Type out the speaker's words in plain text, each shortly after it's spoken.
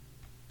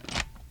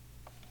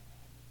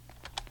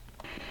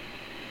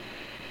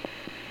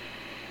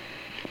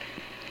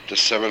The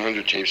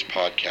 700 Tapes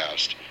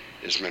podcast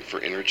is meant for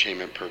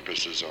entertainment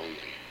purposes only.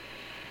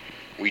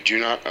 We do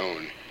not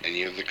own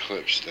any of the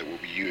clips that will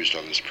be used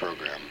on this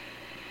program.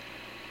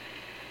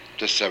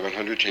 The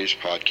 700 Tapes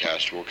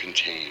podcast will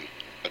contain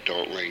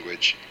adult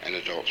language and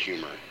adult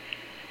humor.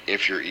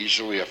 If you're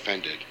easily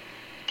offended,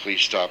 please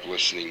stop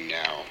listening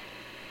now.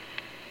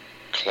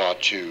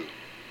 Klaatu,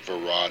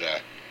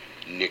 Verada,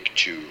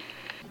 Nikto.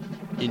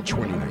 In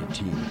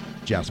 2019,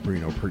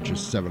 Jasperino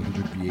purchased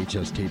 700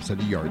 VHS tapes at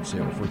a yard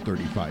sale for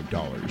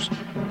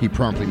 $35. He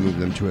promptly moved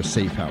them to a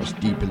safe house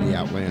deep in the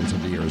outlands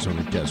of the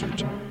Arizona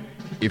desert.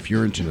 If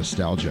you're into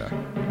nostalgia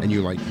and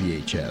you like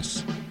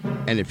VHS,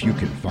 and if you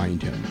can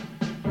find him,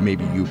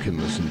 maybe you can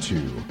listen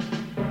to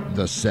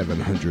the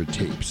 700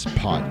 Tapes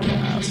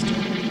podcast.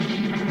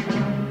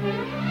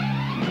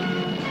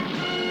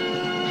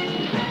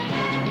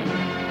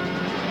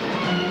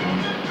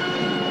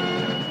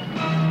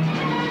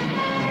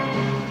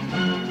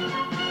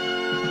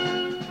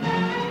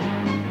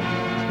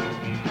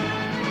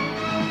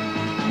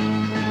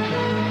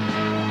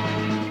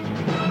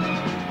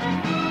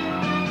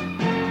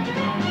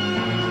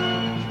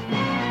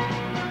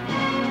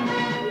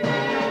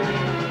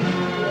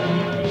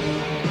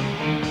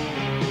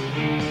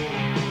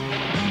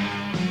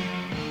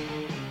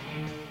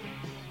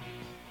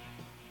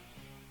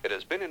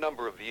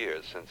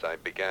 Since I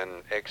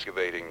began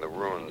excavating the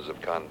ruins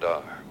of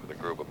Kandar with a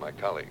group of my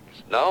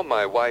colleagues. Now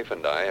my wife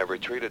and I have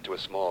retreated to a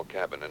small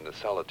cabin in the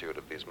solitude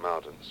of these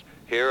mountains.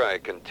 Here I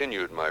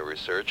continued my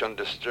research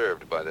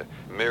undisturbed by the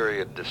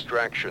myriad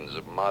distractions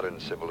of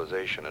modern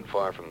civilization and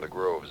far from the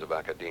groves of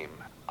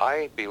academe.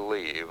 I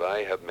believe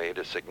I have made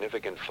a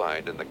significant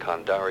find in the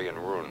Kandarian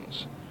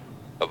ruins,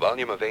 a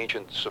volume of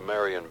ancient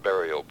Sumerian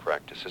burial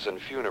practices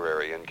and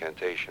funerary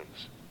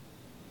incantations.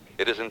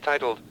 It is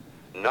entitled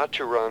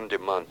Naturan de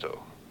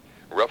Manto,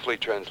 roughly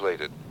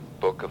translated,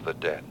 Book of the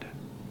Dead.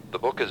 The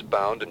book is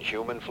bound in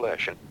human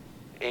flesh and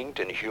inked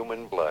in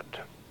human blood.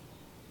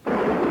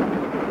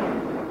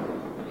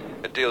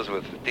 It deals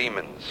with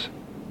demons,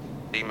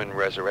 demon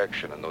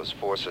resurrection, and those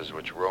forces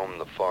which roam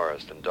the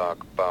forest and dark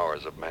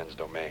bowers of man's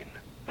domain.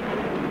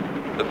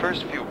 The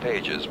first few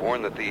pages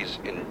warn that these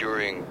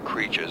enduring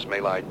creatures may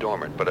lie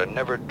dormant, but are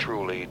never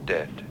truly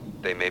dead.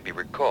 They may be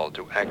recalled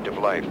to active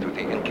life through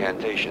the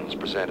incantations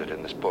presented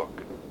in this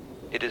book.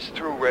 It is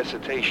through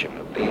recitation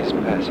of these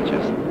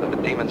passages that the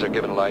demons are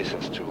given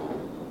license to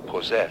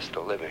possess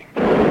the living.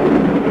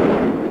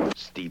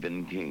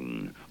 Stephen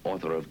King,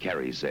 author of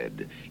Carrie,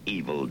 said,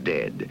 Evil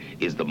Dead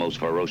is the most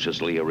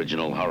ferociously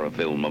original horror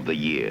film of the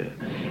year.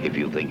 If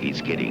you think he's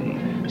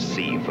kidding,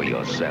 see for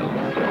yourself.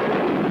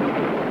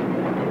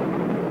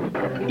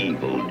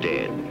 Evil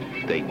Dead.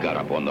 They got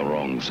up on the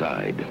wrong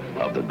side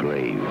of the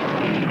grave.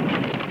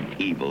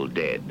 Evil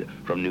Dead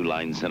from New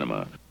Line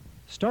Cinema.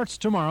 Starts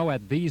tomorrow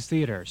at these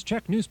theaters.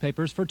 Check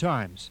newspapers for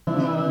times.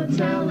 Oh,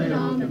 tell it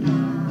on the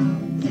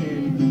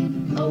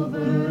mountain, over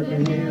the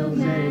hills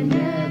and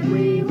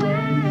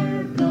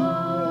everywhere.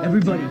 Go,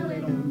 everybody,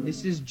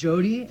 this is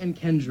Jody and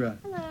Kendra.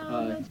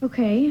 Hello.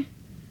 Okay.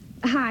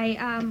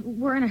 Hi,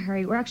 we're in a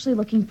hurry. We're actually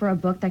looking for a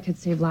book that could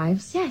save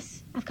lives.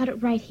 Yes, I've got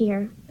it right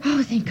here.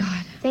 Oh, thank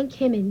God. Thank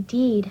him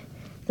indeed.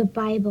 The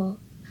Bible.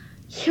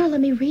 Here, let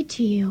me read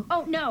to you.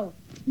 Oh, no.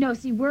 No,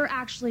 see, we're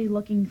actually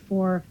looking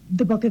for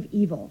the Book of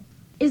Evil.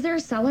 Is there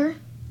a cellar?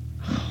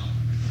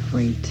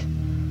 Great.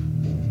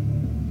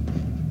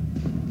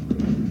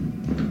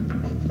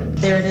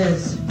 There it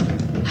is.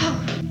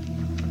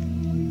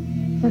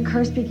 The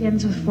curse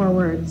begins with 4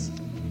 words.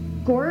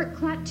 Gort,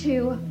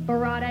 Klaatu,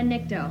 Verada,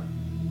 Nikto.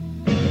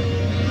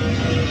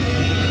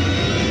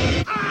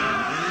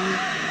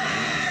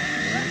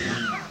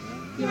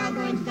 You're all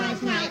going to die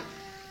tonight.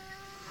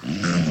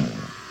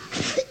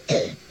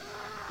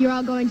 You're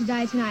all going to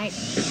die tonight.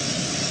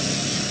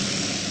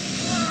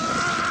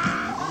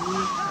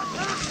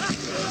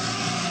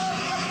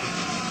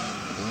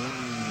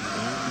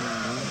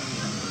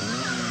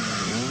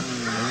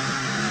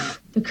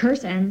 The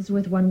curse ends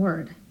with 1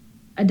 word.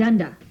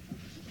 Adunda.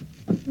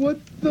 What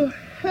the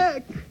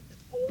heck?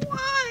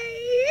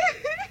 Why?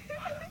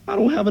 I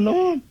don't have an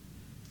arm.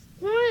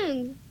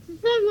 Fine. For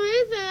some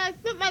reason, I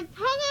split my tongue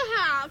in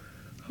half.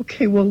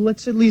 Okay, well,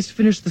 let's at least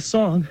finish the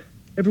song.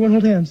 Everyone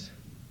hold hands.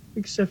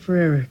 Except for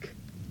Eric.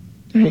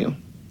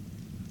 Damn.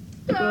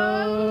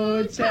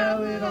 Go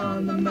tell it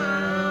on the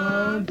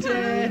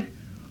mountain,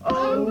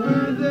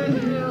 over the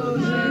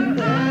hills and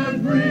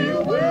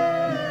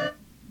everywhere.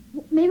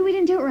 Maybe we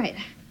didn't do it right.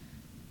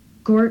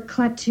 Gort,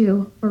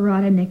 Klaatu,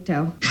 Verada,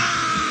 Nikto.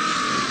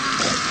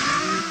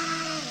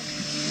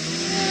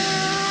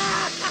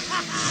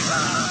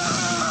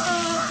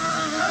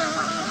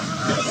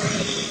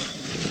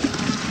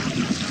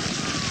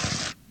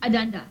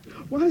 Adunda.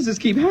 Why does this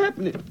keep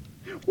happening?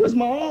 Where's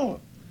my arm?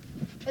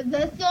 Is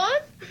this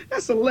yours?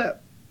 That's a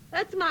lip.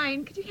 That's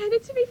mine. Could you hand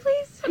it to me,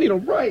 please? I need a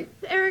right.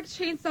 Eric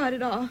chainsawed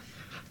it off.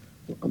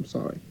 I'm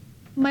sorry.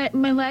 My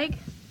leg?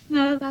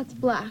 No, that's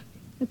black.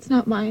 It's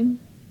not mine.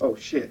 Oh,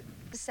 shit.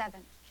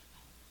 7.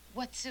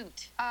 What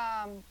suit?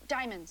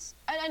 Diamonds.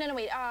 No,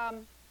 wait.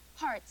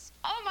 Hearts.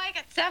 Oh my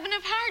God, 7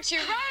 of Hearts,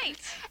 you're right.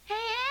 Hey,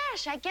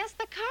 Ash, I guessed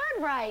the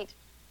card right.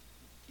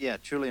 Yeah,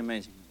 truly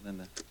amazing,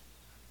 Linda.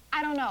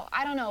 I don't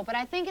know, but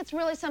I think it's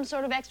really some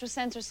sort of extra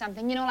sense or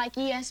something. You know, like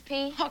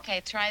ESP?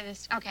 Okay, try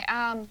this. Okay,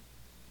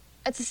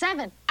 it's a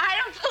 7. I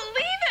don't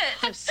believe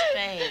it. Of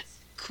spades.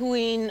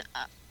 Queen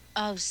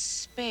of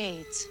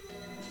spades.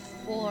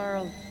 4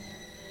 of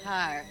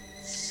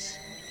hearts.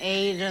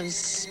 8 of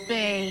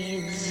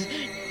spades.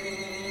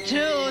 2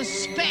 of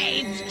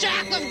spades.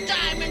 Jack of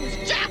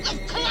diamonds. Jack of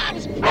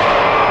clubs. Why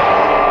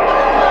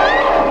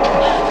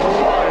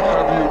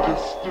have you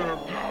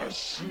disturbed our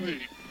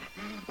sleep?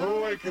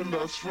 Awakened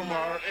us from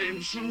our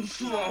ancient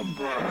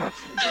slumber.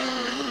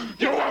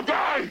 You will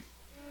die!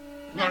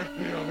 Like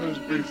the others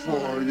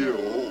before you.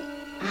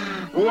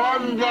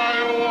 One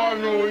by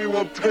one we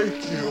will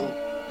take you.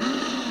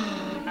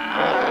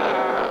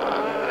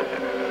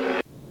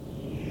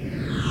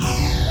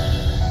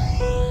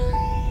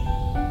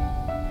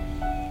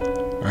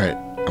 Alright,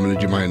 I'm gonna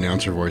do my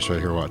announcer voice right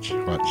here. Watch.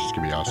 It's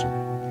gonna be awesome.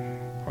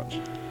 Watch.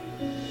 Here,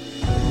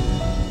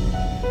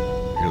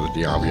 let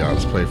the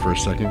ambiance play for a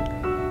second.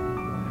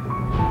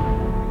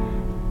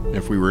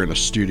 If we were in a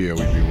studio,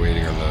 we'd be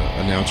waiting on the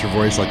announcer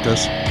voice like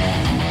this.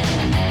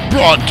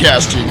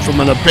 Broadcasting from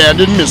an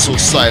abandoned missile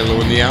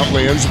silo in the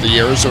outlands of the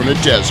Arizona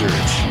desert.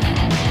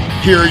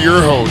 Here are your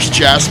hosts,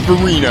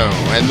 Jasperino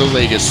and The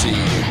Legacy.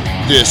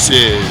 This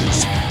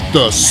is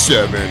the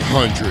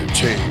 700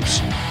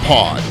 Tapes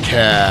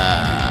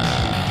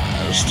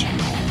Podcast.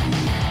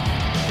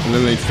 And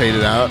then they'd fade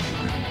it out.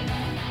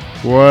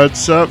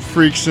 What's up,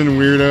 freaks and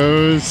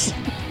weirdos?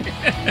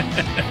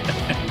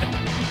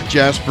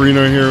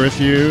 Jasperino here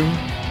with you,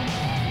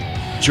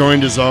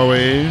 joined as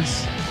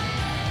always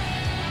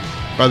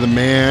by the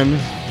man,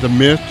 the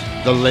myth,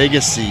 the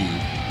legacy,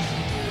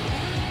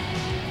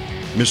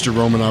 Mr.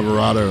 Roman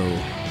Alvarado.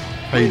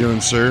 How you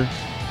doing, sir?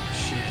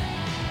 Shit.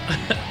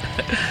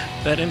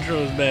 That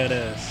intro is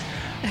badass.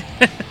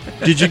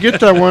 Did you get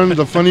that one,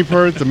 the funny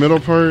part, the middle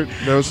part?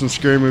 That was in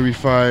Scary Movie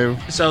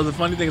 5. So the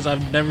funny thing is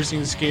I've never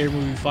seen Scary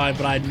Movie 5,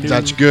 but I knew...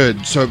 That's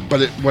good. So,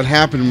 but what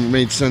happened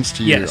made sense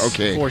to you. Yes,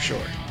 okay. For sure.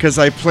 Because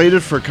I played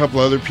it for a couple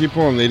other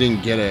people and they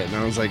didn't get it. And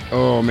I was like,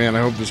 oh man, I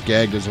hope this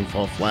gag doesn't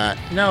fall flat.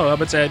 No, I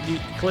would say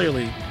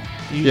clearly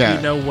you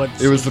know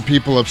what's... It was the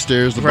people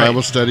upstairs, the right.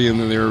 Bible study, and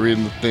then they were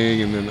reading the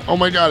thing, and then, oh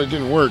my god, it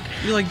didn't work.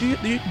 You're like, do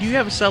you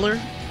have a cellar?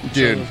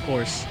 Dude. So, of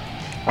course.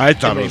 I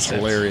thought it was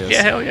hilarious.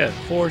 Yeah, hell yeah,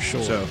 for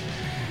sure. So,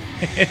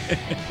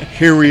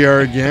 here we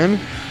are again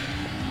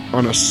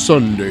on a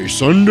Sunday.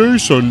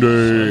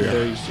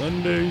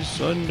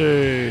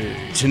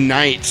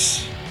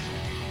 Tonight,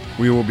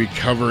 we will be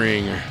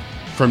covering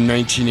from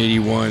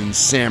 1981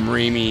 Sam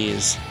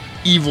Raimi's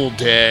Evil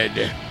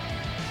Dead.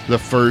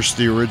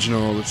 The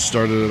original that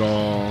started it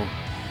all.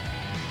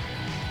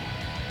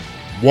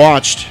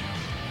 Watched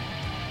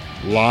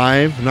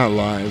live, not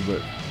live,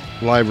 but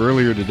live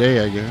earlier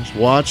today, I guess.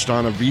 Watched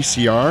on a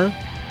VCR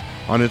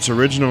on its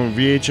original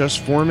VHS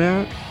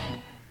format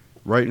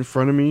right in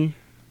front of me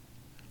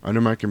under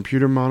my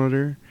computer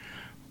monitor.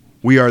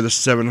 We are the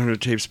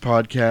 700 Tapes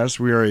Podcast.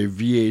 We are a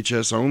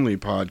VHS only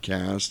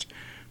podcast.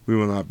 We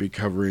will not be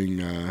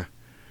covering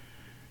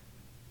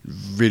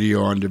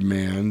video on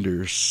demand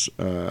or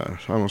I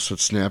almost said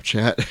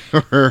Snapchat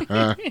or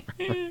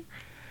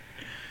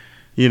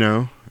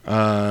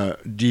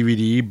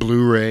DVD,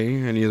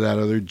 Blu-ray, any of that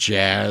other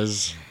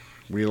jazz.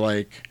 We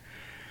like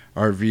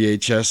our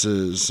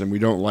VHSs, and we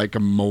don't like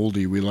them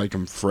moldy. We like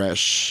them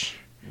fresh.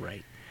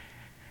 Right.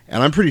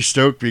 And I'm pretty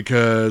stoked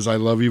because I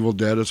love Evil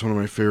Dead. It's one of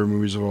my favorite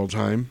movies of all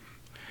time.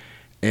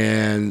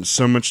 And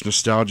so much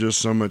nostalgia,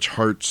 so much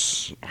heart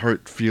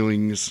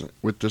feelings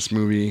with this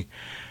movie.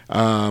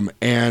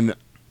 And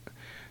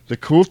the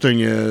cool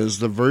thing is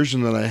the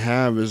version that I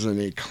have is in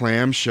a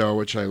clamshell,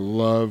 which I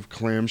love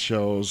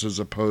clamshells as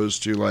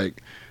opposed to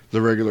like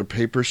the regular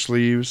paper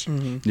sleeves.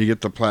 Mm-hmm. You get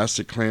the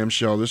plastic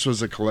clamshell. This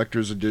was a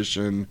collector's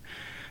edition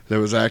that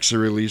was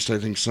actually released, I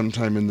think,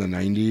 sometime in the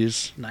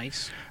 90s.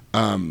 Nice.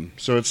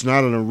 So it's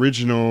not an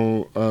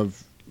original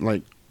of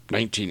like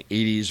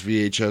 1980s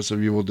VHS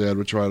of Evil Dead,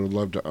 which I would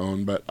love to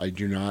own, but I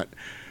do not.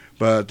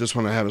 But this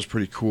one I have is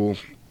pretty cool.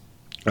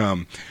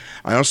 I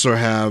also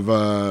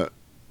have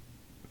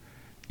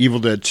Evil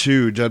Dead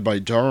 2, Dead by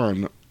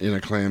Dawn in a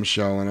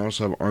clamshell, and I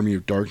also have Army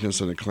of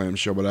Darkness in a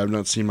clamshell, but I've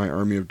not seen my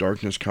Army of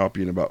Darkness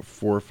copy in about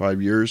 4 or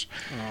 5 years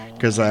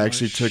because I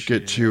actually took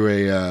it to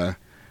a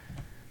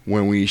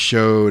when we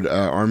showed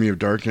Army of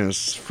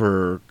Darkness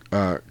for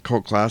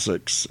Cult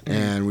Classics,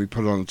 and we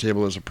put it on the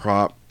table as a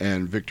prop,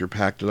 and Victor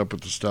packed it up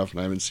with the stuff, and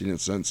I haven't seen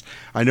it since.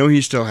 I know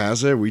he still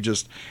has it. We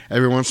just,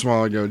 every once in a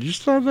while I go, do you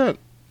still have that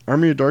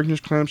Army of Darkness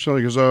clamshell?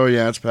 He goes, oh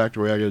yeah, it's packed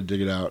away, I gotta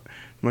dig it out.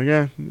 I'm like,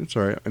 yeah, it's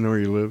alright, I know where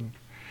you live.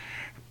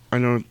 I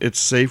know it's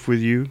safe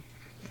with you,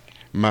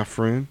 my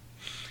friend.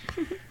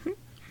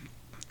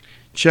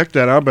 check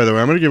that out, by the way.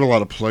 I'm going to give a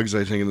lot of plugs,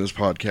 I think, in this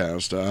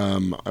podcast.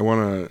 I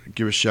want to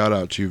give a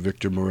shout-out to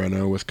Victor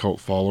Moreno with Cult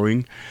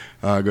Following.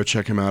 Go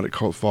check him out at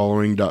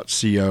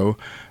cultfollowing.co.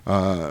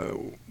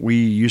 We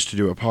used to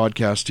do a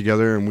podcast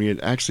together, and we had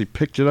actually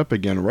picked it up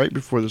again right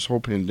before this whole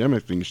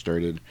pandemic thing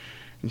started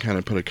and kind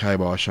of put a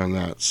kibosh on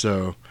that.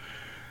 So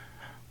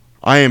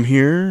I am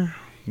here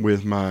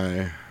with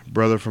my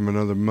brother from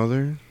another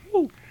mother,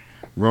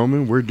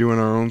 Roman. We're doing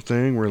our own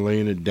thing. We're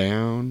laying it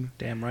down.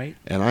 Damn right.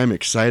 And I'm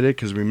excited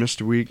because we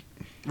missed a week.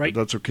 Right.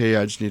 That's okay.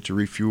 I just need to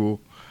refuel,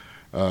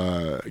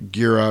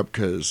 gear up,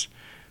 because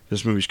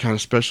this movie's kind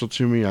of special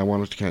to me. I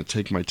wanted to kind of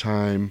take my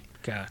time,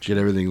 get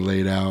everything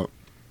laid out.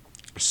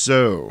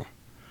 So,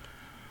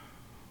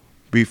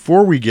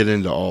 before we get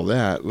into all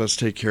that, let's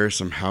take care of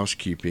some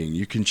housekeeping.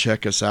 You can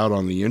check us out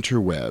on the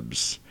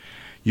interwebs.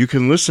 You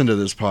can listen to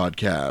this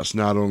podcast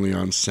not only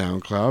on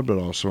SoundCloud, but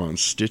also on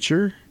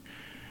Stitcher.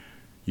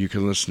 You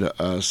can listen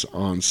to us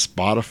on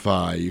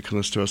Spotify. You can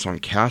listen to us on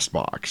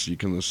CastBox. You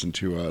can listen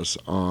to us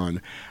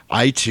on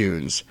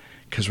iTunes,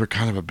 because we're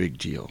kind of a big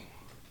deal.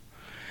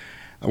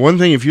 One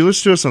thing, if you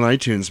listen to us on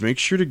iTunes, make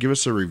sure to give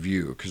us a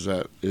review, because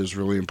that is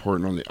really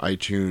important on the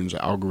iTunes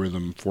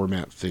algorithm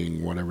format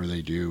thing, whatever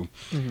they do.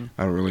 Mm-hmm.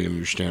 I don't really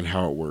understand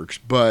how it works,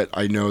 but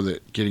I know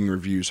that getting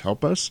reviews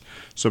help us.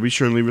 So be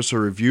sure and leave us a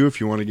review. If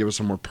you want to give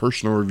us a more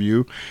personal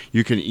review,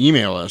 you can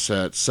email us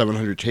at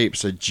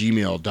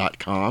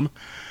 700tapes@gmail.com.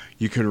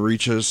 You can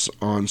reach us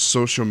on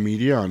social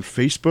media on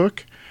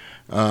Facebook.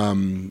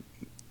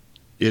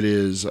 It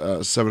is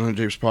 700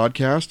 Tapes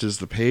Podcast is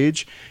the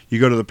page. You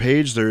go to the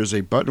page, there is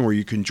a button where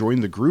you can join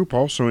the group,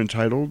 also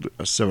entitled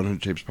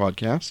 700 Tapes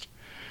Podcast.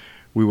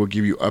 We will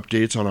give you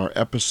updates on our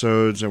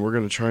episodes, and we're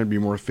going to try and be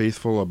more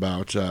faithful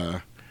about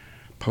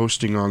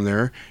posting on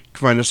there. You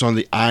can find us on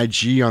the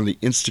IG, on the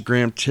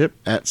Instagram tip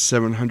at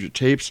 700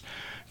 Tapes.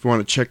 If you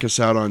want to check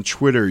us out on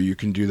Twitter, you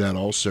can do that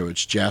also.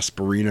 It's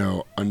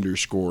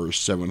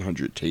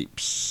Jasperino_700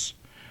 Tapes.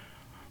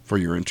 For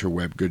your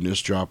interweb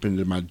goodness, drop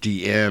into my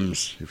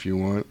DMs if you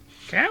want.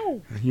 Cow.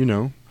 You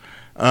know.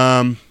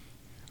 I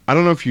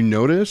don't know if you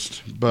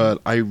noticed, but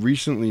I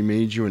recently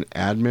made you an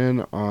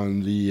admin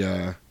on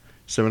the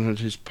 700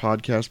 Tapes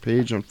podcast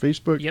page on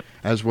Facebook,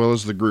 as well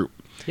as the group.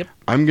 Yep.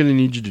 I'm going to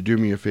need you to do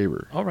me a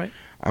favor. All right.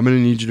 I'm going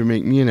to need you to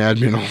make me an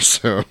admin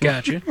also.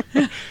 Gotcha.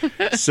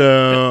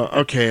 So,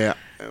 okay,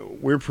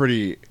 we're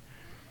pretty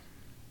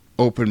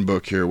open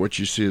book here. What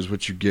you see is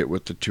what you get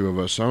with the two of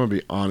us. So I'm going to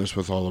be honest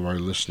with all of our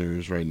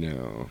listeners right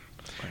now.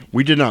 Right.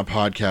 We did not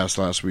podcast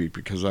last week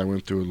because I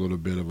went through a little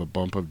bit of a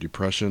bump of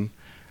depression.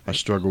 I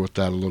struggle with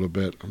that a little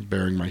bit. I'm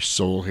bearing my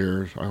soul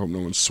here. I hope no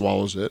one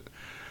swallows it.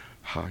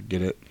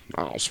 Get it?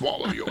 I'll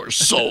swallow your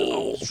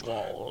soul.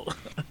 Swallow.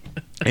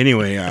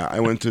 Anyway, I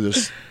went through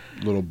this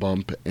little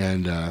bump,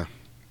 and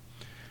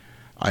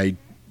I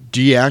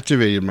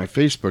deactivated my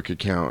Facebook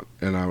account,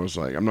 and I was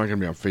like, I'm not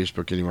going to be on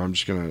Facebook anymore. I'm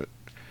just going to...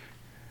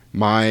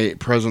 My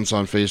presence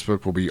on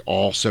Facebook will be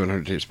all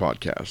 700 Tapes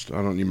Podcast.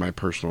 I don't need my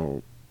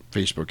personal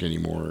Facebook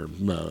anymore.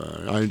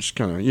 I just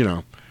kind of,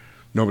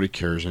 nobody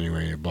cares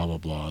anyway, blah, blah,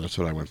 blah. That's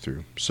what I went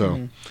through.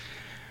 So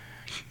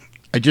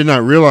I did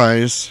not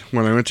realize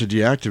when I went to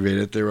deactivate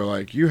it, they were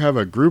like, you have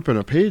a group and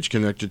a page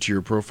connected to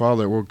your profile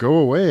that will go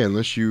away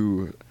unless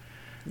you...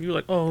 You're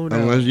like, oh, no.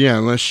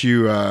 Unless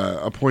you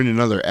appoint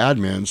another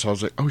admin. So I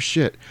was like, oh,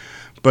 shit.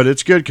 But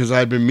it's good because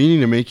I'd been meaning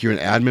to make you an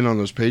admin on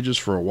those pages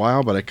for a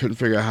while, but I couldn't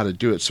figure out how to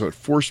do it, so it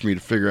forced me to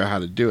figure out how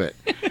to do it.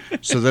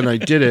 So then I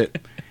did it,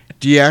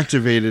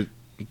 deactivated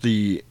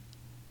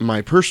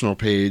my personal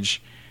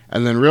page,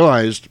 and then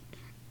realized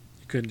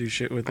you couldn't do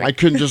shit with it. I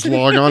couldn't just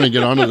log on and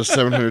get onto the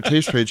 700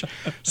 Tapes page.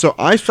 So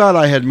I thought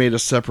I had made a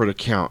separate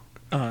account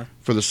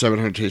for the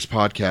 700 Tapes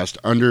podcast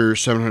under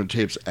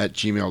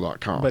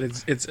 700tapes@gmail.com. But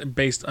it's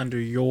based under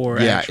your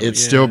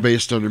still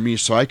based under me,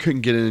 so I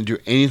couldn't get in and do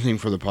anything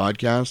for the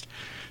podcast.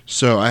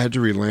 So I had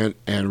to relent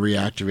and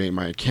reactivate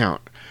my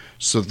account.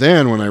 So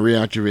then when I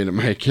reactivated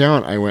my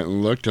account, I went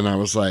and looked, and I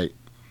was like,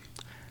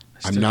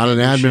 I'm not an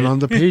admin on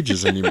the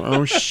pages anymore.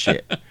 Oh,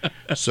 shit.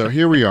 So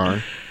here we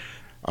are.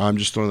 I'm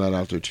just throwing that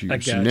out there to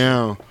you. So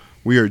now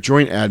we are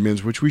joint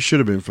admins, which we should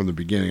have been from the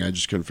beginning. I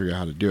just couldn't figure out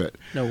how to do it.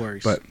 No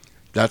worries. But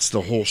that's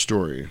the whole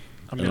story.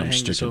 I'm going to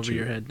hang this over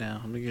your head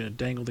now. I'm going to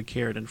dangle the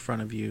carrot in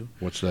front of you.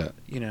 What's that?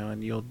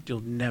 And you'll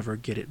never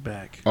get it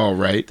back. Oh,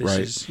 right,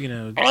 this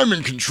is, I'm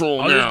in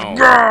control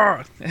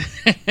now.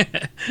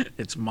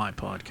 It's my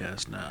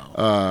podcast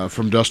now.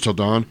 From dusk till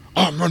dawn,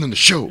 I'm running the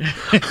show. You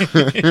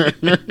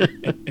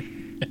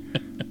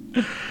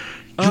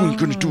ain't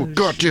going to do a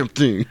goddamn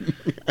thing.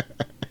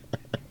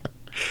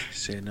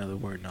 Say another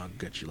word and I'll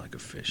gut you like a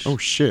fish. Oh,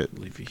 shit.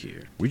 Leave you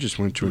here. We just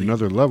went to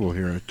another level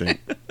here, I think.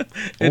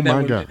 Oh,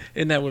 my God.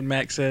 Isn't that what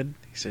Max said?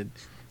 He said,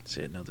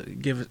 say another.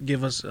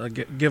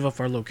 Give up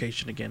our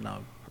location again.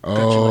 I'll gut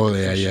you like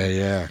a fish.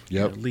 Yeah.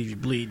 Yep. Leave you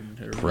bleeding.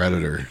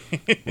 Predator.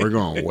 We're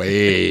going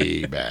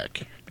way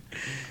back.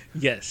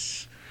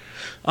 Yes.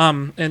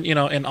 And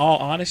in all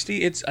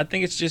honesty, I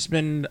think it's just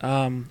been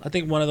I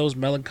think one of those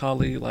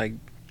melancholy, like,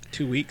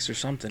 2 weeks or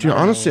something. Dude, I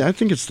don't honestly, know. I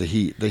think it's the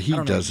heat. The heat I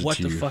don't know does it what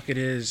to the you. fuck it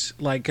is.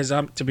 Like, because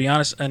to be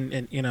honest,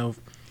 and you know,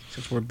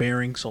 since we're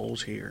bearing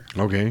souls here,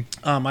 Okay.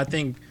 I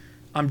think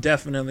I'm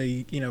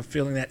definitely, you know,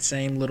 feeling that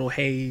same little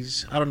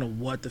haze. I don't know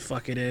what the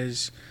fuck it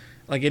is.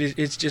 Like,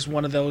 it's just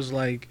one of those,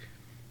 like,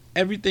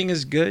 everything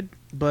is good,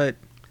 but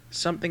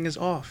something is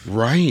off.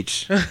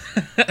 Right.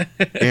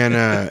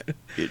 And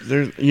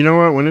there's, you know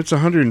what? When it's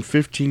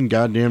 115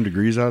 goddamn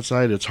degrees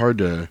outside, it's hard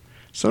to.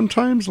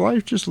 Sometimes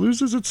life just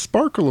loses its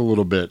sparkle a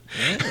little bit.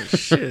 Yeah,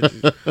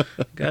 shit.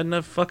 Got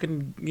enough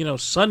fucking, you know,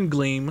 sun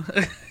gleam.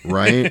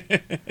 Right.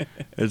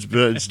 It's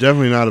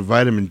definitely not a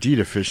vitamin D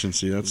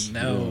deficiency. That's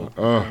No,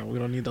 oh. no, we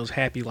don't need those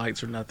happy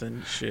lights or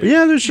nothing. Shit. But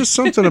yeah, there's just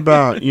something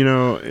about, you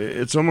know,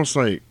 it's almost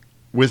like,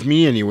 with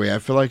me anyway, I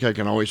feel like I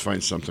can always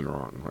find something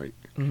wrong. Like,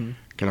 Mhm.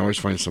 can always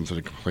find something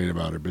to complain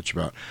about or bitch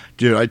about.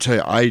 Dude, I tell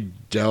you, I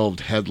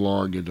delved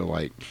headlong into,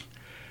 like,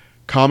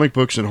 comic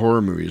books and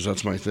horror movies.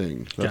 That's my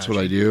thing. That's what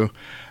I do.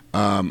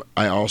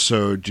 I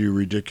also do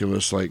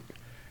ridiculous, like,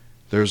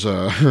 there's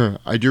a,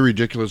 I do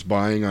ridiculous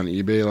buying on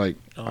eBay. Like,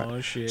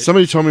 Oh, shit.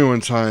 somebody told me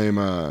one time,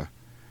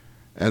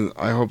 and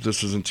I hope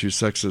this isn't too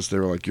sexist, they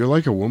were like, "You're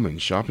like a woman.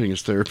 Shopping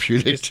is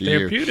therapeutic It's to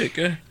therapeutic.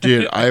 you."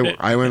 Dude,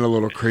 I went a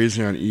little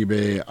crazy on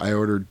eBay. I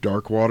ordered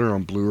Dark Water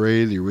on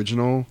Blu-ray, the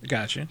original.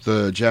 Gotcha.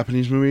 The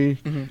Japanese movie.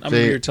 I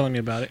remember you were telling me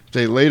about it.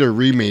 They later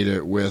remade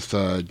it with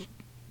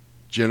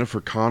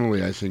Jennifer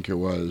Connelly, I think it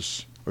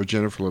was. Or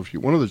Jennifer Love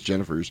Hewitt. One of those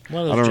Jennifers.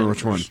 One of those I don't remember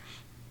which one.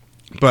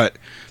 But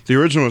the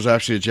original was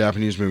actually a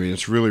Japanese movie.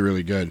 It's really,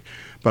 really good.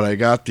 But I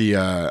got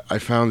I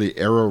found the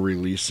Arrow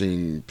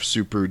releasing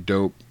super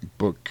dope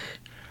book,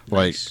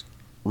 like,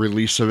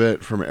 release of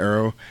it from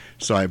Arrow.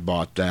 So I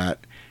bought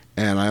that.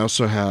 And I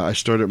also I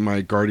started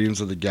my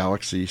Guardians of the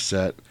Galaxy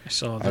set. I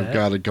saw that. I've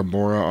got a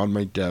Gamora on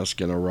my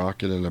desk and a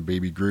Rocket and a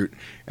Baby Groot.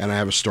 And I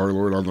have a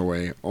Star-Lord on the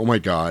way. Oh my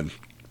God.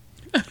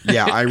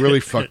 Yeah, I really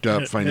fucked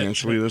up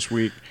financially this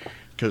week.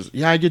 Because,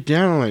 yeah, I get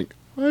down and I'm like,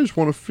 I just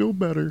want to feel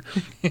better.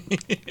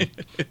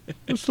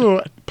 This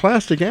little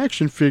plastic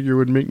action figure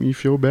would make me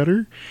feel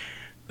better.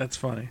 That's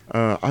funny.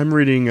 I'm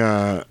reading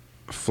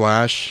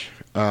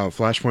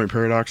Flashpoint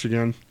Paradox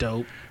again.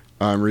 Dope.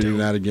 I'm reading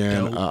that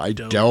again. I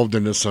delved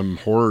into some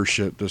horror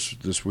shit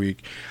this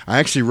week. I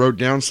actually wrote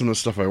down some of the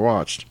stuff I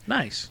watched.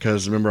 Nice.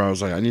 Because remember, I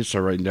was like, I need to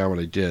start writing down what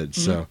I did.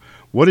 Mm-hmm. So,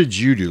 what did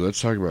you do?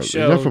 Let's talk about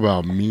enough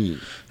about me.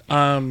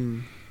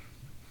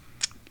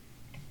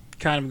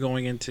 Kind of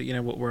going into, you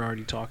know, what we're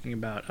already talking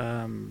about.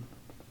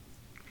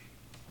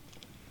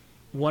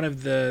 One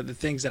of the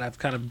things that I've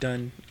kind of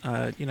done,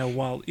 you know,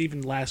 while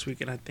even last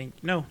week, and I think,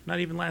 no, not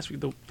even last week,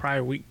 the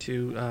prior week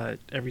to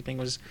everything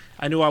was,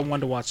 I knew I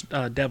wanted to watch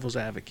Devil's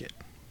Advocate.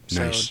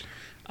 Nice.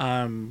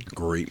 So,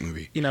 great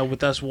movie. You know,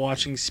 with us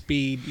watching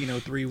Speed, you know,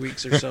 3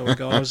 weeks or so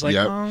ago, I was like,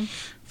 Yep.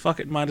 Fuck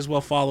it, might as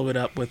well follow it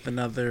up with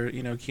another,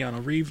 you know,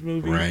 Keanu Reeves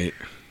movie. Right.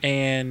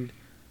 And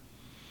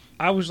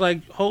I was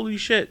like, holy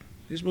shit,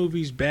 this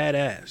movie's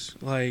badass.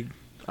 Like,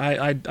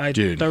 I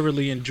Dude.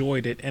 thoroughly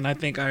enjoyed it, and I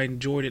think I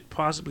enjoyed it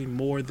possibly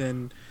more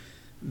than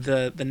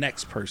the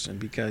next person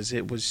because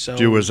it was so.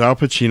 Dude, was Al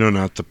Pacino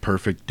not the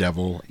perfect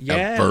devil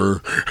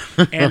ever?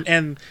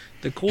 and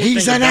the cool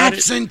He's thing an about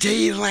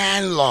absentee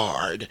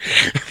landlord.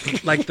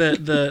 Like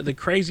the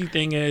crazy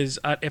thing is,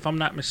 if I'm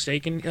not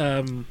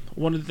mistaken,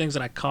 one of the things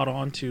that I caught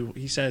on to,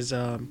 he says,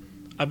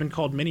 I've been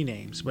called many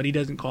names, but he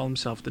doesn't call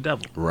himself the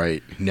devil.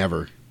 Right,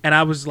 never. And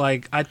I was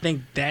like, I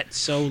think that's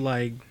so,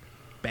 like,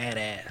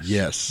 badass.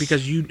 Yes.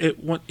 Because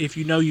if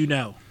you know, you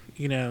know.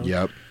 You know.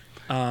 Yep.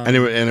 And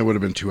it would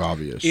have been too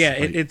obvious. Yeah,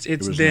 Like, it's it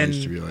was then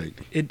nice to be like,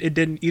 it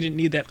didn't, you didn't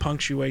need that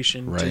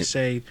punctuation to Right.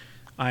 say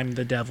I'm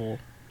the devil.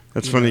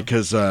 That's you funny know.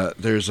 because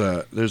there's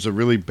a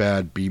really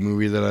bad B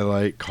movie that I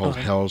like called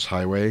Okay. Hell's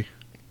Highway,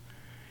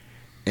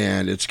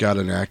 and it's got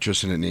an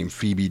actress in it named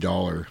Phoebe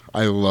Dollar.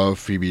 I love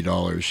Phoebe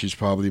Dollar. She's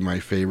probably my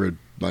favorite,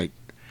 like,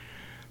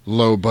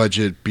 low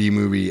budget B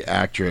movie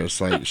actress.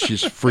 Like,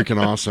 she's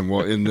freaking awesome.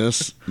 Well, in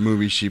this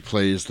movie she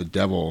plays the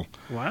devil.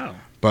 Wow.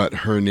 But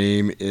her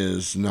name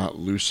is not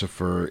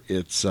Lucifer.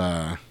 It's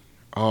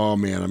oh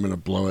man, I'm gonna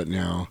blow it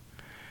now.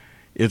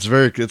 It's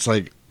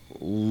like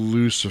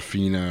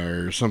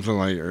Lucifina or something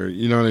like, or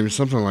you know what I mean,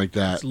 something like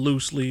that. It's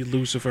loosely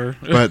Lucifer.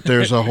 But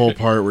there's a whole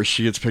part where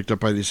she gets picked up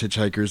by these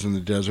hitchhikers in the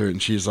desert,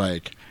 and she's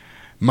like,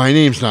 "My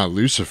name's not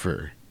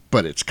Lucifer,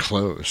 but it's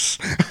close."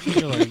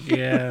 You're like,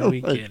 yeah,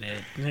 we get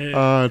it.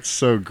 Oh, it's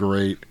so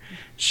great.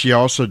 She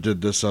also did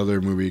this other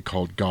movie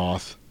called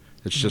Goth.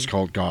 It's just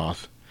called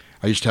Goth.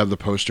 I used to have the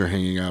poster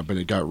hanging up, and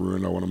it got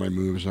ruined on one of my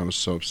moves, and I was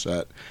so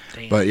upset.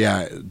 Damn. But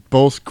yeah,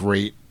 both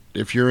great.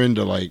 If you're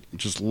into, like,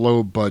 just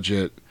low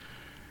budget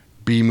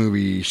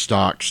B-movie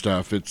stock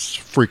stuff, it's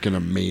freaking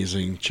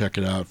amazing. Check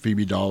it out.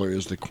 Phoebe Dollar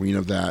is the queen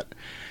of that.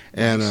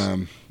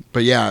 And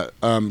but yeah,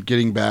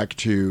 getting back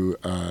to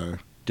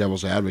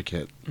Devil's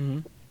Advocate. Mm-hmm.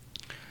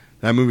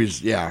 That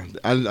movie's, yeah,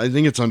 I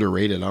think it's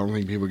underrated. I don't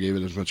think people gave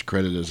it as much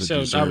credit as it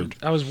deserved.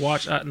 I was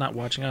not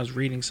watching. I was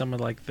reading some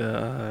of, like,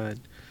 the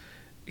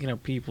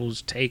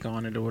people's take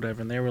on it or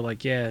whatever, and they were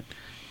like, yeah,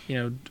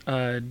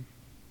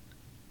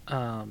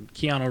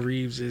 Keanu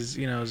Reeves is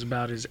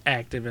about as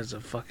active as a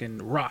fucking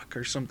rock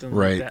or something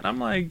Right. like that. I'm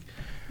like,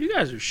 you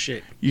guys are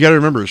shit. You got to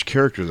remember his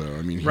character, though.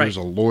 I mean, he Right. was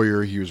a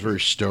lawyer. He was very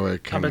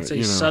stoic. I'm about to say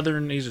you know.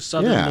 Southern. He's a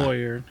Southern Yeah.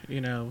 lawyer,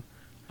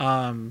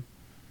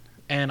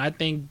 and I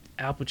think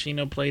Al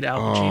Pacino played Al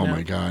Pacino. Oh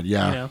my God,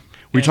 yeah.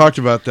 We and- talked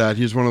about that.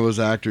 He's one of those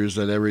actors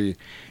that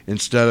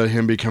instead of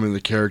him becoming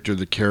the character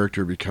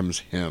becomes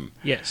him.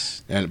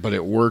 Yes. But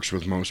it works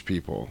with most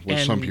people. With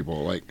some And-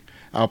 people, like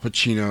Al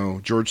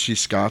Pacino, George C.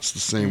 Scott's the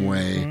same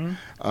way.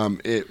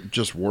 It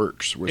just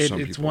works with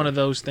some It's people. one of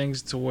those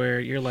things to where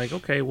you're like,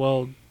 okay,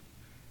 well,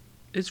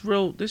 it's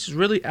real. This is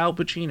really Al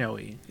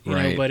Pacino-y, you know,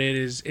 Right. but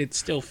it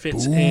still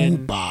fits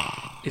in.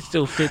 It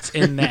still fits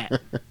in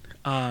that.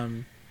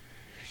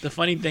 The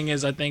funny thing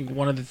is, I think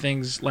one of the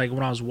things, like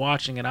when I was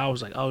watching it, I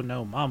was like, oh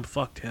no, Mom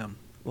fucked him.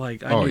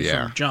 Like I knew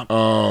from jump.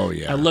 Oh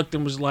yeah. I looked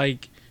and was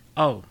like,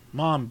 oh,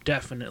 Mom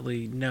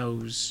definitely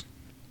knows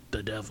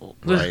the devil.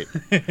 Right.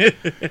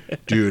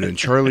 Dude, and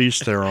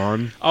Charlize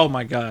Theron. Oh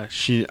my gosh.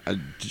 She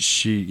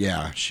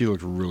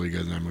looked really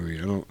good in that movie.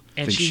 I don't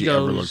And think she she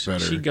goes, ever looked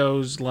better. She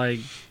goes like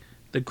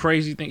the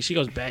crazy thing. She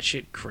goes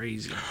batshit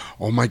crazy.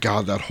 Oh my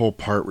God, that whole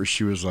part where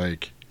she was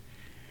like,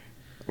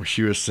 where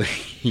she was saying,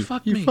 he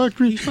fucked me.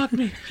 He fucked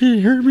me.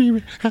 He hurt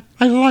me.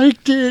 I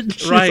liked it.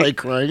 She Right. was like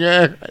crying.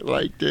 Yeah, I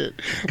liked it.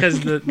 Because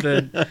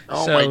the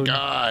oh so my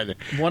God.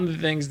 One of the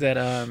things that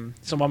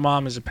so my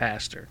mom is a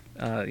pastor,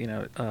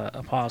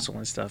 apostle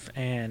and stuff,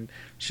 and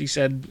she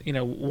said,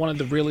 one of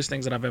the realest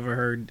things that I've ever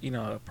heard,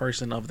 a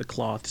person of the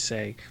cloth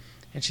say,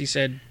 and she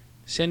said,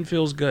 sin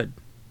feels good.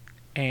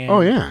 And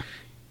Oh, yeah.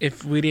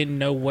 if we didn't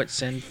know what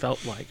sin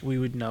felt like, we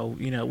would know,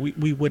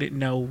 we wouldn't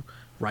know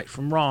right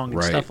from wrong and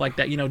Right. stuff like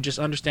that. Just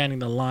understanding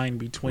the line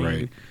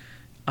between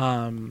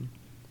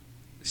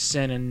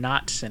sin and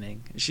not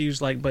sinning. She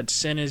was like, but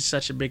sin is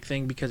such a big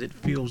thing because it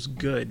feels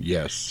good.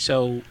 Yes.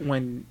 So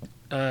when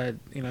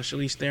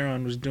Charlize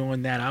Theron was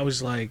doing that, I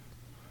was like,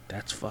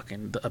 that's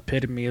fucking the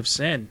epitome of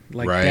sin.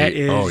 Like Right. that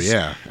is. Oh,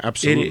 yeah.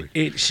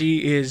 Absolutely.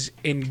 She is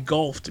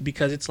engulfed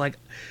because it's like,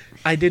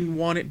 I didn't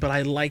want it, but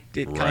I liked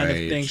it kind of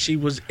Right. thing. She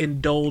was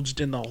indulged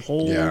in the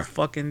whole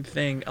fucking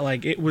thing.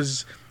 Like it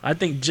was, I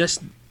think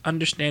just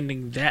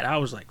understanding that, I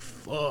was like,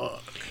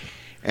 fuck.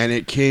 And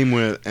it came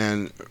with,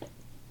 and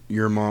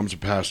your mom's a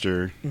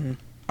pastor. Mhm.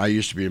 I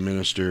used to be a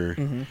minister.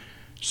 Mhm.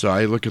 So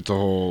I look at the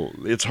whole,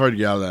 it's hard to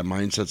get out of that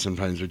mindset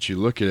sometimes, but you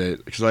look at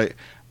it, because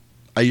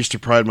I used to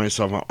pride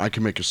myself on, I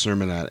could make a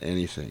sermon out of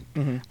anything.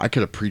 Mhm. I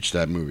could have preached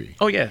that movie.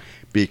 Oh, yeah.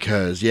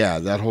 Because,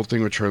 that whole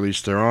thing with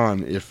Charlize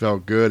Theron, it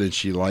felt good and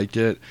she liked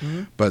it.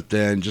 Mhm. But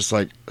then, just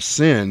like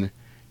Sin,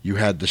 you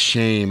had the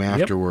shame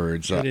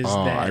afterwards. It is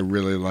Oh, that. I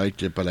really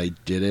liked it, but I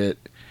did it.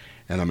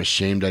 And I'm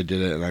ashamed I did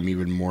it, and I'm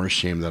even more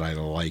ashamed that I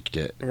liked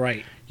it.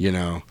 Right.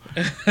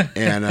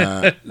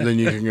 And then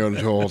you can go into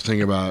a whole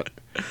thing about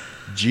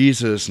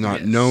Jesus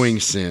not knowing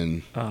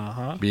sin,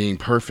 being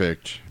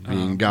perfect,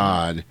 being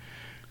God,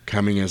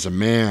 coming as a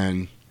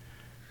man.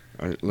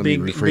 Let me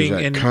rephrase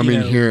that.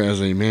 Coming here as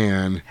a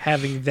man.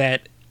 Having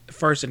that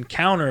first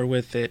encounter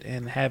with it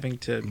and having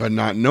to. But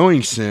not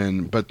knowing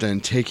sin, but then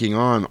taking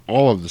on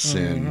all of the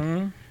sin.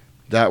 Mhm.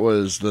 That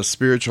was the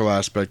spiritual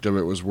aspect of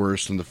it was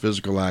worse than the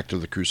physical act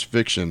of the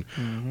crucifixion.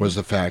 Mhm. Was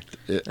the fact,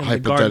 the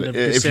Garden of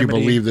if you Gethsemane.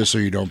 believe this or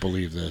you don't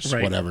believe this,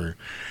 Right. whatever,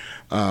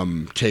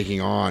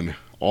 taking on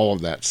all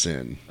of that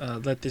sin.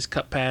 Let this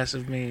cup pass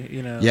of me,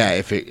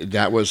 Yeah,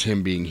 that was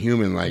him being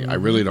human, like, I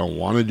really don't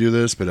want to do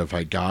this, but if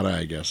I gotta,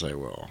 I guess I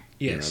will.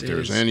 Yes, if it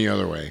there's is. any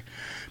other way.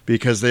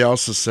 Because they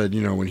also said,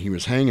 when he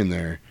was hanging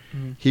there,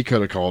 Mhm. he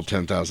could have called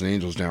 10,000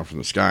 angels down from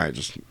the sky,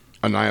 just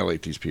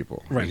annihilate these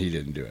people. Right. And he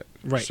didn't do it.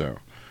 Right. So,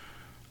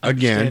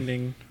 again,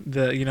 Understanding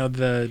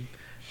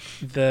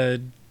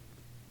the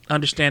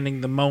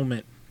understanding the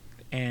moment,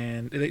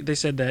 and they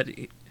said that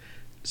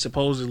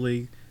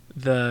supposedly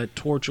the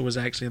torture was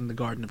actually in the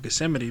Garden of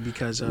Gethsemane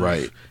because of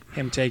Right.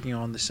 him taking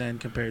on the sin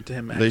compared to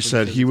him. they actually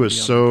said he physically was on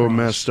the so cross.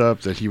 messed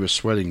up that he was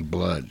sweating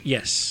blood.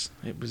 Yes,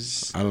 it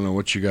was. I don't know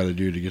what you got to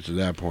do to get to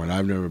that point.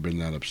 I've never been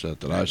that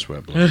upset that I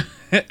sweat blood.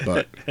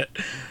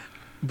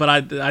 But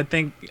I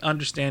think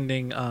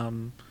understanding,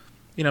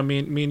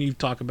 me and you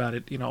talk about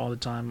it, all the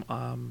time.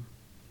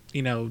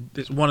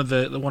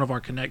 One of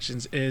our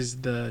connections is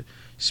the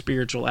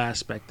spiritual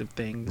aspect of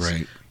things,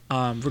 Right.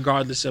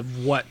 Regardless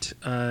of what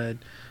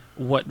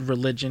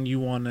religion you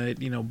want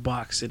to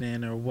box it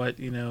in, or what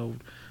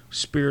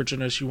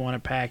spiritualness you want to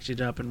package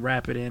it up and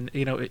wrap it in.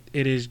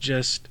 It is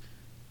just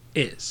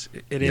is.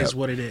 It is Yep.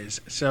 what it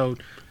is. So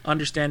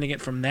understanding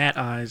it from that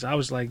eyes, I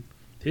was like,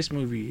 this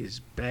movie is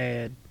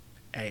bad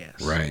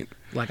ass. Right.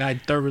 Like I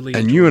thoroughly.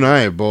 And enjoyed you and it. I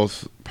have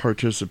both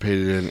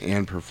participated in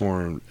and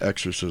performed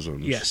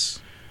exorcisms. Yes.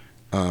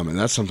 And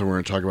that's something we're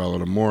going to talk about a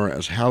little more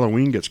as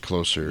Halloween gets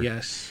closer.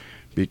 Yes.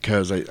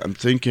 Because I'm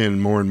thinking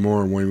more and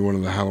more one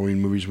of the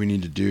Halloween movies we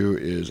need to do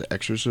is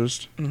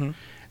Exorcist. Mhm.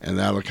 And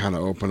that'll kind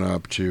of open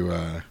up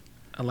to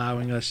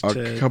allowing us a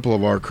to couple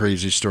of our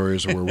crazy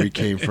stories of where we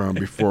came from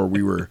before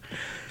we were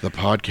the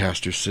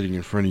podcasters sitting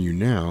in front of you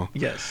now.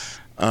 Yes.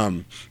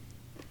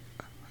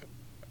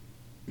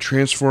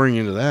 transferring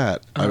into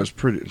that, I was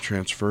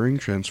transforming.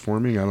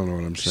 I don't know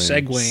what I'm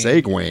saying.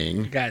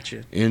 Segueing.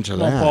 Gotcha. Into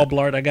Well, that. Paul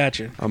Blart, I got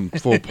you. I'm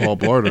full Paul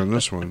Blart on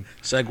this one.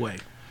 Segue.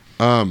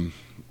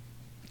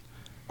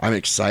 I'm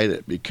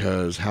excited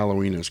because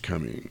Halloween is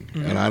coming,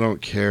 Mhm. and I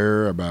don't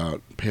care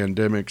about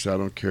pandemics. I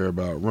don't care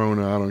about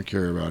Rona. I don't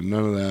care about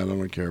none of that. I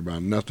don't care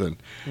about nothing.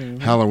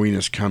 Mhm. Halloween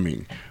is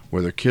coming.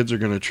 Whether kids are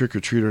going to trick or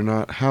treat or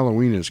not,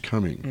 Halloween is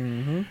coming.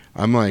 Mhm.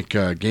 I'm like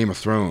Game of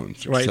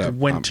Thrones. Right, except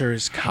winter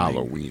is coming.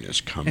 Halloween is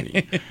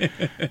coming.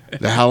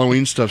 The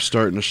Halloween stuff's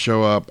starting to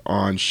show up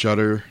on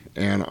Shudder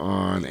and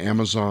on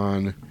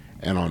Amazon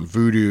and on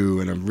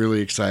Vudu, and I'm really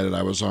excited.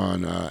 I was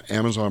on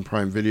Amazon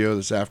Prime Video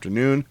this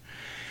afternoon,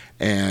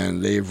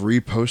 and they've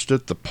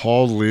reposted the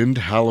Paul Lynde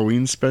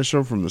Halloween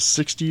special from the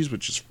 60s,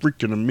 which is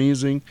freaking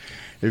amazing.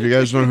 If you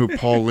guys know who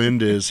Paul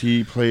Lynde is,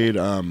 he played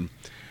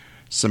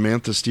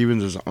Samantha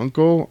Stevens'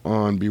 uncle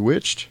on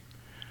Bewitched.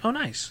 Oh,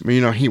 nice.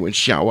 You know, he would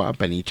show up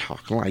and he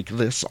talked like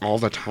this all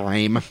the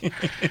time.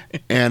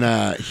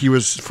 And he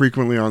was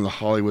frequently on the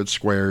Hollywood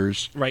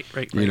squares. Right.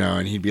 You know,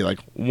 and he'd be like,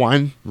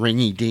 1,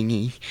 ringy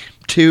dingy,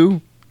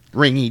 2,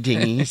 ringy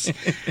dingies.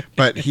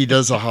 But he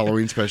does a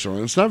Halloween special,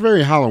 and it's not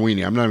very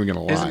Halloweeny. I'm not even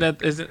going to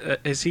lie.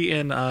 Is he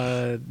in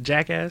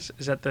Jackass?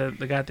 Is that the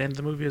guy at the end of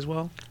the movie as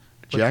well?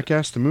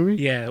 Jackass, the movie?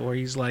 Yeah, where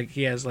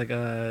he has like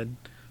a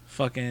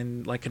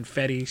fucking like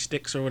confetti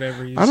sticks or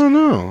whatever. I don't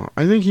know.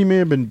 I think he may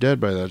have been dead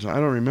by that time. I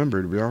don't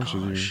remember, to be honest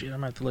with you. Shit, I'm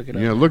gonna have to look it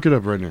up. Yeah, look it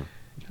up right now.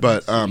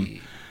 But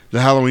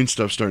the Halloween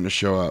stuff's starting to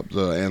show up.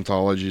 The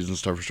anthologies and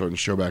stuff are starting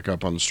to show back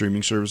up on the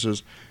streaming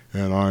services,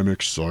 and I'm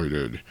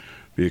excited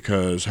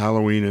because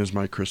Halloween is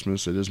my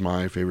Christmas. It is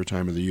my favorite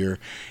time of the year.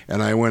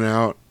 And I went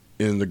out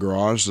in the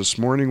garage this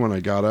morning when I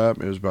got up.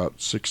 It was about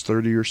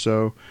 6:30 or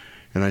so,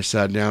 and I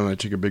sat down and I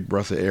took a big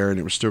breath of air, and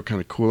it was still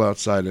kind of cool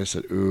outside. And I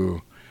said,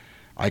 ooh,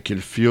 I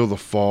can feel the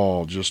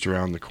fall just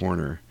around the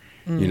corner,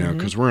 you know,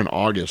 because we're in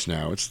August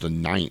now. It's the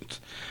 9th.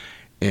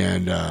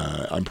 And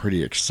I'm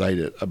pretty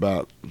excited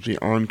about the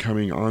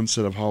oncoming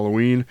onset of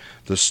Halloween.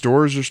 The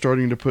stores are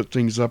starting to put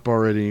things up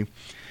already.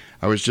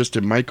 I was just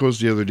at Michael's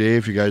the other day.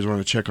 If you guys want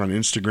to check on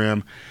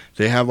Instagram,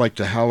 they have like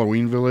the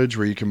Halloween village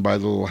where you can buy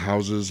the little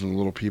houses and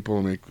little people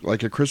and make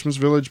like a Christmas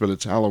village, but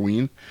it's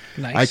Halloween.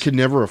 Nice. I could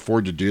never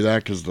afford to do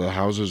that because the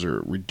houses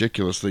are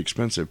ridiculously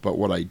expensive. But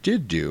what I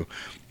did do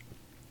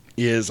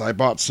is I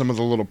bought some of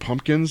the little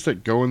pumpkins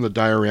that go in the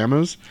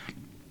dioramas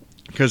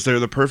because they're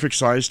the perfect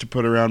size to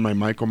put around my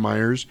Michael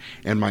Myers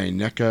and my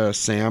NECA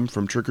Sam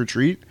from Trick or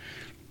Treat.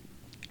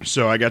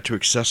 So I got to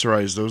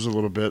accessorize those a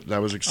little bit.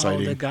 That was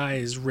exciting. Oh, the guy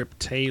is Rip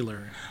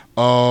Taylor.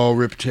 Oh,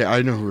 Rip Taylor.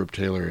 I know who Rip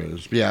Taylor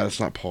is. Yeah, that's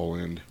not Paul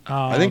Lynde.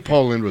 Oh, I think okay.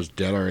 Paul Lynde was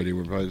dead already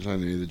by the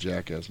time they made the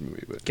Jackass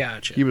movie. But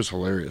Gotcha. He was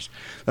hilarious.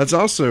 That's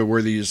also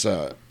where these...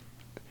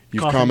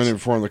 You've Coffins. commented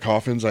before on the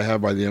coffins I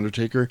have by The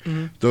Undertaker.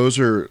 Mhm. Those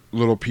are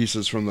little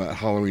pieces from the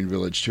Halloween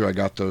Village, too. I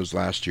got those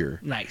last year.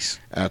 Nice.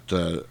 At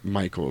the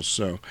Michael's.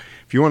 So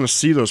if you want to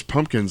see those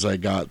pumpkins I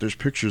got, there's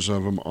pictures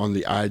of them on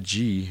the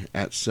IG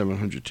at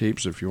 700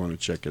 Tapes if you want to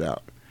check it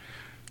out.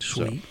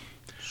 Sweet.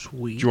 So,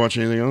 Sweet. did you watch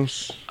anything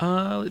else?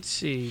 Let's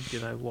see.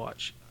 Did I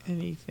watch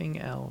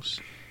anything else?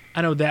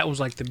 I know that was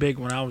like the big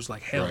one. I was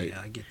like, hell Right. yeah,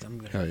 I get them. I'm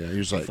gonna Hell yeah. He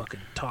was like, fucking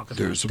talk about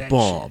there's a that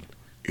bomb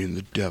in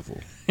the devil.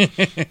 Shit.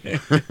 He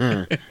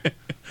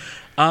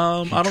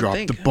I don't dropped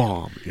think the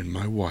bomb in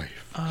my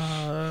wife.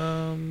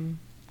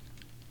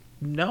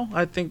 No,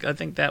 I think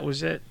that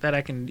was it. That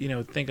I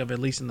can think of at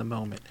least in the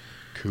moment.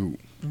 Cool.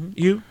 Mhm.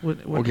 You?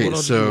 What Okay,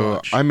 else did you so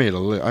watch? I made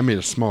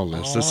a small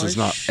list. This is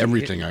Oh, not shit.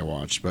 everything I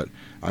watched, but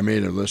I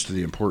made a list of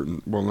the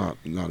important. Well,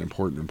 not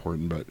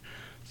important, but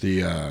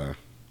the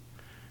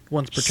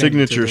Ones pertaining to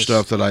signature this.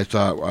 stuff that I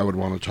thought I would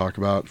want to talk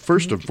about.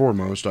 First and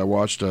foremost, I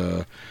watched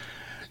a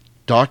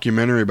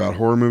documentary about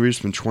horror movies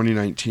from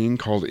 2019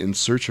 called In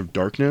Search of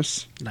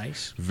Darkness.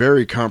 Nice.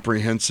 Very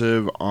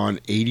comprehensive on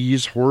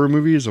 80s horror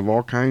movies of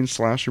all kinds,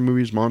 slasher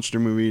movies, monster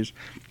movies.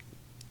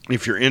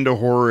 If you're into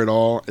horror at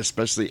all,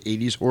 especially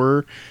 80s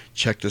horror,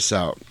 check this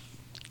out.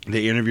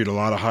 They interviewed a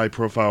lot of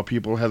high-profile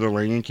people. Heather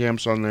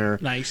Langenkamp's on there.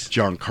 Nice.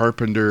 John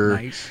Carpenter.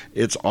 Nice.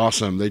 It's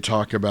awesome. They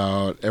talk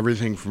about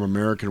everything from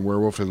American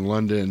Werewolf in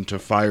London to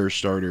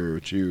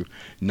Firestarter to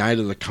Night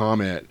of the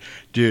Comet.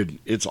 Dude,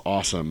 it's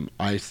awesome.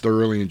 I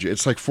thoroughly enjoy it.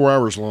 It's like 4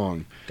 hours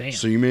long. Damn.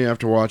 So you may have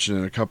to watch it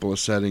in a couple of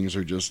settings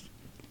or just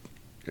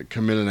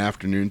commit an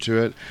afternoon to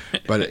it.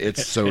 But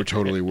it's so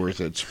totally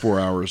worth it. It's 4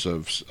 hours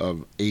of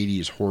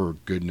 80s horror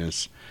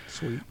goodness.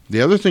 Sweet.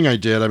 The other thing I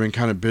did, I've been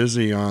kind of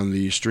busy on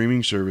the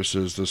streaming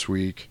services this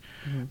week.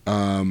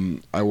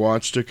 I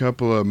watched a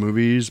couple of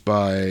movies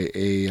by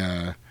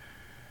a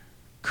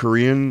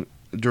Korean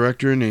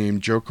director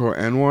named Joko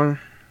Anwar.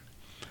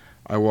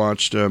 I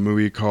watched a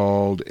movie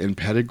called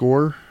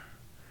Impetigore,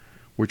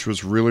 which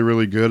was really,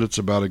 really good. It's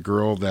about a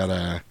girl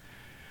that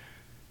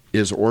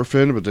is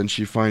orphaned, but then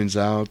she finds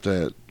out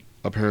that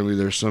apparently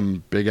there's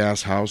some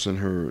big-ass house in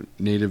her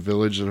native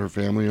village that her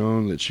family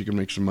owned that she can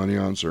make some money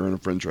on, so her and a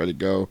friend try to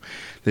go.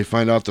 They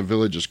find out the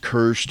village is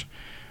cursed.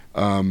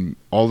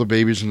 All the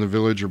babies in the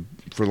village are,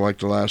 for like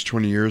the last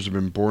 20 years have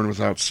been born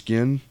without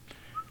skin.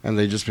 and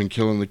they just been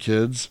killing the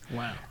kids.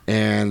 Wow.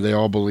 And they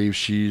all believe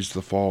she's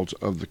the fault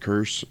of the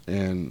curse,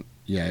 and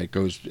yeah,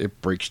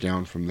 it breaks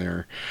down from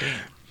there. Damn.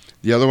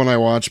 The other one I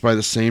watched by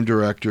the same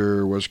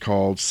director was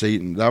called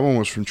Satan. That one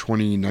was from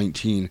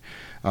 2019.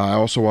 I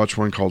also watched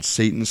one called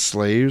Satan's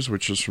Slaves,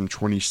 which is from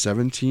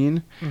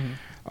 2017. Mm-hmm.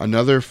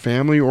 Another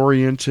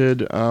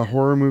family-oriented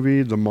horror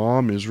movie. The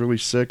mom is really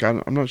sick.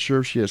 I'm not sure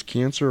if she has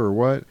cancer or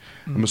what.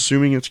 Mm-hmm. I'm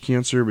assuming it's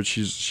cancer, but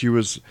she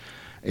was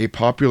a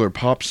popular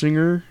pop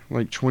singer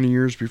like 20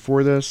 years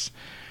before this.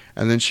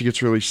 And then she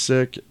gets really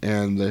sick,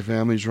 and the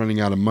family's running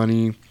out of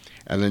money.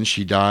 And then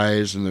she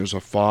dies, and there's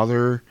a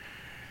father.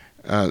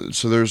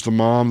 So there's the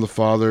mom, the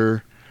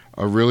father,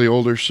 a really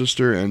older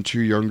sister, and 2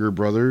 younger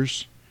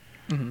brothers.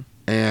 Mm-hmm.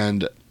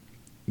 And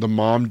the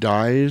mom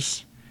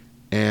dies,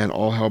 and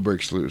all hell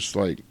breaks loose.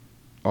 Like,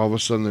 all of a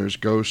sudden there's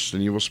ghosts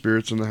and evil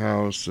spirits in the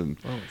house, and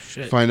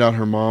find out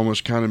her mom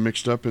was kind of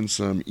mixed up in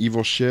some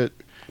evil shit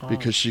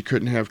because she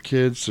couldn't have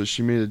kids, so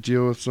she made a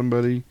deal with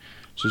somebody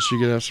so she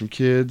could have some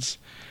kids.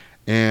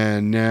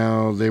 And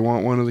now they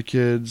want one of the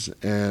kids,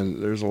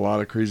 and there's a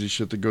lot of crazy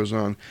shit that goes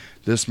on.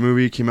 This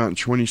movie came out in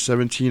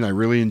 2017. I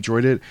really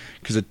enjoyed it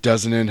because it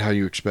doesn't end how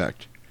you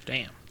expect.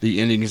 Damn. The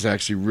ending is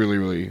actually really,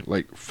 really,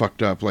 like,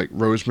 fucked up. Like,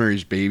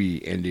 Rosemary's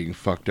Baby ending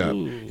fucked up.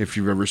 Ooh. If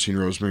you've ever seen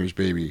Rosemary's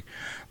Baby.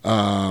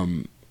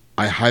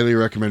 I highly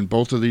recommend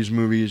both of these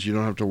movies. You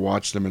don't have to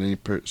watch them in any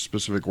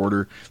specific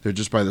order. They're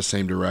just by the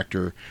same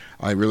director.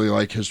 I really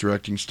like his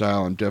directing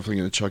style. I'm definitely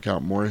going to check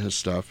out more of his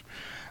stuff.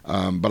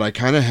 But I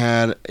kind of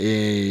had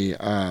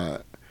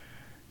a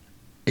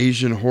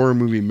Asian horror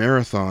movie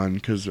marathon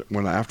because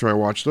after I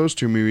watched those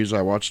 2 movies,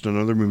 I watched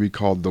another movie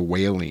called The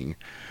Wailing.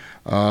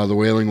 The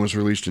Wailing was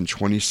released in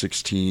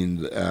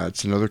 2016.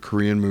 It's another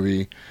Korean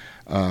movie.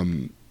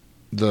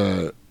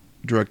 The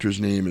director's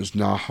name is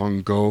Na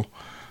Hong-go.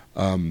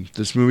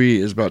 This movie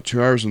is about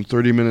 2 hours and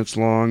 30 minutes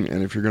long,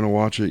 and if you're going to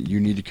watch it, you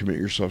need to commit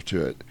yourself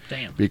to it.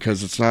 Damn.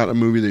 Because it's not a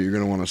movie that you're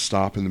going to want to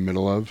stop in the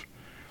middle of.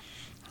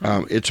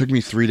 It took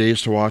me 3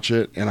 days to watch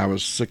it, and I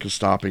was sick of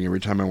stopping. Every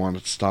time I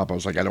wanted to stop, I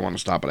was like, I don't want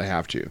to stop, but I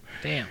have to.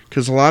 Damn.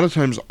 Because a lot of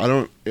times, I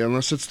don't,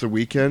 unless it's the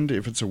weekend,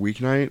 if it's a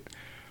weeknight,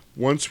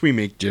 once we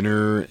make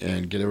dinner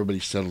and get everybody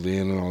settled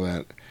in and all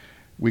that,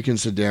 we can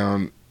sit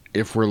down.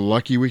 If we're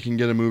lucky, we can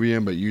get a movie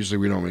in, but usually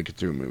we don't make it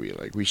through a movie.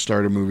 Like, we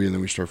start a movie and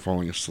then we start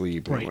falling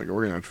asleep. And Right. I'm like,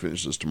 we're going to have to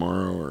finish this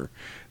tomorrow, or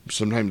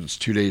sometimes it's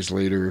 2 days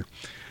later.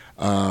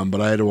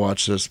 But I had to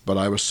watch this, but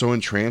I was so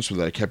entranced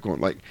with it, I kept going.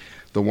 Like,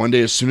 the one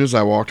day, as soon as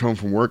I walked home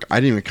from work,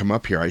 I didn't even come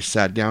up here. I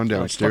sat down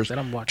downstairs,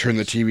 turned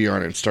the TV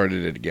on, and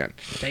started it again.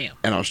 Damn.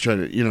 And I was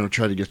trying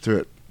to get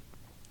through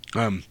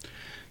it.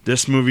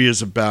 This movie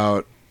is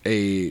about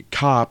a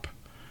cop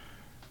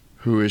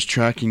who is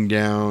tracking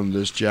down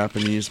this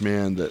Japanese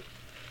man that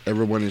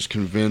everyone is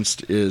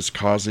convinced is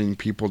causing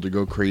people to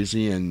go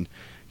crazy and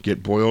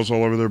get boils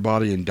all over their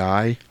body and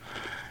die.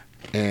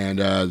 And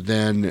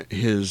then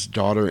his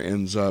daughter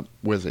ends up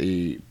with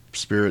a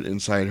spirit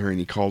inside her, and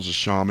he calls a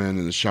shaman,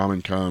 and the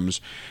shaman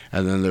comes,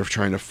 and then they're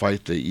trying to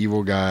fight the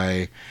evil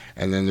guy,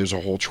 and then there's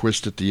a whole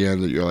twist at the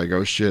end that you're like,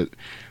 oh shit.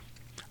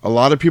 A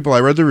lot of people, I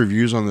read the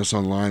reviews on this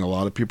online, a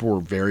lot of people were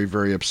very,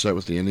 very upset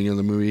with the ending of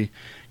the movie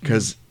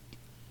because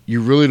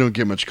you really don't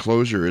get much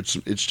closure. It's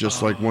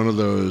just like one of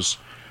those,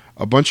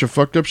 a bunch of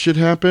fucked up shit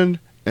happened,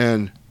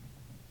 and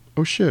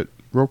oh shit,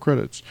 roll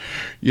credits.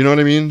 You know what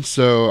I mean?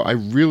 So I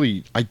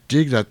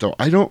dig that though.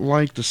 I don't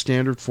like the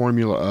standard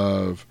formula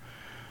of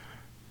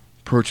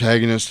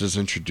protagonist is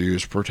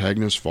introduced,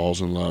 protagonist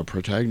falls in love,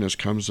 protagonist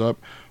comes up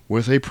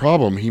with a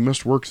problem he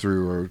must work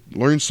through or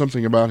learn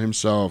something about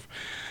himself.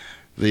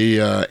 The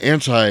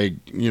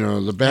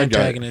the bad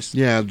antagonist.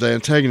 guy. Yeah, the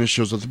antagonist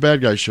shows up, the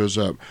bad guy shows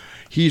up.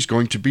 He's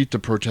going to beat the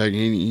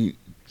protagonist.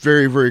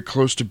 Very, very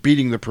close to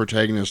beating the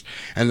protagonist,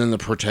 and then the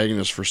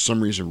protagonist for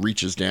some reason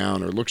reaches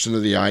down or looks into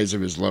the eyes of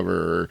his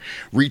lover or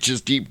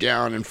reaches deep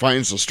down and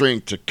finds the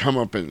strength to come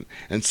up and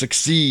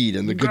succeed,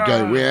 and the good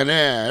guy win.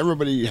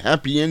 Everybody,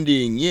 happy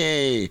ending,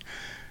 yay.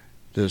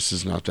 This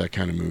is not that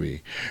kind of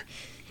movie.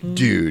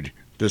 Dude,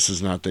 this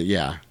is not that,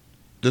 yeah.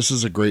 This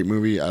is a great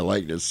movie. I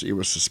liked it. It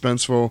was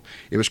suspenseful.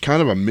 It was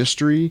kind of a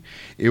mystery.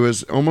 It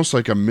was almost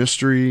like a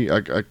mystery,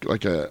 like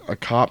a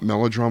cop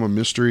melodrama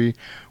mystery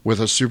with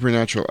a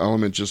supernatural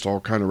element just all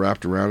kind of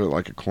wrapped around it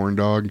like a corn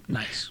dog.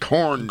 Nice.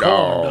 Corn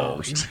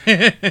dogs.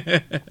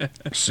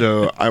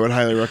 So I would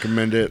highly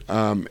recommend it.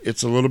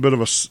 It's a little bit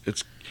of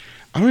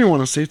I don't even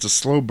want to say it's a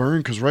slow burn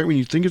because right when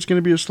you think it's going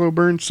to be a slow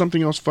burn,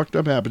 something else fucked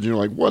up happens. And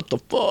you're like, what the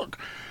fuck?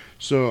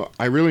 So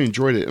I really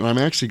enjoyed it, and I'm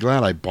actually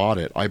glad I bought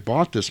it. I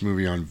bought this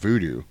movie on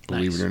Vudu,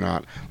 believe it or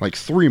not, like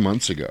 3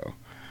 months ago,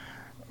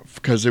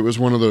 because it was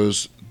one of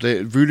those.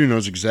 Vudu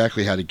knows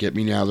exactly how to get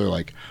me now. They're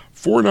like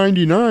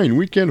 $4.99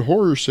 weekend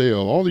horror sale.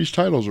 All these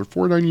titles are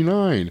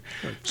 $4.99.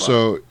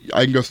 So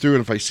I can go through,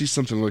 and if I see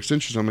something that looks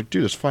interesting, I'm like,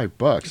 dude, it's $5.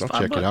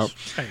 I'll check it out.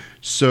 Right.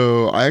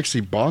 So I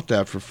actually bought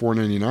that for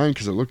 $4.99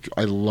 because it looked.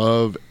 I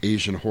love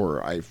Asian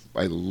horror.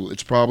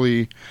 It's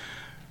probably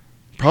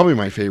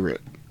my favorite.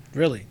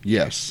 Really?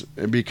 Yes,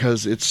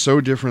 because it's so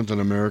different than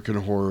American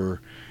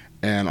horror,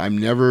 And I'm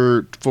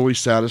never fully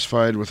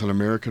satisfied with an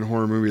American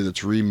horror movie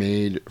that's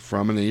remade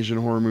from an Asian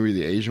horror movie.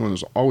 The Asian one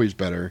is always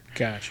better.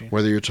 Gotcha.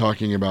 Whether you're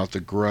talking about The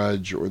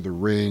Grudge or The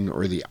Ring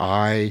or The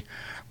Eye,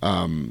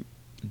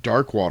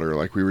 Darkwater,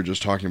 like we were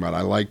just talking about.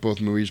 I like both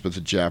movies, but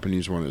the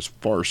Japanese one is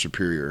far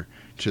superior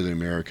to the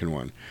American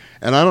one.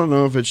 And I don't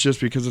know if it's just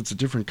because it's a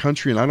different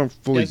country and I don't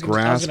fully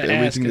grasp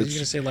everything that's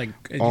gonna say, like,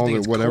 all the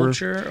the whatever.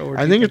 Culture, or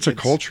I think it's a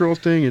cultural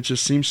thing. It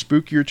just seems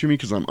spookier to me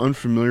because I'm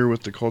unfamiliar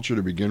with the culture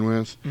to begin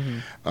with.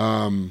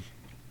 Mm-hmm.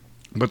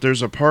 But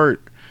there's a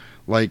part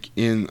like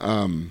in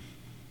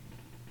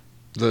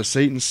the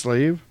Satan's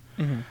Slave.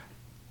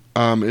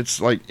 Mm-hmm.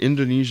 It's like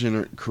Indonesian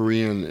or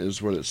Korean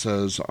is what it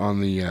says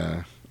on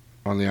the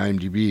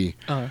IMDb.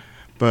 Uh-huh.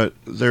 But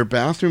their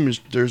bathroom is,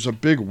 there's a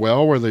big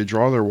well where they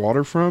draw their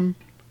water from.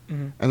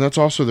 Mm-hmm. And that's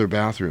also their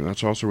bathroom.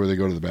 That's also where they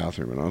go to the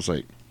bathroom. And I was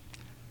like,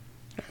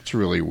 that's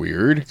really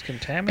weird. It's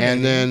contaminated.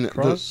 And then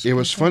it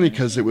was funny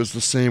because it was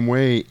the same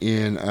way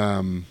in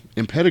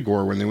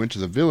Pedagore when they went to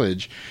the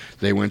village.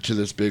 They went to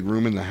this big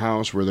room in the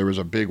house where there was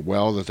a big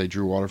well that they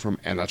drew water from,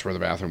 and that's where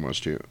the bathroom was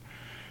too.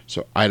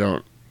 So I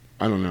don't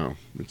know.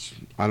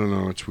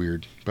 It's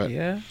weird. But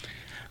yeah.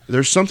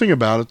 There's something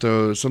about it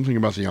though, something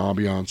about the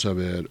ambiance of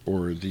it,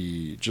 or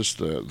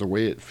the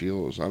way it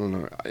feels. I don't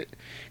know.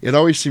 It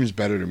always seems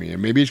better to me,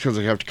 and maybe it's because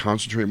I have to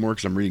concentrate more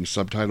because I'm reading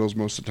subtitles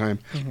most of the time.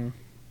 Mm-hmm.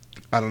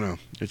 I don't know.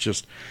 It's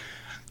just,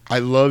 I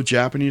love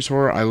Japanese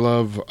horror. I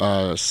love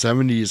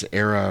 70s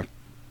era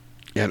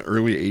and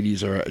early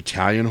 80s era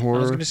Italian horror.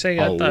 I was going to say,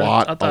 a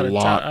lot.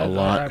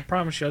 I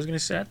promise you, I was going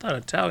to say, I thought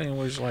Italian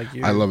was like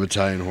you. I love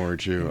Italian horror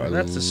too.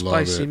 That's a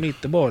spicy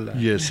meatball.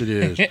 Yes, it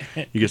is.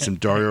 You get some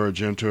Dario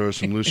Argento,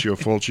 some Lucio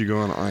Fulci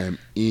going. I am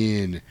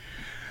in.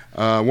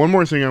 One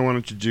more thing I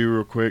wanted to do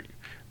real quick,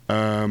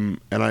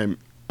 and I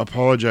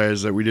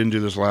apologize that we didn't do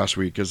this last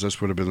week because this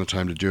would have been the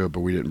time to do it, but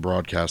we didn't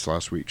broadcast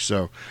last week.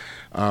 So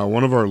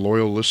one of our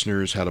loyal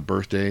listeners had a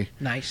birthday.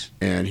 Nice.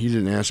 And he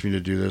didn't ask me to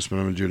do this, but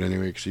I'm going to do it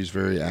anyway because he's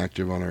very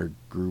active on our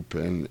group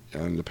and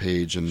on the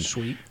page. And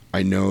sweet.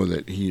 I know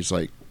that he's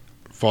like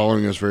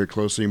following us very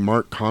closely.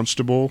 Mark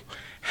Constable,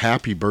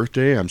 happy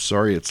birthday. I'm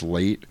sorry it's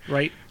late.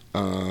 Right.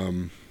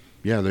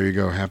 Yeah, there you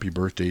go. Happy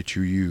birthday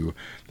to you.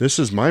 This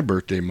is my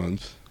birthday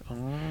month.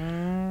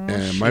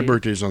 And my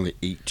birthday's on the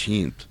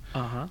 18th.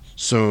 Uh-huh.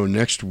 So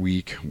next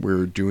week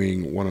we're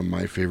doing one of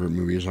my favorite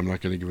movies. I'm not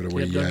going to give it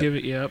away yet. Don't give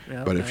it, yep,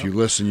 but if you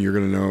listen, you're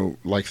going to know,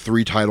 like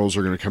 3 titles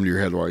are going to come to your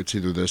head. Well, it's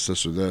either this,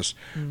 this, or this.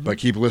 Mm-hmm. But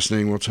keep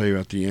listening. We'll tell you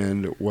at the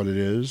end what it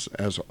is,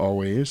 as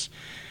always.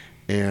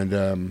 And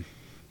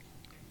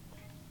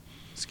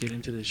let's get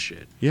into this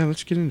shit. Yeah,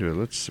 let's get into it.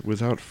 Let's,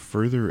 without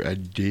further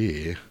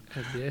ado.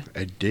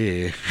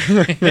 Ado.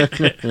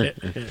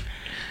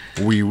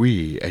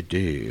 Oui,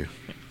 ado.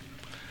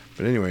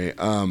 But anyway,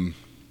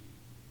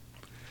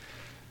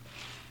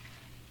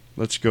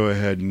 let's go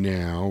ahead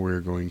now.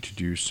 We're going to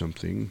do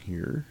something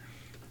here.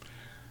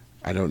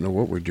 I don't know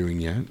what we're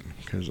doing yet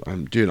because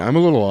I'm a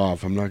little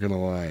off. I'm not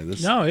gonna lie.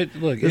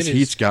 This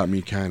heat's got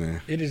me kind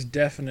of. It is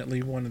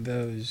definitely one of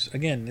those.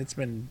 Again, it's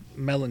been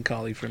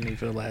melancholy for me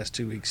for the last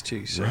 2 weeks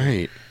too. So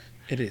right.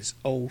 It is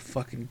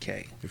fucking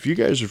K. If you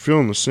guys are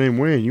feeling the same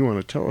way and you want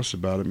to tell us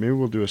about it, maybe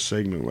we'll do a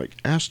segment like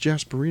Ask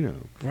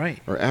Jasperino.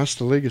 Right. Or Ask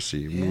the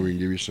Legacy. Yeah. Where we can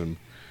give you some.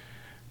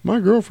 My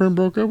girlfriend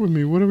broke up with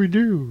me. What do we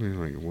do? And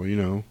you're like, well, you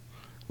know,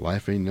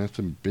 life ain't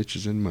nothing,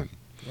 bitches and money.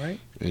 Right.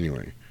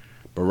 Anyway,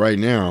 but right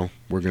now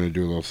we're gonna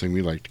do a little thing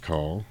we like to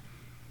call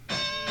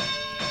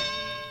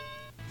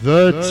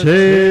the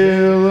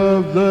Tale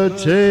of the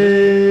Tape,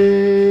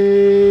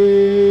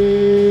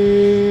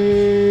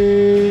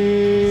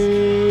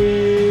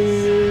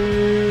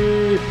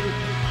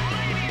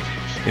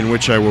 in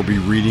which I will be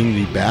reading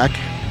the back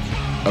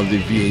of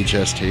the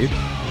VHS tape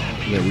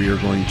that we are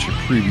going to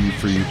preview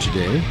for you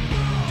today.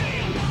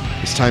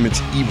 This time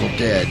it's Evil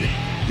Dead,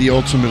 the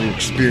ultimate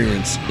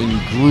experience in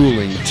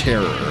grueling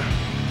terror.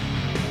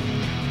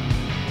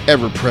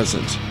 Ever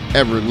present,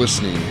 ever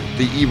listening,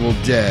 the Evil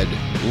Dead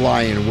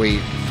lie in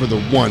wait for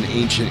the one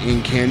ancient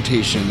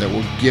incantation that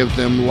will give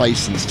them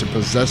license to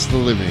possess the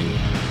living.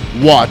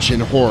 Watch in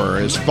horror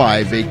as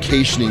 5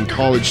 vacationing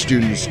college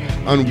students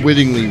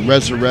unwittingly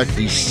resurrect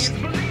these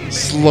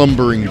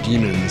slumbering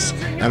demons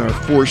and are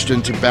forced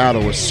into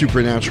battle with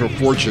supernatural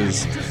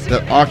forces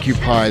that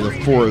occupy the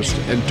forest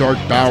and dark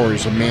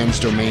bowers of man's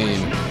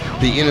domain.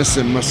 The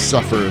innocent must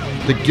suffer,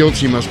 the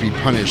guilty must be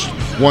punished.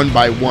 One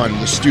by one,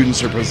 the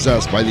students are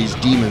possessed by these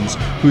demons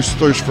whose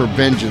thirst for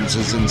vengeance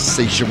is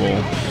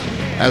insatiable.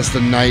 As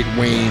the night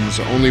wanes,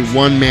 only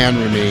one man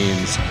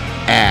remains,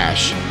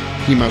 Ash.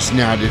 He must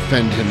now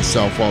defend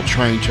himself while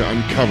trying to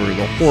uncover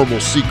the horrible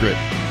secret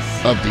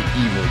of the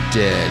Evil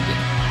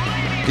Dead.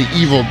 The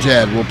Evil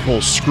Dead will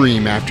pull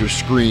scream after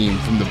scream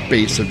from the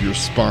base of your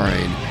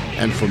spine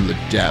and from the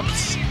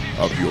depths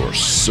of your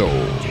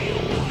soul.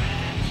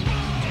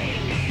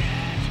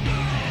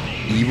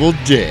 Evil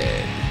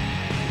Dead.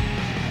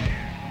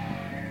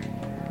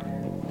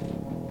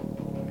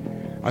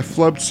 I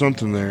flubbed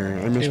something there.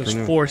 I It was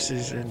mispronounced.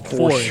 forces and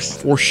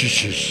forest.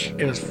 Forces.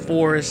 It was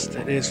forest.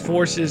 It is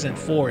forces and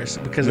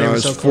forest because they No, were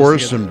it's so close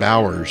Forrest together. and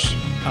Bowers.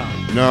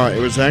 Oh. No, it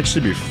was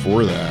actually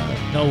before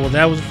that. No, well,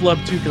 that was a flub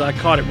too because I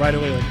caught it right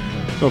away. Like,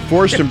 No,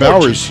 Forrest and Forches.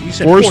 Bowers. You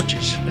said Forrest-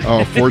 Forches.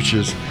 Oh,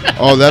 Forches.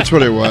 Oh, that's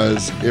what it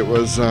was. It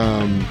was, I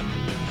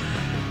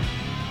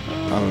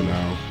don't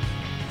know.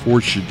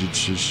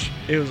 Forches.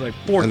 it was like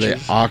And they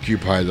forches.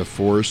 occupy the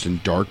forest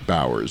and dark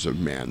bowers of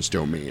man's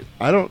domain.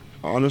 I don't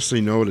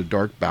honestly know what a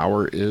dark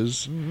bower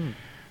is.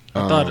 I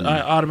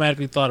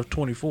automatically thought of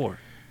 24.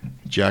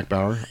 Jack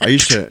Bauer. I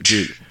used to,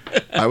 dude,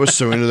 I was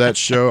so into that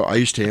show, I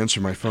used to answer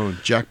my phone.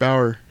 Jack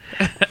Bauer.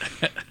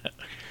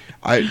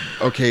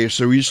 Okay,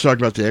 so we used to talk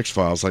about the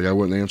X-Files. Like, I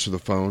wouldn't answer the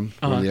phone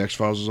when the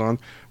X-Files was on.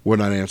 Would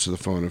not answer the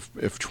phone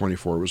if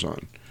 24 was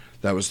on.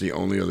 That was the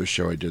only other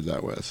show I did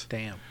that with.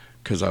 Damn.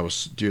 Because I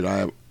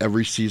have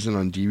every season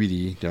on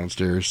DVD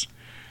downstairs,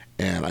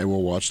 and I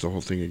will watch the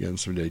whole thing again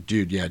someday.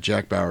 Dude, yeah,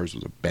 Jack Bowers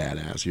was a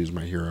badass. He was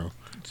my hero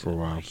for a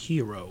while.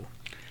 Hero.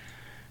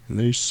 And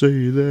they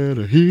say that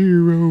a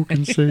hero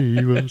can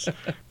save us.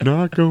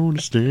 Not going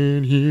to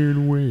stand here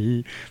and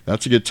wait.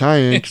 That's a good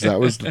tie-in, because that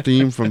was the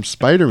theme from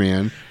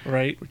Spider-Man.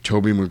 Right.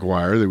 Tobey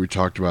Maguire that we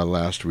talked about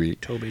last week.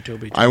 Toby.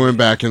 I went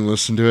back and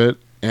listened to it,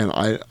 and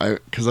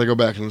because I go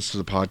back and listen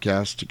to the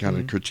podcast to kind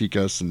of critique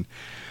us, and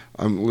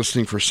I'm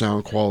listening for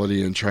sound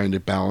quality and trying to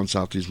balance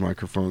out these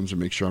microphones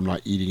and make sure I'm not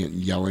eating it and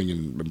yelling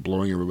and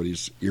blowing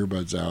everybody's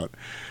earbuds out.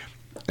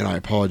 And I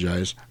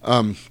apologize.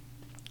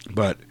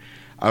 But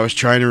I was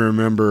trying to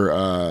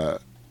remember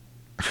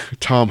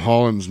Tom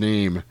Holland's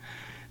name,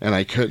 and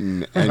I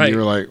couldn't. And Right. you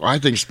were like, well, I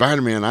think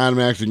Spider-Man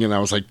automatically, and I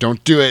was like,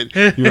 don't do it.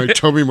 You're like,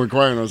 Tobey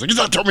Maguire. And I was like, it's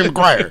not Tobey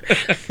Maguire.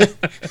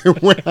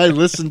 When I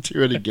listened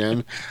to it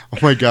again, oh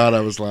my God,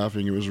 I was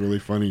laughing. It was really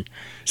funny.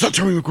 It's not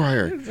Tobey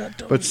Maguire.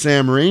 But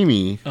Sam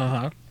Raimi,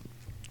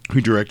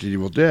 who directed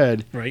Evil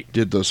Dead, Right.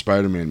 did those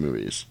Spider-Man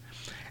movies.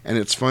 And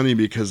it's funny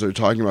because they're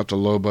talking about the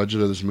low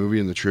budget of this movie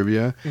in the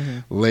trivia.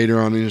 Mhm. Later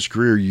on in his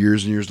career,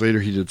 years and years later,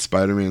 he did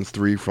Spider-Man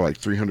 3 for like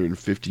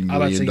 $350 I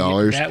was million.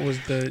 about to say, that was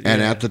the-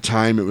 And yeah. at the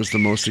time, it was the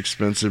most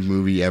expensive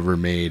movie ever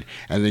made.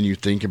 And then you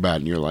think about it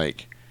and you're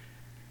like,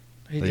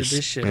 He they did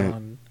this shit spent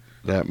on.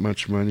 that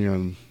much money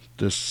on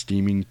this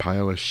steaming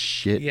pile of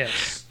shit.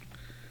 Yes.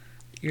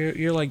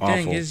 You're like,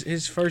 dang, Awful.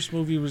 his first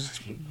movie was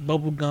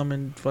bubblegum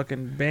and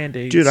fucking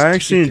Band-Aids. Dude, I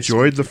actually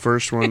enjoyed the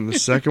first one. The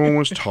second one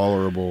was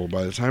tolerable.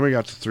 By the time I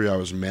got to 3, I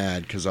was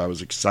mad because I was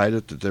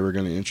excited that they were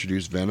going to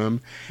introduce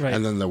Venom. Right.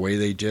 And then the way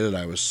they did it,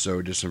 I was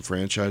so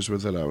disenfranchised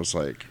with it. I was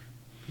like,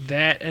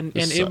 that and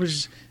This it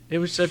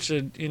was such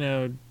a,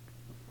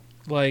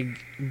 like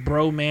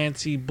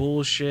bromancy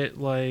bullshit,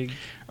 like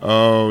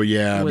oh,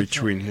 yeah, With,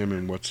 between him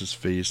and what's his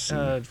face?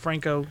 And,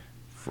 Franco.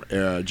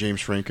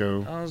 James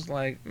Franco. I was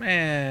like,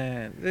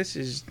 man, this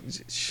is,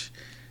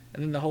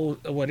 and then the whole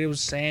it was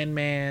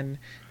Sandman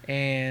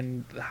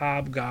and the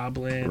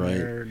Hobgoblin Right.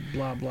 or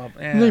blah blah.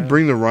 Didn't they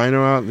bring the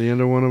Rhino out at the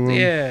end of one of them?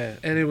 Yeah,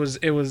 and it was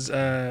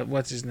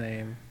what's his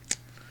name?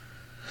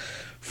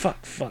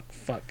 Fuck,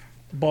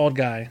 bald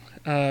guy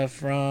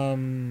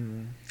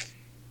from.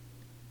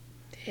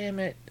 Damn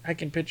it! I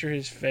can picture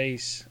his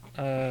face.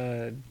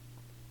 Girl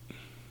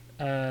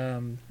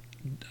in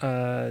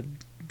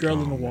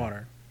the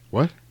Water.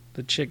 What?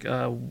 The chick,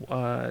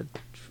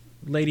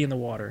 Lady in the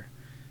Water.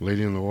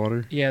 Lady in the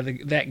Water? Yeah,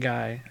 that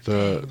guy.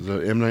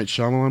 The M. Night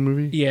Shyamalan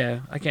movie?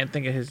 Yeah, I can't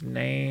think of his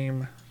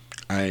name.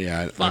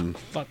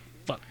 Fuck.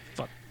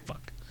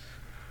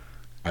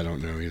 I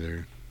don't know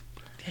either.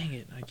 Dang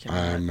it, I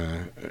can't.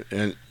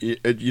 And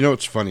you know,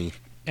 it's funny.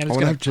 And I it's want to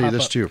gonna have to tell you pop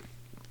this up. too.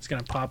 It's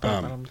gonna pop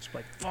up, and I'm just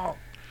like, fuck.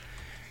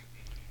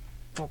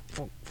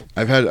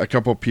 I've had a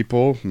couple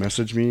people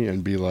message me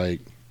and be like,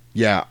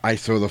 yeah, I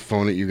throw the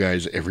phone at you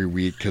guys every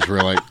week because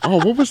we're like, oh,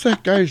 what was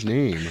that guy's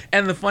name?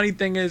 And the funny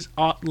thing is,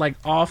 like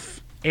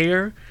off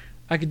air,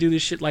 I could do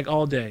this shit like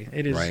all day.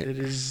 It is, Right. It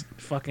is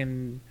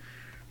fucking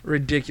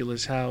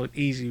ridiculous how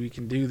easy we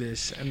can do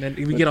this. And then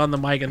we get on the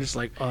mic and it's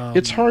like,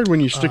 It's hard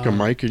when you stick a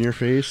mic in your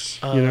face,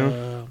 you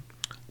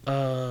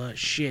know?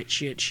 Shit.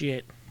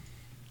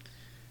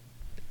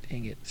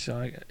 Dang it.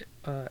 So,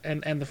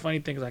 and the funny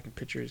thing is I can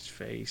picture his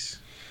face.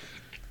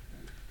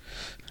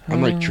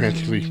 I'm like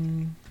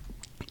frantically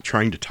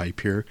trying to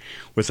type here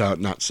without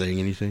not saying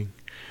anything.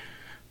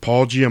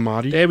 Paul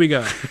Giamatti. There we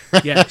go.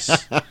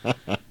 Yes.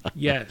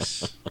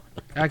 Yes.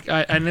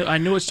 I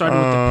knew it started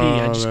with the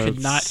P. I just could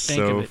that's not think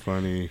so of it.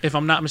 funny. If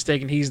I'm not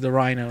mistaken, he's the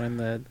Rhino in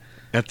the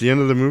At the end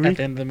of the movie? at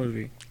the end of the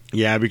movie.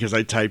 Yeah, because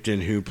I typed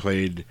in who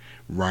played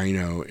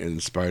Rhino in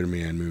the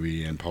Spider-Man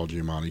movie, and Paul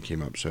Giamatti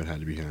came up, so it had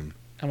to be him.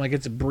 I'm like,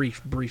 it's a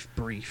brief.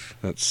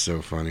 That's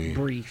so funny.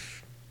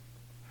 Brief.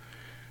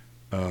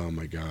 Oh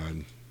my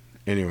god.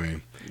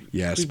 Anyway,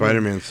 yeah, People-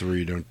 Spider-Man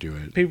 3, don't do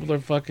it. People are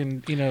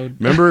fucking,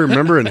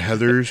 Remember in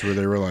Heathers where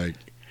they were like,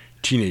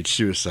 teenage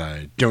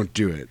suicide, don't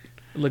do it.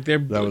 Look, they're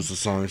That was the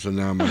song, so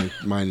now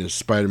mine is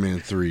Spider-Man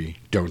 3,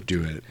 don't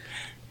do it.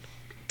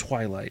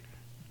 Twilight.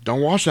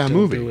 Don't watch that Don't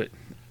movie. do it.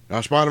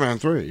 Spider-Man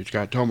 3. It's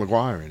got Tom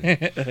Maguire in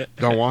it.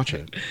 Don't watch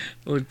it.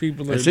 Well,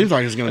 people It seems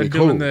like it's going to be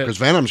cool because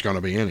Venom's going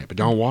to be in it, but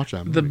don't watch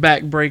that movie. The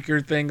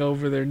backbreaker thing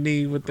over their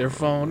knee with their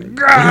phone.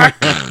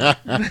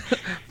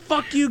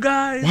 Fuck you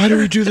guys. Why do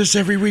we do this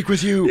every week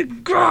with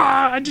you?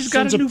 I just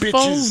got a new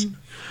bitches. phone.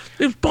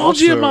 It's Paul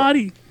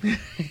Giamatti.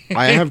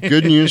 I have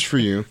good news for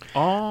you.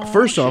 Oh,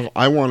 First off,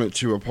 I wanted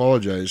to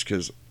apologize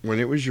because when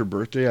it was your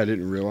birthday, I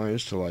didn't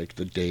realize till like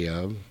the day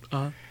of.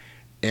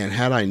 And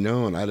had I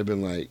known, I'd have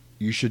been like,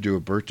 you should do a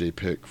birthday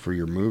pick for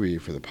your movie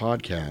for the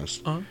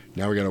podcast.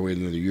 Now we got to wait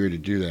another year to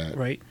do that.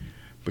 Right.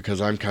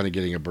 Because I'm kind of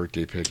getting a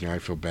birthday pick now. I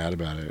feel bad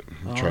about it.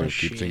 I'm trying to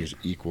keep things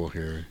equal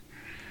here.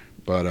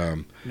 But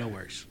no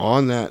worries.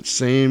 On that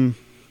same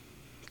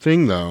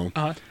thing, though,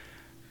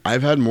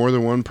 I've had more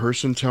than one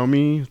person tell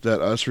me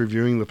that us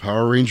reviewing the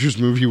Power Rangers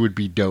movie would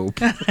be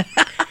dope. And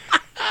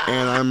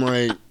I'm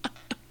like,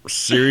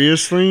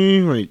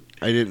 seriously? Like,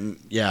 I didn't.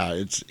 Yeah,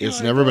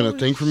 it's never been a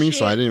thing for me,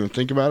 so I didn't even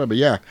think about it. But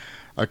yeah,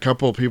 a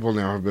couple of people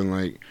now have been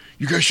like,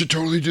 you guys should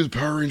totally do the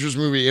Power Rangers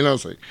movie. And I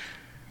was like,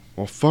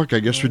 well, fuck,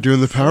 I guess we're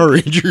doing the Power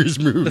Rangers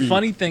movie. The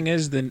funny thing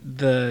is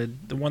the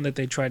one that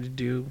they tried to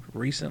do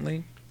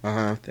recently,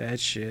 that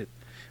shit.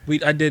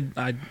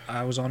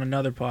 I was on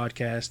another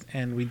podcast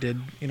and we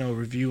did, a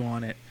review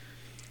on it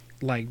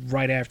like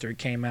right after it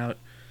came out.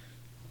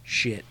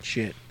 Shit.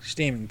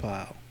 Steaming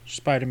pile.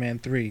 Spider-Man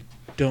 3.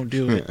 Don't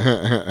do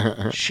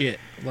it. Shit.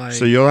 Like,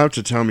 so you'll have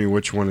to tell me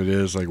which one it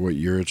is, like what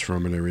year it's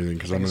from and everything,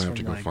 because I'm going to have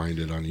to go find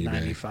it on eBay.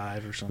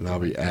 95 or something. And I'll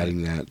be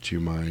adding that to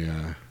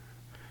my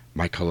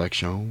my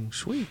collection.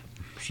 Sweet.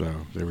 So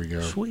there we go.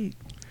 Sweet.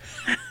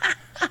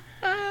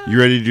 You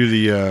ready to do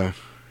the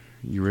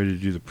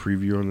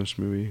preview on this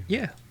movie?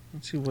 Yeah.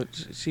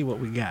 Let's see what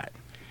we got.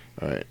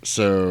 All right.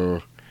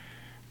 So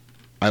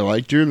I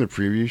like doing the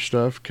preview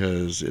stuff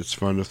because it's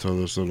fun to throw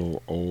those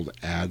little old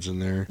ads in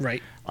there.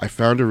 Right. I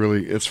found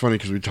it's funny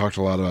because we talked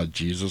a lot about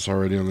Jesus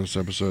already on this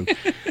episode,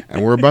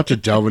 and we're about to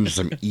delve into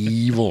some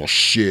evil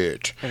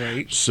shit.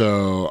 Right.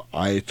 So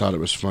I thought it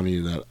was funny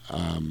that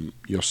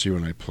you'll see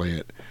when I play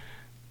it.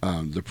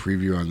 The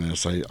preview on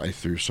this, I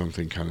threw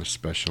something kind of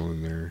special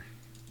in there.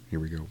 Here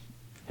we go.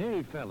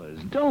 Hey, fellas,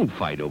 don't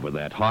fight over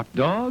that hot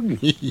dog.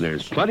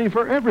 There's plenty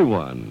for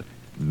everyone.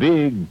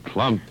 Big,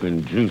 plump,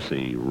 and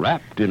juicy,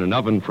 wrapped in an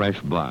oven-fresh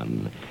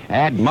bun.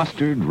 Add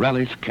mustard,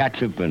 relish,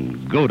 ketchup,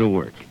 and go to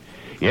work.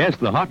 Yes,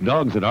 the hot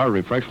dogs at our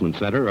refreshment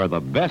center are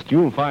the best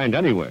you'll find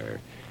anywhere.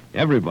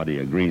 Everybody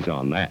agrees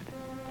on that.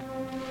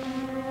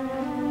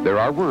 There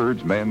are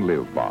words men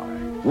live by,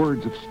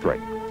 words of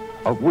strength,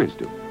 of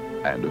wisdom,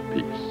 and of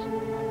peace.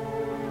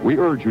 We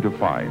urge you to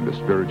find the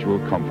spiritual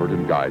comfort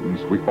and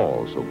guidance we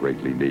all so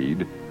greatly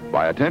need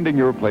by attending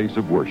your place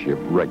of worship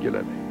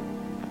regularly.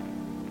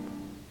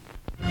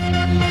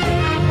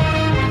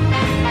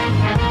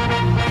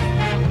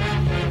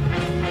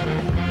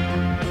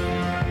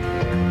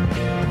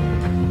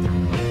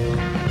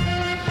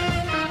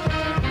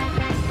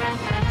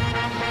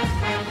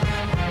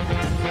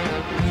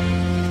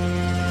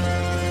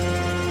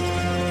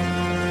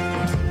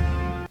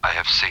 I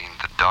have seen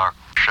the dark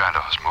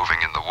shadows moving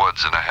in the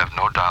woods, and I have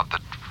no doubt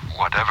that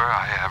whatever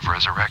I have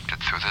resurrected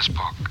through this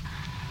book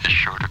is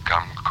sure to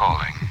come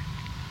calling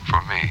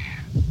for me.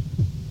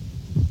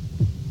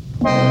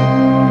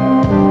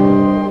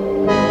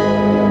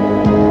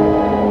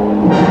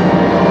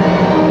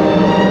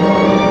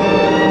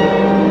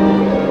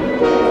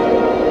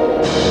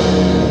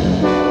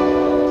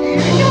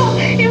 No,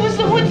 it was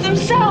the woods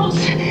themselves.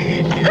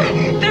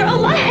 They're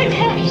alive,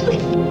 Ashley.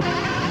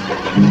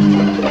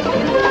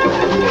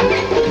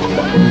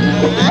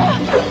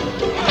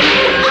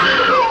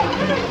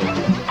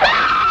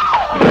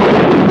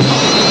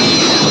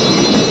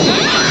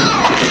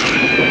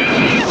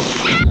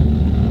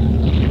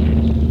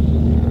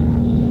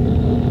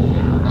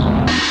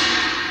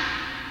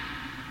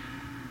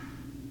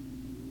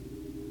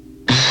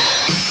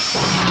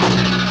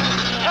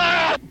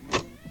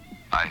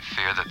 I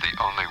fear that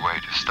the only way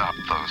to stop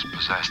those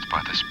possessed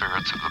by the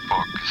spirits of the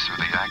book is through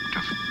the act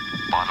of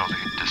bodily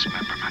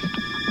dismemberment.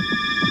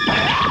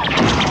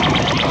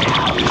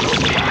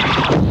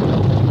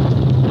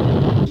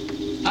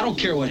 I don't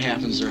care what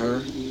happens to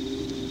her.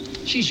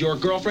 She's your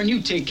girlfriend.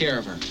 You take care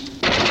of her.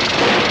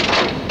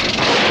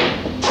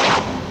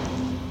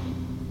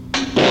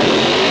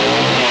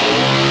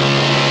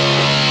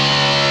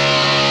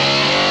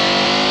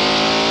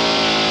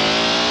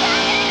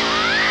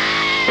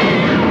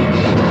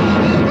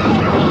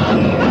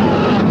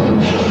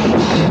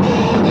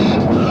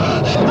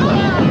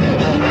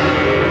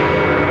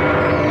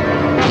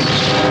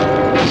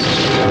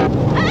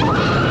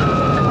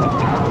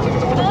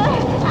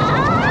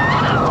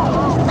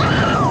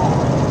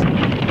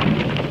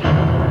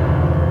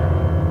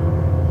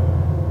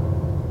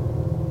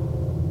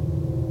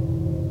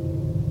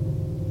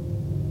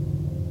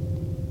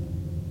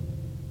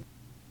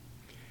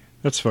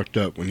 That's fucked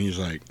up when he's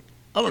like,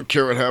 I don't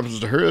care what happens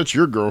to her, that's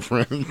your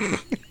girlfriend.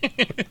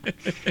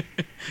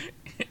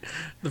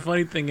 The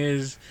funny thing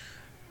is,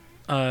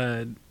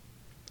 there's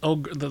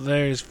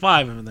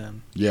 5 of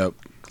them. Yep.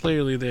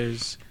 Clearly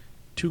there's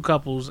 2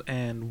 couples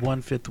and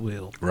 1 fifth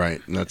wheel.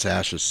 Right, and that's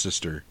Ash's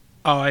sister.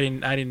 Oh, I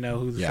didn't know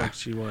who the fuck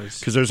she was.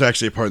 Because there's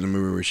actually a part in the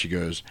movie where she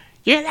goes,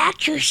 "You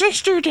left your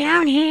sister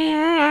down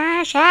here,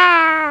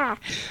 Asha."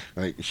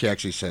 Like, she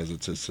actually says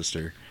it's his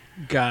sister.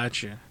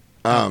 Gotcha.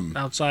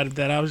 Outside of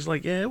that, I was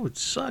like, yeah, it would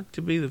suck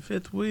to be the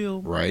fifth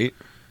wheel. Right.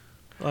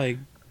 Like,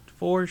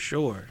 for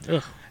sure.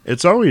 Ugh.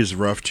 It's always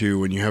rough, too,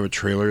 when you have a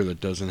trailer that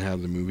doesn't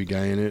have the movie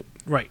guy in it.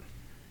 Right.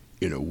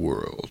 In a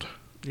world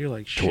You're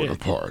like, torn shit.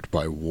 apart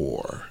by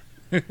war,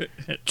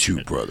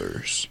 2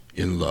 brothers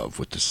in love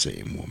with the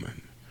same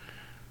woman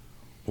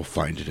will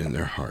find it in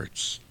their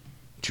hearts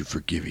to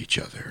forgive each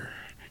other.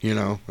 You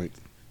know? Like,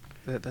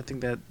 I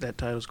think that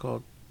title's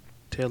called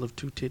Tale of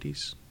Two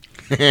Titties.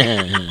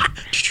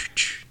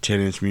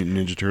 10-inch Mutant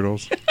Ninja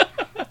Turtles.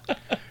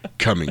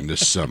 Coming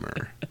this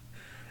summer.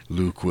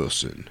 Luke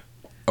Wilson,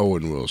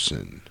 Owen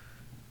Wilson,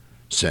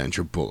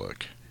 Sandra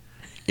Bullock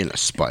in a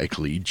Spike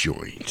Lee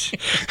joint.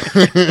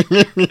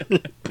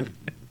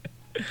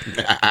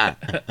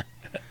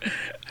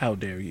 How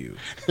dare you?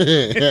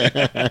 In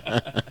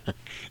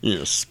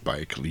a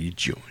Spike Lee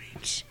joint.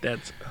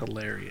 That's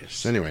hilarious.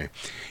 So anyway,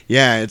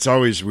 yeah, it's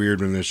always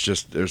weird when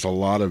there's a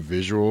lot of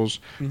visuals,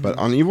 but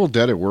on Evil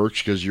Dead it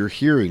works because you're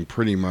hearing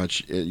pretty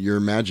much your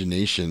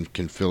imagination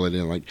can fill it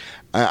in. Like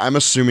I'm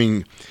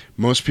assuming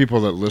most people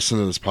that listen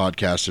to this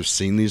podcast have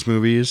seen these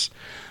movies,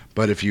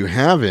 but if you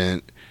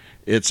haven't,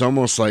 it's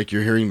almost like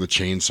you're hearing the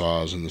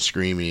chainsaws and the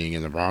screaming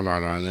and the blah blah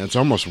blah, and it's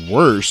almost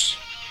worse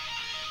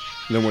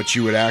than what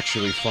you would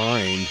actually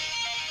find.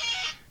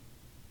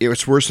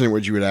 It's worse than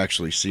what you would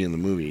actually see in the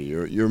movie.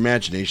 Your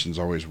imagination's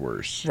always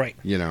worse, right?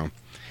 You know,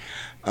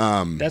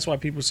 that's why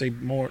people say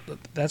more.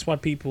 That's why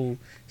people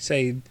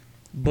say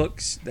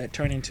books that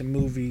turn into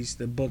movies.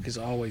 The book is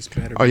always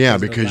better. Oh yeah,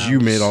 because you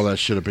made all that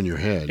shit up in your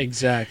head.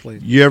 Exactly.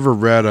 You ever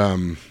read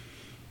The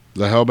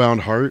Hellbound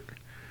Heart?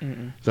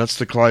 Mm-mm. That's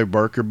the Clive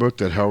Barker book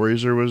that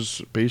Hellraiser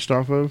was based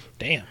off of.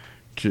 Damn.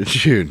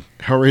 Dude,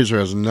 Hellraiser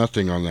has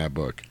nothing on that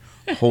book.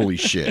 Holy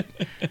shit.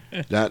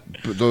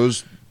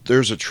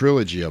 There's a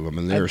trilogy of them,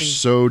 and they're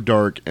so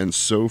dark and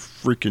so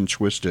freaking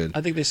twisted.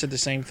 I think they said the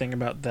same thing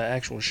about the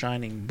actual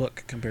Shining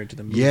book compared to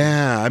the movie.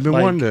 Yeah, I've been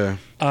wanting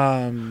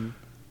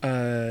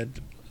to.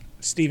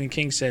 Stephen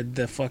King said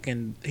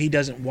he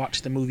doesn't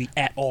watch the movie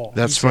at all.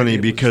 That's funny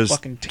because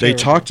they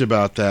talked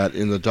about that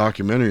in the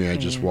documentary I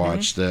just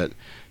watched, that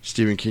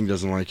Stephen King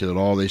doesn't like it at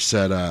all. They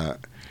said,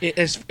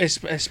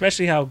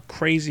 especially how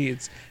crazy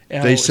it's.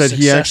 They said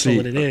he actually.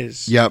 It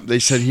is. Yep, they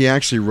said he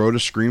actually wrote a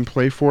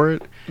screenplay for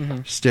it.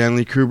 Mm-hmm.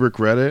 Stanley Kubrick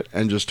read it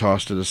and just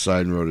tossed it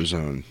aside and wrote his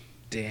own.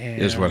 Damn.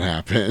 Is what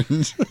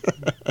happened.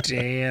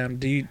 Damn.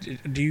 Do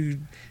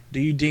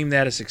you deem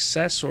that a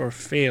success or a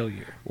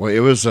failure? Well, it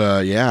was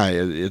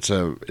it's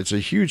a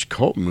huge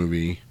cult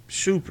movie.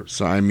 Super.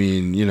 So I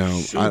mean,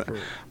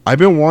 I've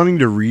been wanting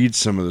to read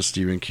some of the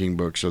Stephen King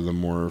books of the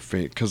more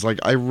famous, because like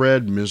I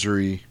read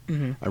Misery,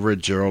 I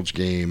read Gerald's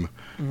Game,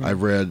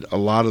 I've read a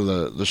lot of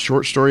the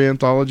short story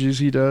anthologies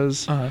he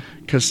does.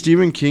 Because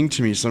Stephen King,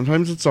 to me,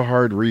 sometimes it's a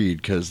hard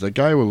read because the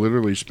guy will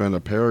literally spend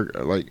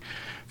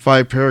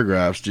 5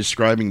 paragraphs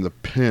describing the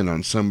pin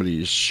on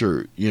somebody's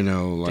shirt.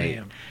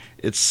 Damn.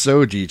 It's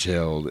so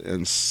detailed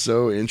and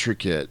so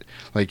intricate,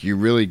 like you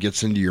really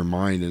gets into your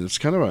mind, and it's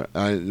kind of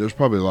there's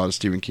probably a lot of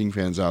Stephen King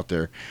fans out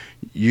there.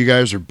 You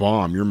guys are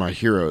bomb. You're my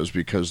heroes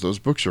because those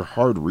books are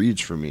hard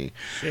reads for me.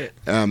 Shit.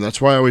 That's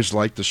why I always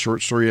liked the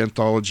short story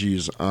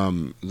anthologies.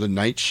 The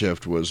Night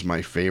Shift was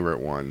my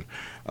favorite one.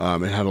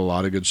 It had a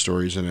lot of good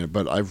stories in it,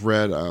 but I've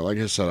read, like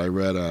I said,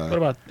 what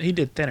about, he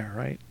did Thinner,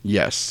 right?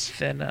 Yes.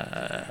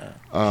 Thinner.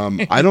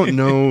 I don't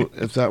know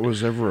if that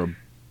was ever a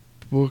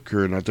book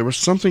or not. There was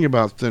something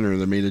about Thinner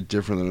that made it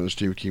different than other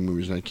Stephen King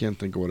movies, and I can't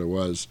think of what it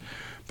was.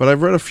 But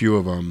I've read a few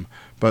of them.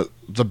 But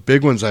the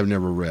big ones I've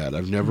never read.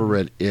 I've never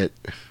read It.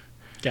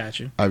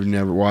 Gotcha.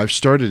 I've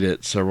started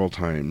it several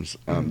times.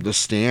 The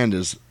Stand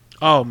is.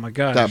 Oh my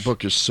gosh. That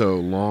book is so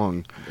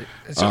long.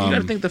 So you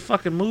gotta think the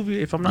fucking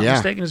movie, if I'm not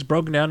mistaken, is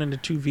broken down into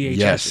 2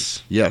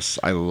 VHSs. Yes.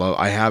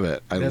 I have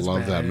it. That's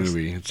love that badass.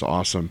 movie. It's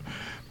awesome.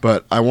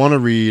 But I want to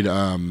read,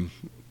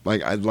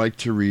 I'd like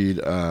to read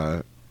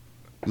The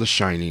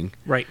Shining.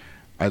 Right.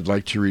 I'd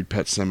like to read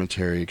Pet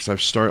Sematary because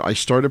I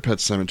started Pet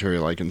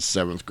Sematary like in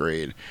 7th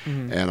grade,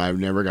 and I've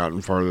never gotten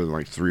farther than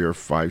like 3 or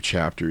 5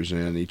 chapters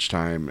in each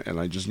time, and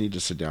I just need to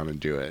sit down and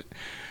do it.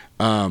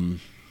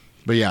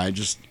 But yeah, I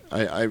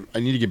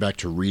need to get back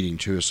to reading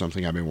too. Is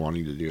something I've been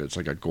wanting to do. It's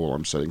like a goal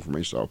I'm setting for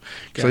myself.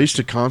 Because I used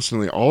to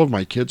constantly, all of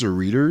my kids are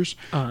readers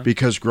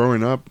because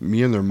growing up,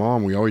 me and their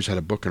mom, we always had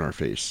a book in our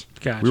face.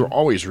 Gotcha. We were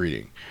always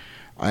reading.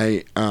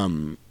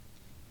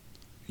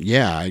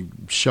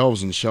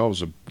 Shelves and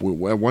shelves. At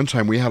one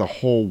time, we had a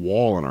whole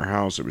wall in our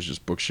house. It was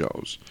just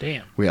bookshelves.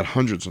 Damn. We had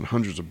hundreds and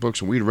hundreds of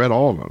books, and we'd read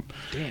all of them.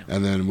 Damn.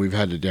 And then we've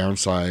had to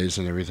downsize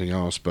and everything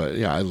else. But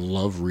yeah, I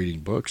love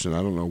reading books, and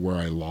I don't know where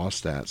I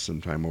lost that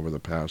sometime over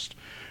the past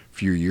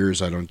few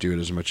years. I don't do it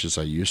as much as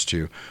I used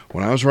to.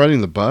 When I was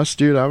riding the bus,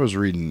 dude, I was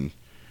reading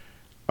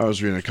I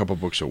was reading a couple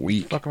books a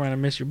week. Fuck around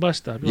and miss your bus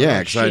stop. Yeah,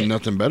 because I had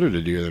nothing better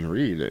to do than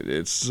read.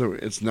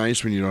 It's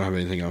nice when you don't have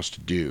anything else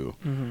to do,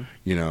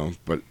 you know.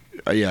 But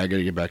yeah, I got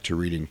to get back to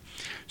reading.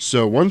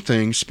 So one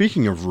thing,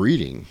 speaking of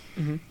reading,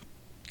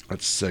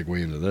 let's segue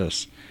into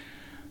this.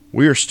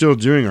 We are still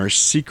doing our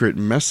secret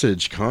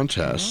message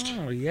contest.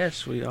 Oh,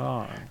 yes, we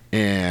are.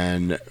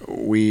 And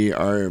we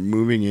are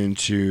moving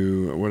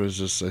into, what is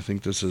this? I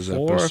think this is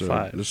 4 episode. or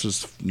 5. This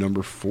is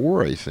number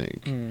 4, I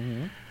think.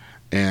 Mm-hmm.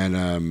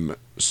 And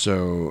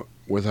so,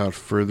 without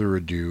further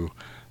ado,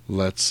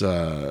 let's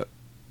talk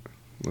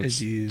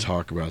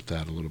about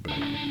that a little bit.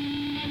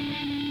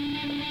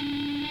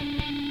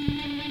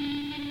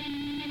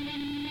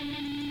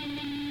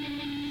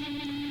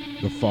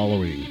 The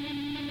following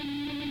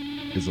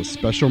is a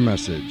special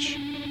message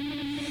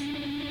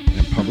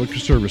and public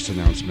service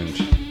announcement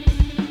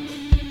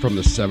from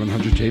the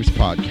 700 Tapes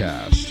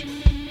podcast.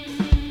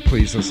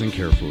 Please listen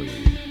carefully.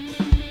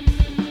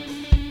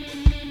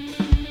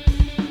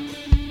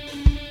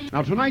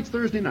 Now, tonight's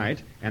Thursday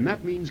night, and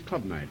that means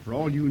club night for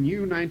all you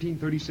new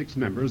 1936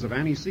 members of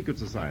Annie's Secret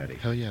Society.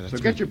 Hell yeah, that's So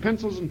get your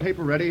pencils and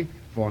paper ready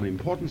for an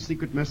important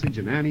secret message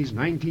in Annie's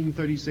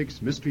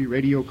 1936 Mystery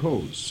Radio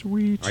Code.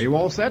 Sweet. Are you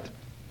all set?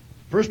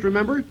 First,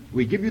 remember,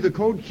 we give you the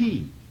code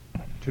key.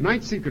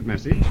 Tonight's secret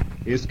message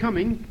is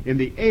coming in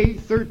the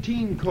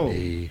A13 code.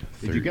 A13.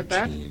 Did you get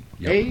that?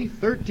 Yep.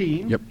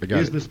 A13 Yep, I got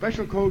is it. the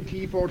special code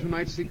key for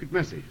tonight's secret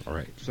message. All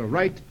right. So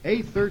write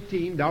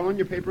A13 down on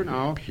your paper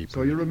now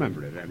so you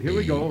remember it. And here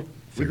we go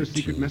with the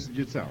secret A13. message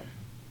itself.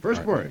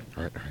 First word.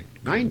 All right.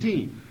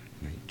 19.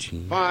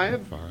 19.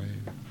 5.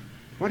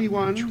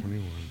 21.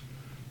 21.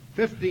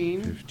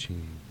 15.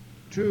 15.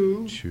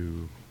 2.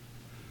 2.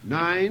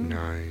 9.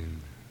 9.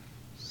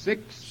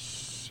 6.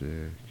 6.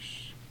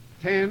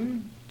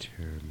 10.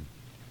 10.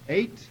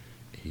 8.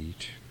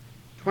 8.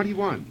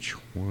 21.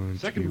 21.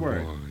 Second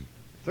word.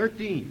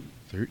 13.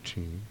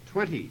 13.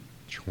 20.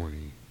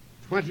 20.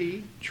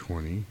 20.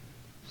 20.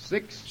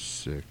 6.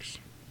 6.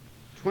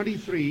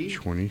 23.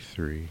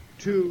 23.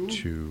 2.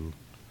 2.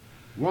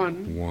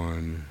 1.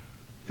 1.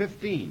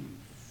 15.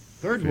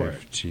 Third word.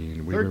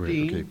 15.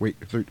 13. Wait,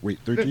 13.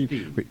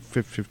 15. Wait,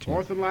 15.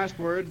 Fourth and last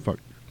word. Fuck.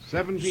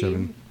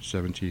 17.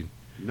 17.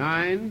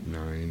 9.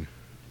 9.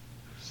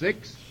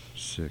 6.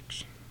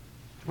 6.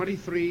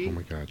 23. Oh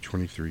my god,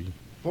 23.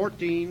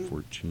 14.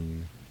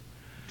 14.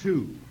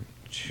 2.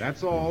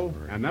 That's all.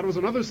 And that was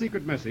another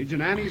secret message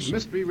in Annie's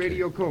Mystery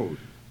Radio Code.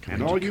 Can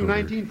And I all you decoder-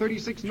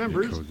 1936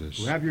 members decode this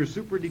who have your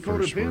super decoder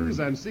first pins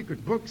word? and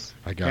secret books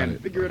I got can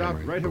it. figure it I got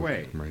out my right book,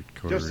 away. my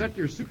decoder. Just set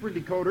your super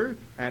decoder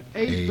at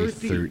A13.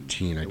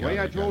 A13, I the got way it,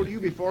 I I got told it.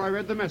 you before I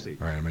read the message.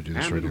 All right, I'm going to do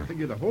this And right it'll now.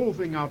 figure the whole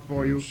thing out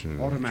for you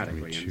automatically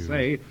 22, and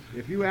say,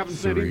 if you haven't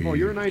sent in for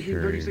your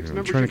 1936 I'm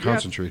membership trying to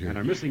concentrate yet here. and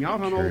are missing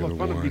out on all Carry the the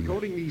fun of one.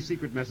 decoding these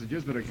secret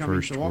messages that are coming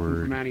First so often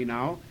word. from Annie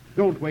now,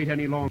 don't wait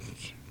any longer.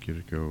 Get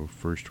it go.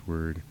 First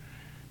word.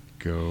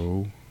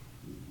 Go.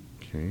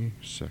 Okay.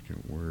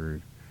 Second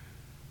word.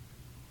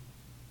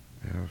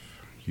 F.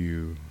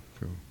 U.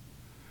 Go.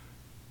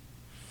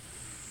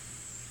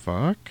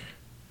 Fuck.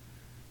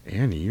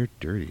 Annie, you're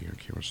dirty.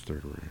 Okay, what's the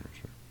third word?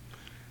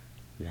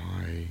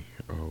 Y.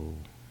 O.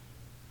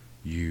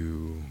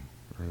 U.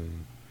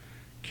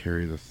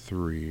 Carry the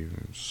 3.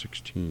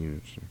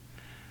 16.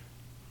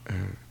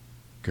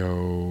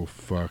 Go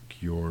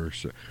fuck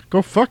yourself.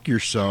 Go fuck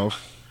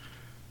yourself.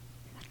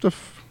 What the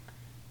f...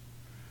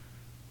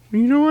 You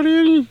know what,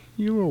 Annie?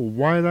 You little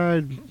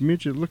wide-eyed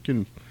midget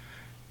looking...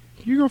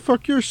 You go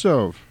fuck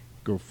yourself.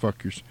 Go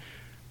fuck yourself.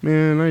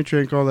 Man, I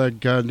drank all that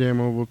goddamn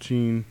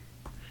Ovaltine.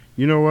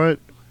 You know what?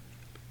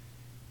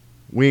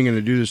 We ain't gonna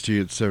do this to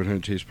you at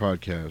 700 Taste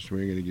Podcast.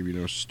 We ain't gonna give you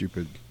no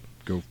stupid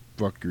go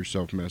fuck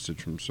yourself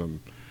message from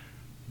some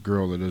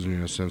girl that doesn't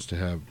even have sense to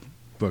have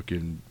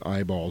fucking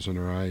eyeballs in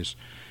her eyes.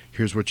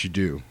 Here's what you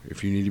do.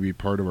 If you need to be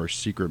part of our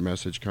secret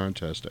message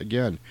contest,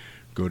 again,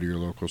 go to your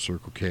local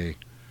Circle K.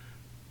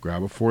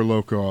 Grab a 4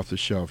 Loko off the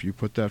shelf. You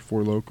put that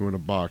 4 Loko in a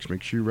box.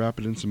 Make sure you wrap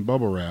it in some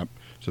bubble wrap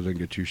so it doesn't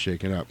get too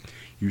shaken up.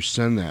 You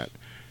send that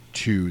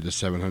to the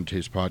 700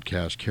 Taste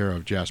Podcast, care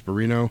of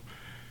Jasperino,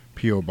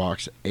 P.O.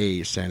 Box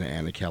A, Santa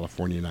Ana,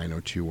 California,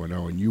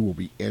 90210, and you will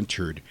be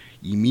entered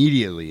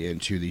immediately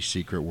into the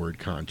secret word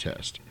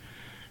contest.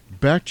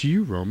 Back to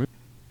you, Roman.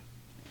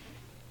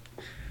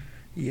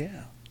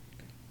 Yeah.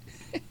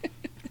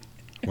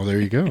 Well,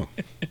 there you go.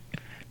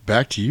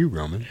 Back to you,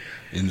 Roman,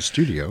 in the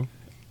studio.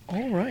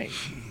 All right.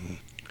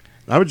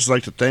 I would just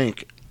like to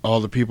thank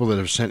all the people that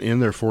have sent in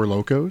their 4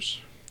 Lokos.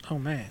 Oh,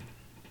 man.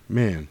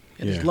 Man.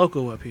 It's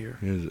Loco up here.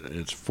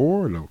 It's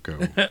 4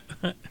 Loko.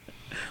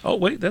 Oh,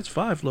 wait, that's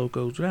 5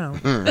 Locos now.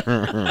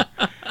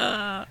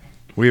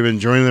 We have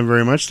enjoyed them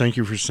very much. Thank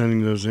you for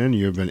sending those in.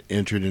 You have been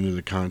entered into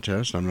the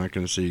contest. I'm not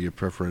going to say you get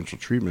preferential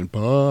treatment,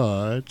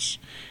 but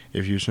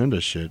if you send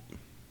us shit,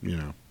 you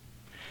know.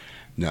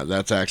 No,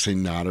 that's actually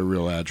not a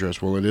real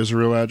address. Well, it is a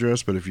real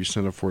address, but if you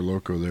send a 4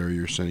 Loko there,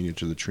 you're sending it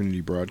to the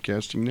Trinity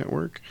Broadcasting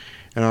Network.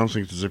 And I don't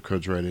think the zip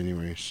code's right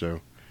anyway, so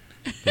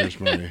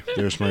there's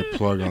my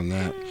plug on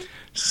that.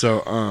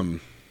 So,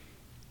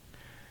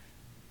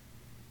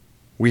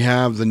 we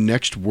have the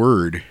next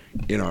word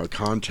in our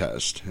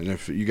contest. And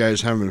if you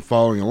guys haven't been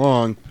following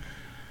along,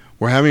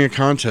 we're having a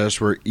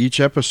contest where each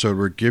episode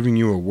we're giving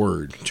you a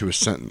word to a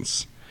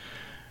sentence.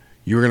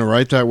 You're going to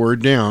write that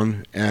word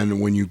down,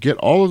 and when you get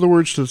all of the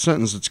words to the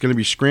sentence, it's going to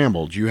be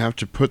scrambled. You have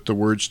to put the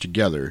words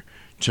together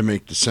to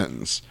make the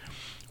sentence.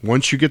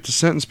 Once you get the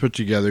sentence put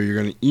together,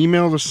 you're going to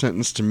email the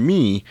sentence to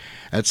me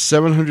at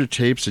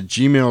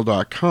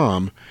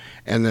 700tapes@gmail.com,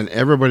 and then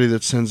everybody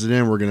that sends it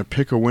in, we're going to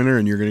pick a winner,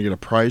 and you're going to get a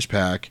prize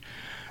pack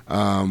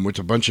with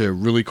a bunch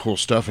of really cool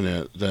stuff in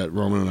it that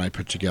Roman and I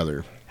put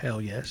together.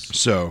 Hell yes.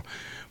 So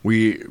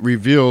we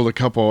revealed a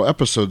couple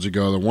episodes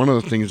ago that one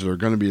of the things that are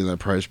going to be in that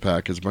prize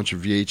pack is a bunch of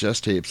VHS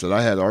tapes that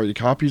I had already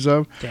copies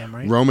of. Damn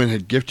right. Roman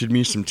had gifted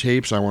me some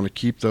tapes. I want to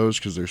keep those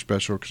because they're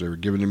special because they were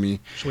given to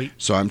me. Sweet.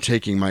 So I'm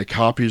taking my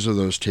copies of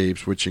those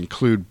tapes, which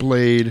include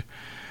Blade,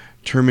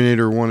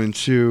 Terminator 1 and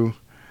 2,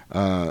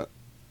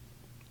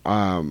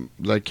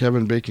 that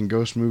Kevin Bacon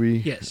ghost movie.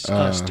 Yes,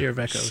 Stir of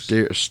Echoes.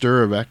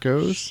 Stir of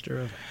Echoes. Stir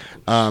of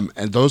Echoes.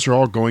 And those are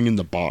all going in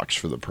the box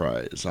for the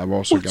prize. I've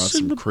also got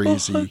some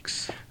crazy.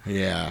 Box?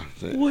 Yeah.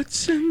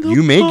 What's in the box?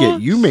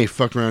 You may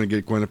fuck around and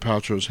get Gwyneth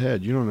Paltrow's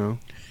head. You don't know.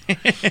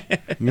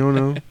 You don't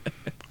know.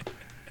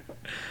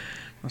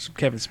 Well, some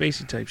Kevin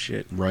Spacey type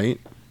shit. Right?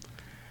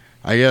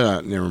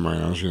 Never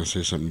mind. I was going to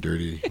say something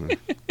dirty.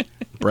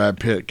 Brad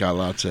Pitt got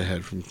lots of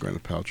head from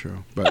Gwyneth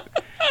Paltrow. But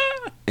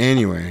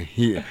anyway,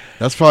 he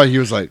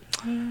was like,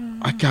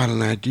 I got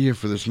an idea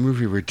for this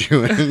movie we're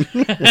doing.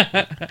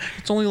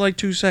 It's only like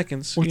 2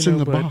 seconds. What's in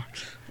the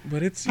box?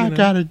 But it's, I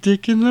got a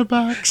dick in the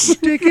box.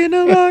 Dick in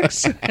the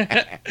box.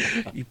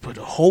 You put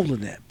a hole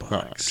in that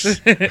box.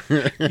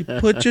 You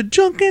put your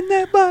junk in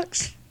that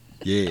box.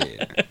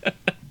 Yeah.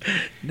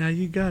 Now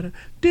you got a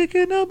dick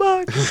in the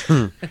box.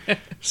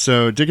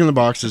 So, dick in the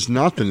box is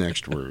not the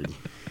next word.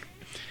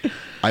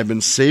 I've been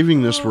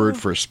saving this word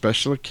for a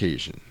special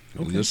occasion.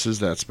 Okay. And this is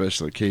that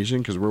special occasion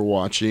because we're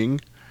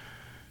watching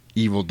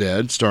Evil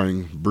Dead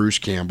starring Bruce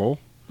Campbell.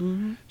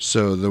 Mm-hmm.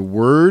 So the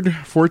word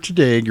for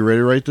today, get ready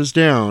to write this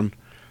down.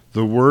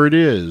 The word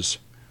is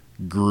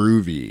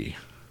groovy.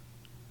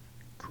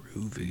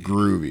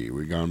 Groovy.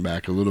 We've gone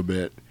back a little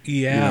bit.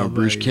 Yeah.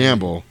 Bruce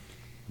Campbell,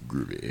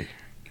 groovy.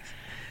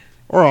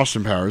 Or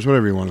Austin Powers,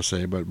 whatever you want to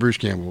say, but Bruce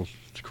Campbell,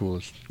 it's the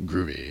coolest.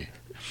 Groovy.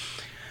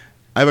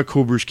 I have a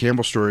cool Bruce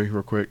Campbell story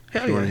real quick.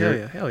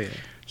 Hell yeah.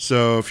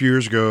 So a few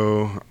years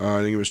ago,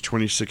 I think it was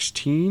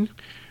 2016,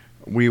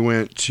 we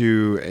went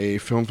to a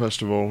film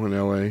festival in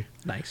LA.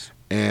 Nice.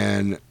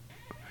 And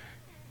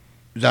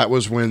that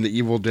was when the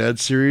Evil Dead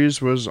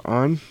series was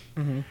on.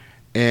 Mm-hmm.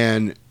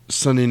 And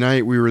Sunday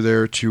night we were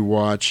there to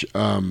watch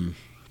The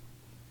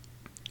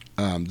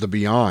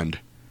Beyond.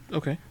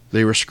 Okay.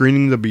 They were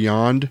screening The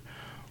Beyond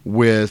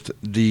with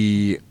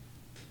the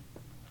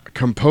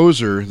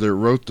composer that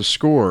wrote the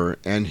score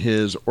and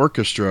his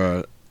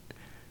orchestra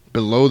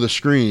below the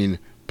screen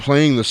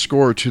playing the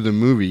score to the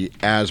movie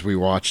as we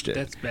watched it.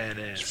 That's badass.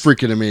 It's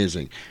freaking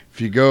amazing.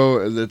 If you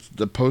go, that's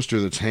the poster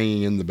that's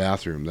hanging in the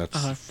bathroom.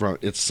 That's from.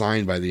 It's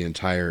signed by the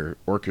entire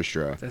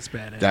orchestra. That's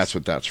badass. That's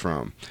what that's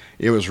from.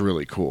 It was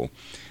really cool.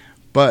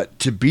 But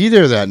to be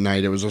there that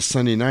night, it was a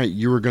Sunday night.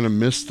 You were going to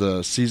miss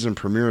the season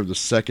premiere of the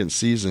second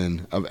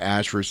season of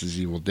Ash vs.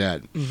 Evil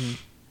Dead. Mm-hmm.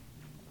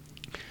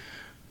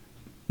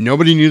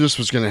 Nobody knew this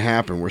was going to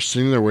happen. We're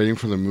sitting there waiting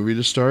for the movie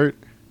to start.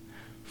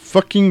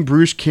 Fucking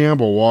Bruce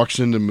Campbell walks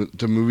into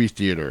the movie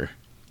theater.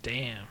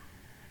 Damn.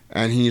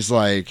 And he's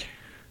like,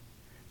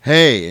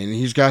 hey, and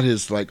he's got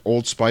his like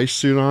Old Spice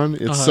suit on.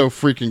 It's so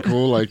freaking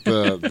cool, like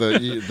the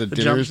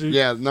dinners.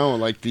 Yeah, no,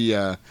 like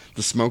the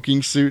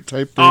smoking suit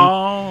type thing.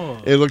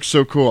 Oh. It looks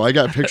so cool. I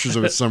got pictures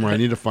of it somewhere. I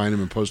need to find him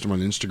and post them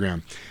on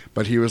Instagram.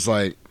 But he was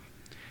like,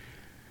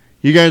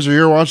 you guys are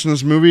here watching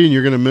this movie and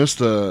you're going to miss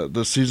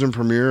the season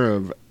premiere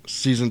of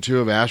Season 2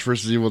 of Ash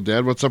vs. Evil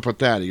Dead. What's up with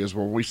that? He goes,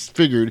 well, we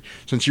figured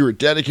since you were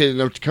dedicated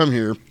enough to come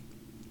here,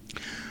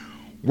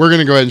 we're going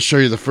to go ahead and show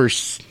you the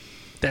first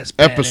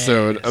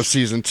episode of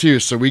Season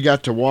 2. So we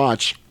got to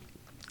watch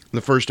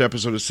the first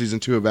episode of Season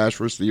 2 of Ash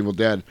vs. Evil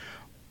Dead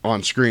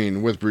on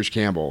screen with Bruce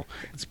Campbell.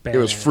 It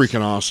was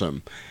freaking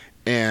awesome.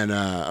 And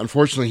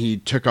unfortunately, he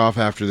took off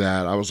after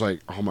that. I was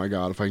like, oh my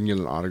God, if I can get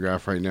an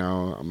autograph right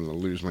now, I'm going to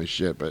lose my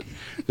shit. But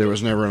there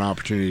was never an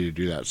opportunity to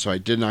do that. So I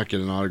did not get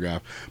an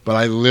autograph. But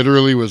I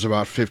literally was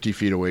about 50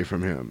 feet away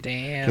from him.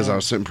 Damn. Because I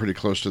was sitting pretty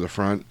close to the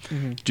front.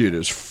 Mm-hmm. Dude, it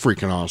was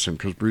freaking awesome.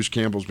 Because Bruce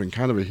Campbell's been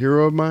kind of a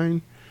hero of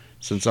mine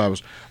since I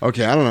was...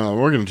 Okay, I don't know.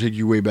 We're going to take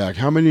you way back.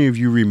 How many of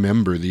you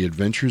remember The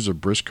Adventures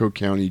of Briscoe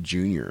County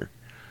Jr.?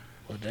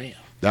 Well, damn.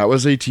 That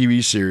was a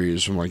TV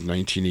series from like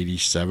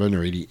 1987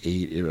 or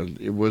 88.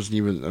 It wasn't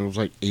even, it was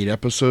like 8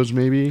 episodes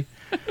maybe.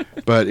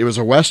 But it was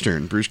a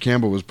Western. Bruce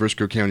Campbell was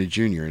Briscoe County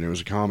Jr. and it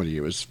was a comedy.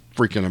 It was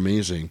freaking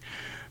amazing.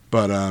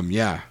 But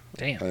yeah.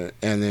 Damn.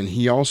 And then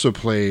he also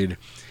played,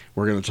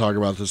 we're going to talk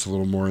about this a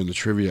little more in the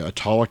trivia,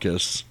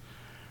 Autolycus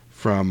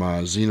from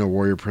Xena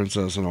Warrior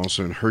Princess and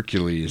also in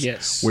Hercules.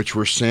 Yes. Which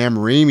were Sam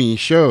Raimi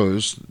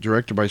shows,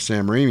 directed by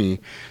Sam Raimi.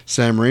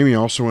 Sam Raimi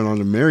also went on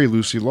to marry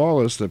Lucy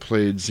Lawless that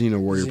played Xena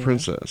Warrior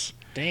Princess.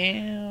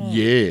 Damn.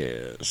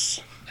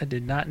 Yes. I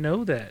did not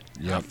know that.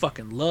 Yep. I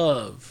fucking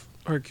love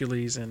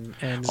Hercules and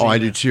Oh, I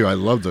Xena. do too. I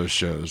love those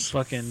shows.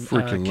 Fucking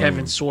Freaking Kevin love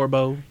 'em.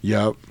 Sorbo.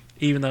 Yep.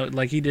 Even though,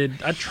 like, he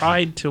did... I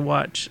tried to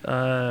watch,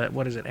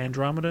 what is it,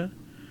 Andromeda?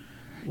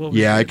 What was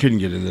Yeah, I it? couldn't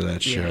get into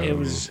that show. Yeah, it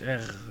was...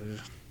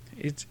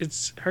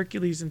 It's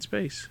Hercules in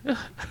space.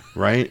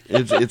 Right?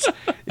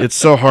 It's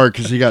so hard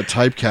because he got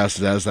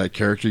typecasted as that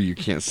character. You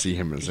can't see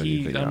him as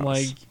anything I'm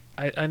else.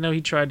 like... I know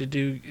he tried to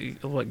do,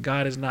 what,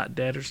 God is not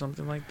dead or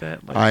something like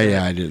that. Like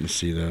I didn't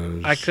see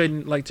those. I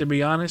couldn't, like, to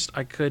be honest,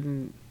 I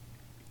couldn't...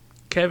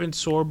 Kevin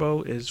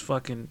Sorbo is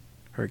fucking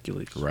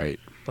Hercules.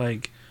 Right.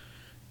 Like...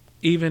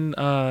 Even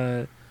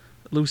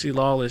Lucy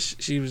Lawless,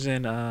 she was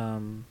in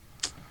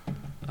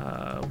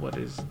what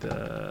is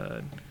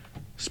the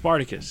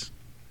Spartacus.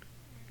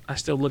 I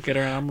still look at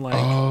her and I'm like,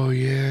 oh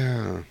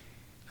yeah,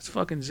 that's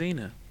fucking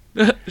Xena.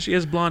 She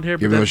has blonde hair,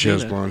 but even though that's she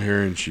has Xena. blonde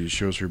hair and she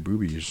shows her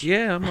boobies.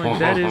 Yeah, I'm like,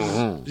 that is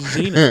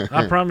Xena.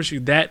 I promise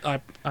you that.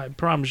 I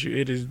promise you,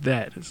 it is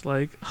that. It's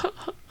like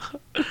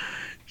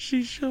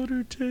she showed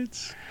her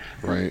tits.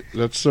 Right,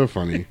 that's so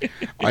funny.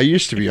 I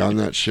used to be on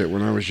that shit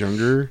when I was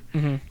younger.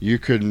 Mhm. You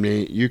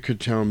could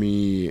tell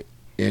me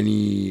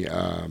any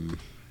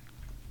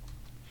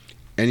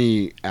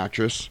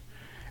actress,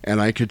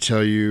 and I could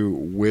tell you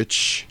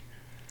which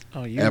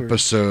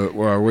episode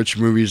or which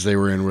movies they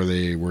were in where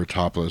they were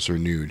topless or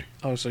nude.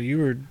 Oh, so you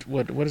were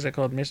what is that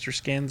called, Mr.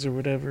 Skins or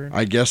whatever?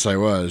 I guess I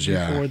was,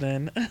 yeah. Before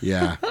then,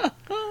 Yeah.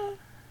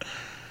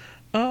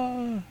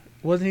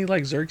 Wasn't he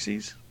like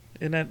Xerxes?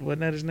 Wasn't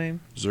that his name?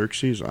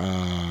 Xerxes?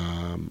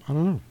 I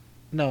don't know.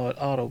 No,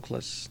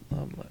 Autoclus,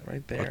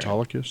 right there.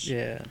 Autolycus?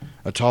 Yeah.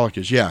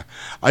 Autolycus, yeah.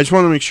 I just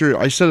want to make sure.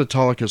 I said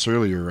Autolycus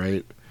earlier,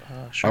 right?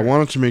 Sure. I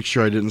wanted to make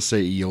sure I didn't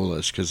say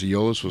Aeolus, because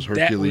Aeolus was That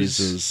Hercules'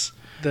 was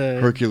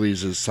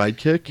Hercules'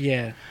 sidekick.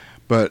 Yeah.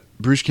 But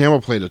Bruce Campbell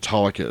played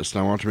Autolycus,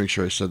 and I want to make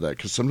sure I said that,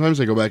 because sometimes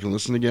I go back and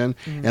listen again,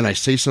 Mhm. and I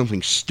say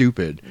something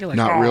stupid, You're like,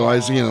 not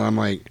realizing it, and I'm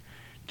like,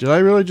 did I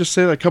really just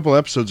say that? A couple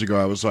episodes ago,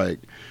 I was like,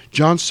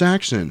 John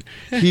Saxon,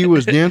 he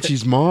was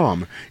Nancy's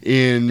mom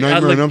in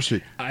Nightmare on Elm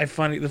Street. The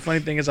funny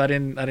thing is I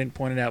didn't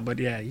point it out, but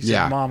yeah, you said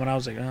Yeah. mom, and I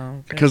was like, oh,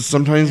 okay. Because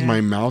sometimes Yeah,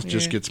 my mouth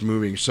just yeah. gets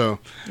moving. So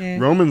Yeah.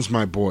 Roman's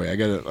my boy. I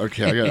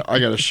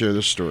gotta share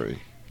this story.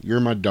 You're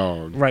my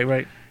dog.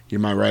 Right.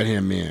 You're my right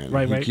hand man.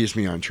 Right. He keeps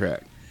me on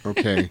track.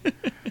 Okay.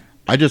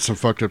 I did some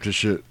fucked up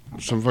shit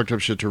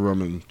to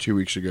Roman 2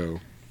 weeks ago.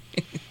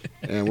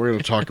 And we're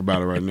gonna talk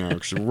about it right now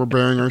because we're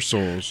bearing our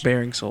souls.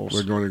 Bearing souls.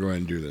 We're going to go ahead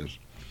and do this.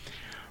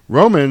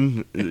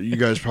 Roman, you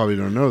guys probably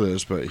don't know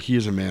this, but he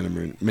is a man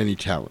of many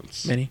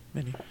talents. Many.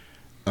 Do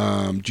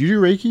you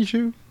do Reiki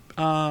too?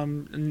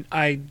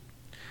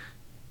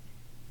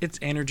 It's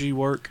energy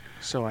work,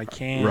 so I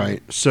can.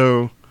 Right.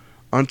 So,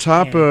 on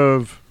top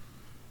of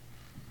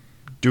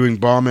doing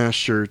bomb-ass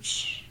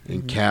shirts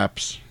and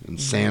caps and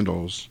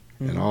sandals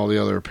and all the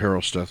other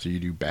apparel stuff that you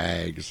do,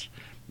 bags,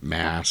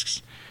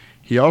 masks,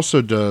 he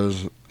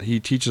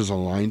teaches a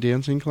line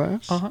dancing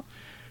class. Uh-huh.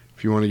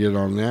 If you want to get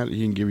on that,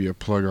 he can give you a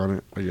plug on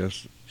it, I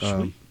guess.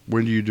 Sweet.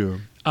 When do you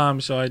do them?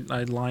 So I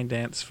line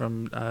dance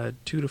from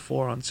 2 to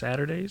 4 on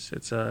Saturdays.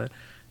 It's at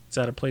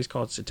a place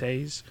called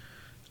Satay's.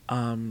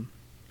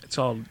 It's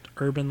all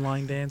urban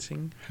line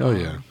dancing. Hell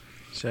yeah.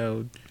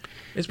 So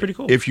it's pretty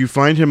cool. If you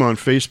find him on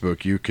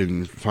Facebook, you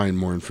can find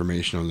more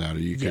information on that, or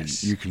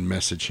Yes. you can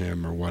message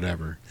him or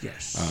whatever.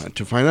 Yes.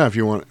 To find out if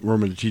you want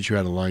Roman to teach you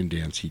how to line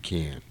dance, he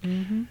can.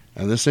 Mhm.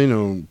 And this ain't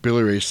no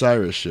Billy Ray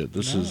Cyrus shit.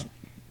 This is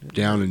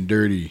down and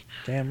dirty.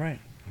 Damn right.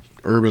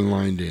 Urban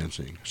line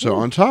dancing. So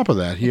on top of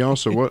that, he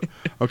also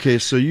Okay,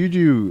 so you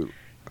do.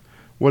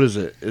 What is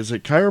it? Is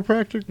it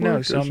chiropractic? No,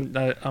 work, so or is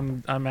it-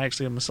 I'm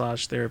actually a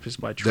massage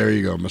therapist by trade. There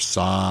you go,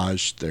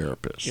 massage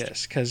therapist.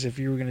 Yes, because if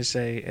you were going to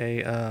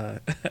say a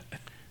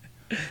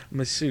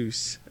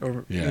masseuse,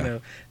 or Yeah.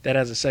 that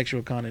has a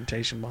sexual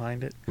connotation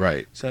behind it.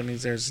 Right. So that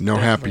means there's no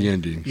happy definitely-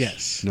 endings.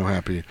 Yes. No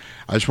happy.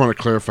 I just want to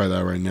clarify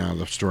that right now.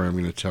 The story I'm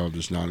going to tell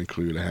does not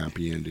include a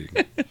happy ending.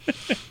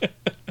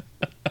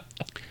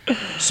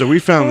 So we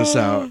found this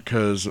out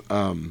because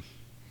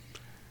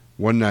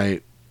one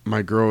night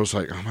my girl was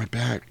like, "Oh, my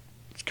back,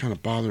 it's kind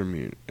of bothering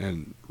me,"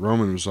 and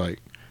Roman was like,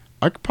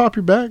 "I could pop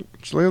your back.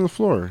 Just lay on the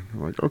floor."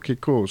 I'm like, "Okay,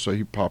 cool." So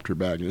he popped her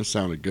back, and it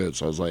sounded good.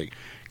 So I was like,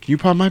 "Can you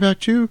pop my back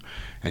too?"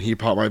 And he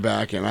popped my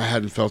back, and I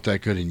hadn't felt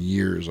that good in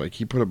years. Like,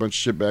 he put a bunch of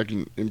shit back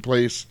in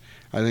place.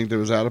 I think that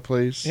was out of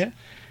place. Yeah.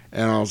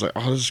 And I was like,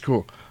 "Oh, this is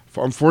cool."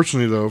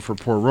 Unfortunately, though, for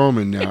poor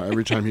Roman now,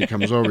 every time he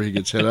comes over, he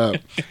gets hit up.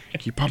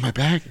 "Can you pop my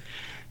back?"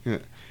 Yeah.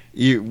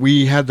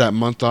 We had that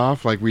month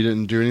off, like we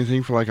didn't do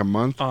anything for like a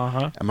month.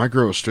 Uh-huh. And my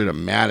girl was straight up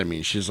mad at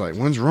me. She's like,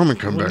 "When's Roman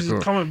coming When's back?"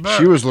 he coming back?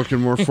 She was looking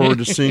more forward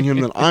to seeing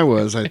him than I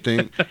was, I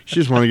think. She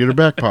just wanted to get her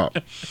back popped.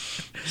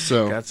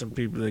 So Got some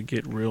people that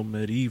get real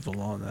medieval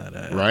on that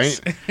ass.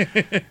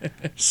 Right?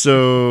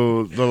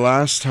 So the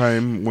last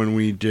time when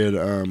we did,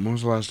 what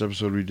was the last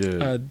episode we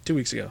did? 2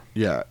 weeks ago.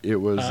 Yeah, it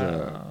was.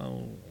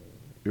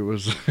 It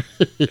was.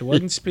 It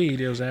wasn't Speed.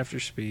 It was After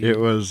Speed. It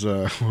was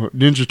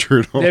Ninja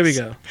Turtles. There we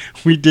go.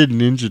 We did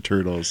Ninja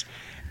Turtles,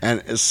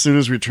 And as soon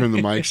as we turned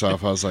the mics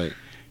off, I was like,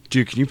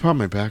 dude, can you pop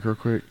my back real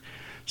quick?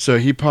 So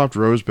he popped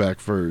Rose back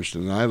first,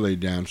 and I laid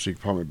down so he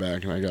could pop my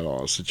back, and I got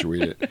all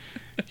situated.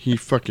 He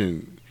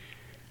fucking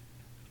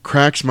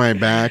cracks my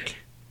back,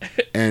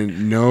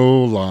 and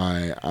no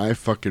lie, I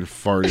fucking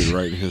farted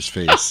right in his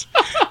face.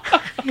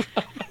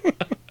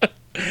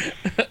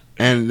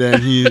 And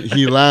then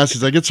he laughs.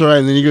 He's like, it's all right.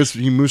 And then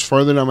he moves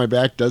farther down my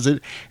back, does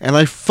it, and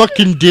I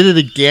fucking did it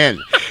again.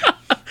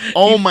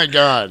 Oh my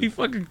god! He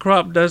fucking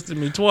crop dusted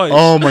me twice.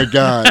 Oh my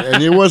god!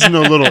 And it wasn't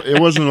a little.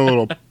 It was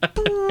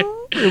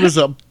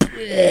a.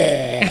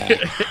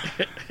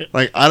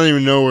 Like, I don't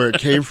even know where it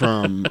came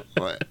from.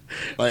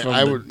 Like From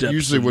I the would depths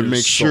usually of would your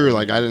make sure soul.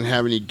 like I didn't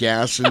have any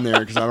gas in there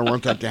because I don't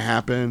want that to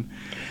happen.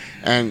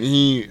 And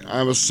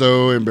I was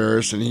so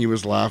embarrassed, and he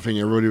was laughing.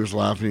 Everybody was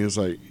laughing. He was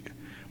like,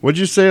 "What'd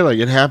you say? Like,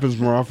 it happens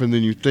more often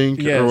than you think?"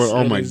 Yes, Or what?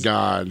 Oh it my is-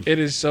 god! It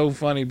is so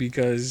funny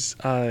because,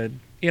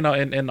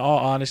 in all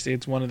honesty,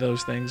 it's one of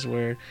those things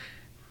where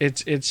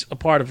it's a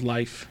part of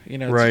life.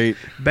 It's Right.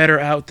 better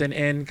out than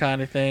in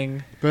kind of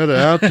thing. Better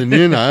out than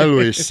in, I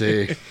always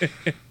say.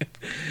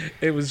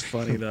 It was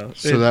funny though.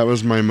 So that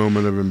was my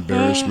moment of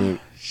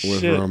embarrassment with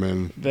Shit.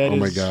 Roman. That Oh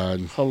my is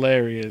god!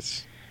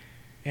 hilarious.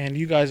 And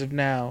you guys have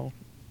now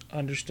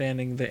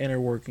understanding the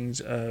inner workings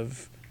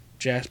of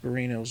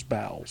Jasperino's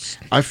bowels.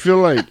 I feel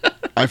like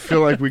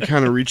we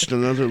kind of reached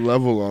another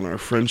level on our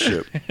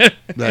friendship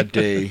that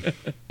day.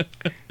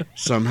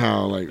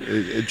 Somehow, like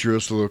it drew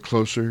us a little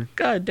closer.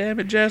 God damn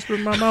it, Jasper!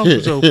 My mouth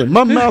was open.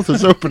 My mouth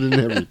is open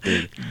and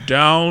everything.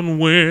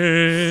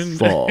 Downwind.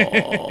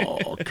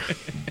 Fuck.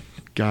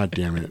 God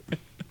damn it.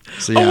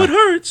 So, Oh, it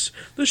hurts.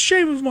 The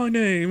shame of my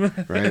name.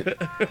 Right.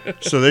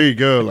 So there you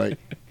go. Like,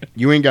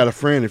 you ain't got a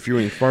friend if you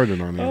ain't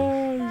farted on him.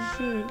 Oh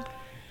shit.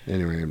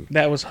 Anyway,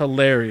 That was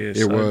hilarious.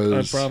 It I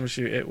was. promise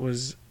you, it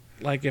was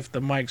like if the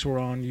mics were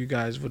on, you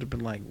guys would have been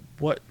like,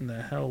 "What in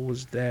the hell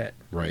was that?"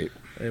 Right.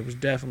 It was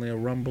definitely a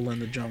rumble in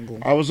the jungle.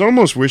 I was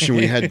almost wishing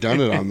we had done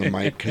it on the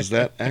mic because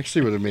that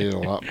actually would have made it a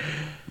lot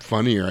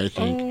funnier. I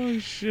think. Oh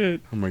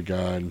shit. Oh my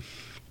god.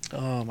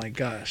 Oh my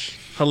gosh.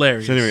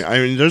 Hilarious. So anyway, I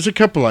mean, there's a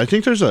couple. I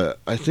think there's a.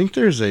 I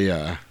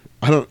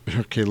don't.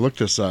 Okay, look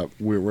this up.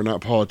 We're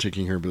not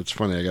politicking here, but it's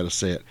funny. I got to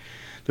say it.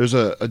 There's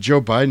a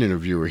Joe Biden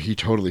interview where he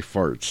totally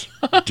farts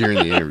during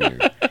the interview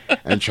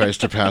and tries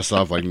to pass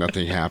off like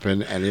nothing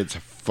happened, and it's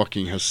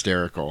fucking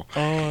hysterical.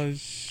 Oh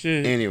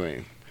shit.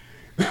 Anyway,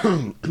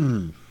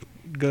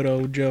 Good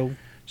old Joe.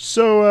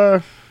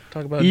 so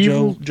Talk about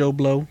Evil- Joe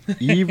Blow.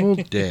 Evil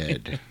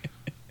Dead.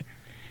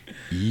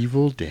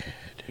 Evil Dead.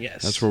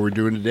 Yes. That's what we're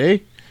doing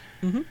today.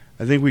 Mhm.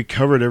 I think we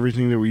covered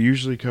everything that we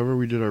usually cover.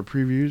 We did our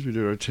previews. We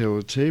did our tale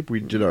of tape. We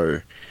did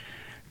our...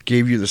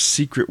 Gave you the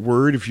secret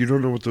word. If you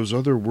don't know what those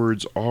other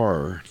words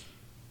are,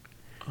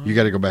 you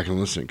got to go back and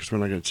listen because we're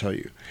not going to tell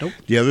you. Nope.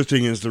 The other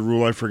thing is, the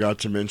rule I forgot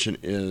to mention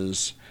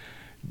is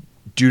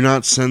do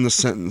not send the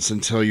sentence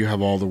until you have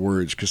all the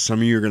words because some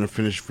of you are going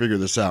to figure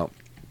this out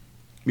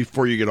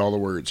before you get all the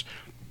words.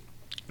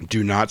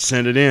 Do not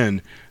send it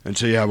in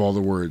until you have all the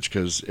words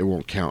because it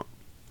won't count.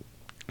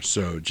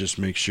 So just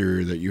make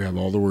sure that you have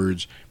all the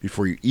words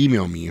before you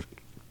email me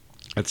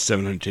at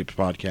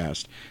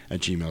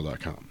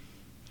 700tapespodcast@gmail.com.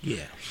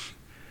 Yeah.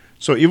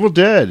 So Evil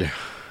Dead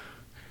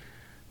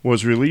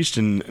was released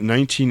in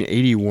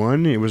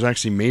 1981. It was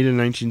actually made in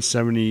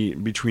 1970.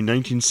 Between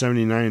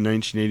 1979 and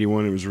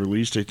 1981, it was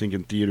released, I think,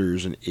 in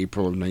theaters in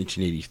April of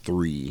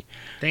 1983.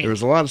 Damn. There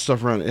was a lot of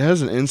stuff around it. It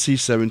has an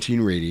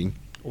NC-17 rating.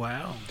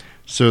 Wow.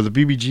 So the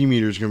BBG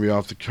meter is going to be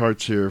off the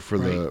charts here for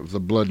Right. the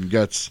blood and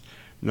guts,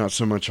 not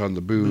so much on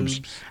the boobs.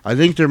 Boobs. I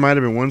think there might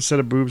have been one set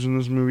of boobs in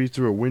this movie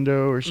through a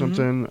window or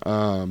something,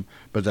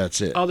 but that's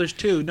it. Oh, there's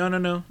two.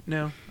 No.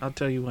 I'll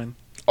tell you when.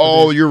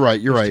 Oh, there's- you're right.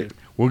 You're there's right. two.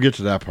 We'll get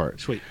to that part.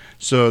 Sweet.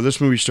 So this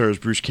movie stars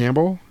Bruce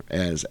Campbell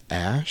as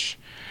Ash,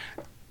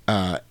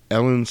 Ellen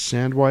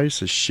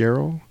Sandweiss as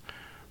Cheryl,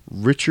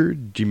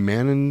 Richard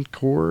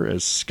DeManencourt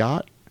as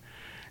Scott,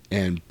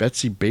 and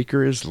Betsy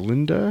Baker as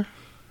Linda,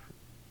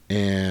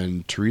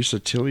 and Teresa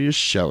Tilly as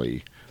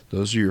Shelley.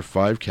 Those are your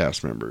 5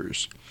 cast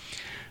members.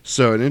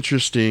 So an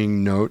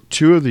interesting note,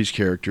 2 of these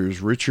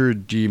characters,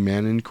 Richard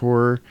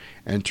DeManencourt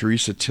and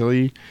Teresa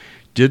Tilly,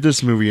 did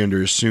this movie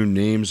under assumed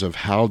names of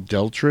Hal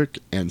Deltrick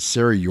and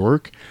Sarah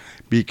York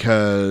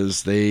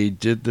because they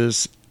did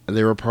this,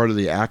 they were part of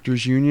the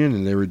actors union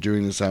and they were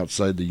doing this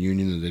outside the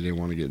union and they didn't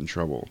want to get in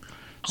trouble.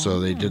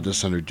 So they did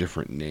this under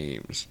different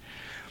names.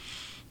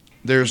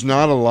 There's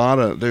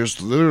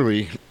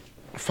literally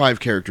 5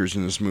 characters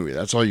in this movie.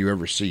 That's all you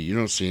ever see. You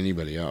don't see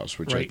anybody else,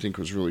 which I Right. think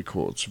was really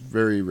cool. It's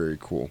very, very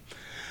cool.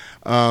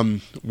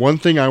 One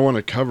thing I want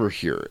to cover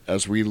here,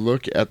 as we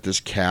look at this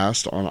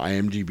cast on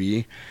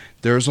IMDb,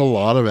 there's a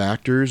lot of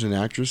actors and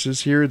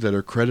actresses here that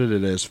are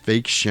credited as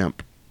Fake Shemp.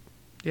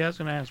 Yeah, I was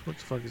gonna ask, what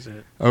the fuck is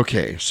that?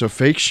 Okay, so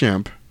Fake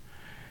Shemp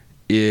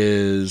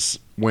is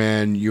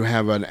when you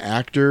have an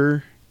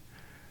actor,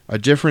 a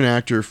different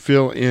actor,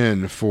 fill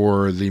in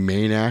for the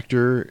main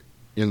actor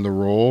in the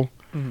role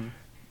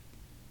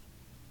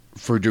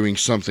for doing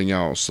something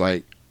else.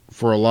 Like,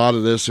 for a lot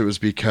of this, it was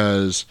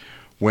because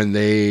when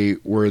they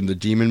were in the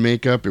demon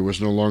makeup, it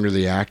was no longer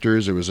the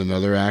actors, it was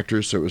another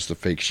actor, so it was the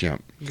fake Shemp.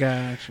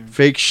 Gotcha.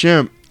 Fake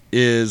Shemp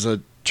is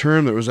a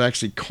term that was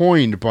actually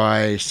coined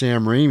by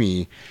Sam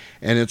Raimi,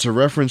 and it's a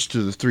reference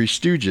to the Three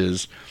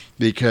Stooges,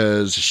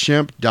 because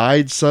Shemp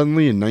died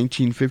suddenly in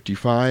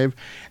 1955,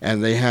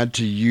 and they had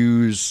to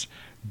use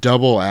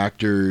double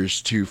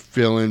actors to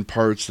fill in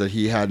parts that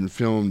he hadn't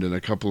filmed in a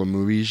couple of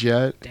movies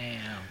yet.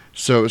 Damn.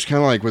 So it was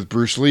kind of like with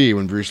Bruce Lee,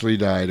 when Bruce Lee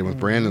died, and with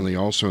Brandon Lee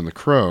also in The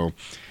Crow,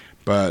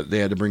 but they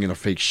had to bring in a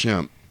fake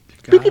Shemp.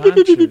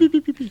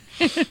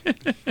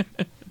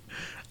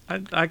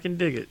 I can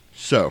dig it.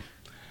 So,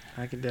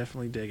 I can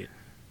definitely dig it.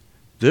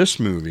 This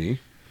movie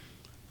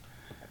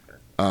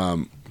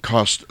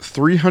cost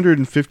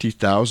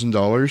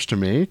 $350,000 to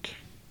make.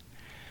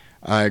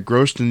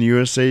 Grossed in the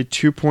USA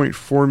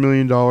 $2.4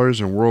 million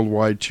and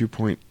worldwide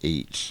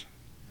 $2.8.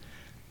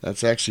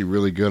 That's actually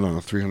really good on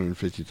a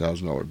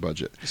 $350,000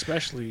 budget.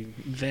 Especially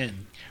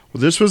then.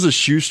 Well, this was a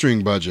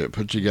shoestring budget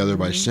put together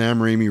by Sam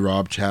Raimi,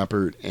 Rob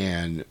Tappert,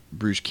 and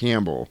Bruce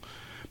Campbell,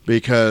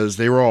 because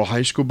they were all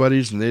high school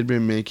buddies and they'd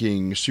been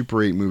making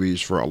Super 8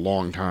 movies for a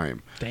long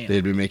time. Damn.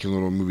 They'd been making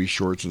little movie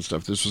shorts and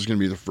stuff. This was going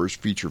to be the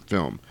first feature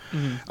film.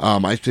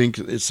 Mhm. I think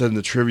it said in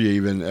the trivia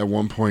even at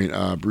one point,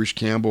 Bruce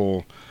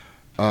Campbell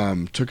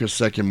took a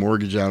second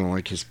mortgage out on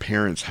like his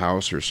parents'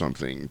 house or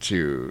something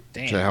to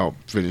help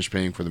finish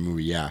paying for the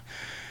movie. Yeah.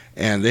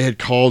 And they had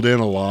called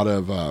in a lot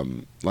of,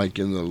 like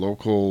in the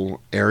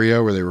local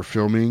area where they were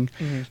filming,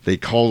 they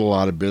called a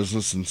lot of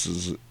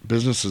businesses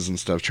and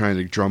stuff trying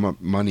to drum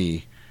up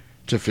money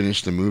to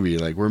finish the movie.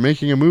 Like, we're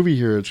making a movie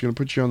here. It's going to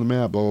put you on the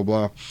map, blah,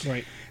 blah, blah.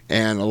 Right.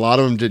 And a lot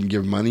of them didn't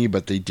give money,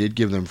 but they did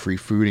give them free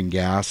food and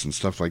gas and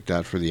stuff like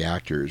that for the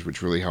actors,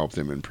 which really helped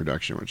them in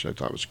production, which I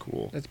thought was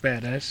cool. That's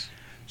badass.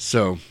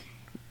 So,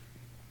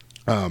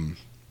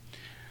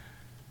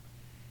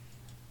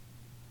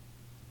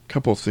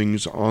 couple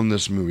things on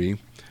this movie.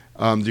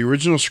 The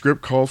original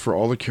script called for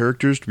all the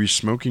characters to be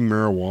smoking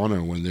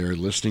marijuana when they're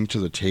listening to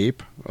the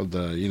tape of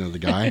the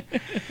guy.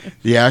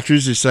 The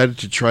actors decided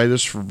to try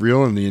this for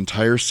real, and the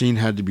entire scene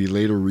had to be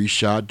later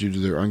reshot due to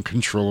their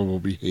uncontrollable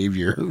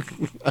behavior.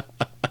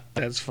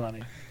 That's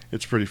funny.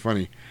 It's pretty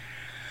funny.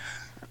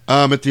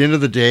 At the end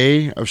of the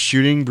day of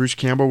shooting, Bruce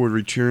Campbell would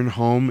return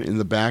home in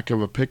the back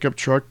of a pickup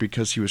truck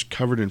because he was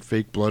covered in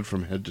fake blood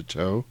from head to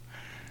toe.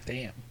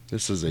 Damn.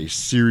 This is a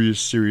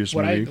serious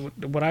movie.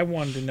 What I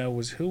wanted to know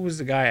was who was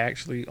the guy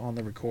actually on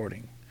the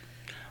recording?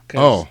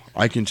 Oh,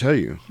 I can tell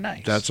you.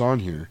 Nice. That's on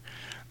here.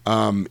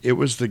 It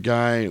was the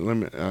guy. Let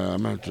me.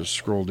 I'm gonna have to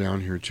scroll down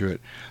here to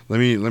it. Let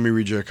me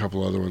read you a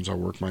couple other ones. I'll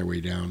work my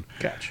way down.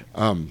 Gotcha.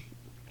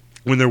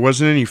 When there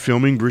wasn't any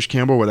filming, Bruce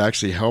Campbell would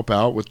actually help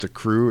out with the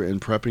crew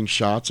in prepping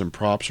shots and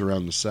props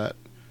around the set.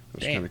 That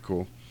was kind of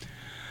cool.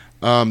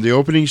 The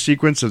opening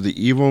sequence of the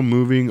evil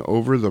moving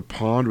over the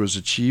pond was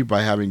achieved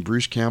by having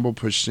Bruce Campbell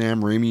push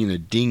Sam Raimi in a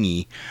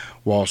dinghy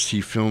whilst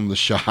he filmed the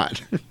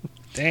shot.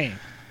 Dang.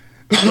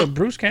 So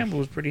Bruce Campbell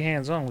was pretty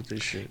hands-on with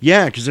this shit.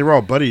 Yeah, because they were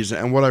all buddies.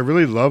 And what I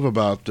really love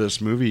about this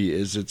movie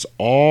is it's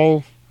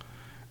all...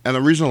 And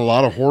the reason a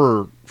lot of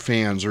horror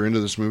fans are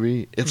into this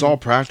movie, it's all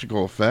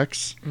practical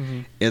effects.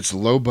 It's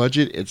low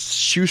budget. It's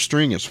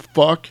shoestring as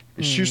fuck.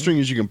 As shoestring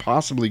as you can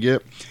possibly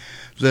get.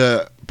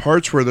 The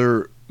parts where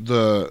they're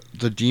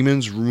the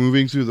demons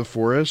moving through the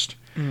forest,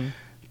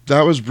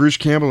 that was Bruce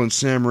Campbell and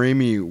Sam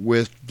Raimi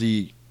with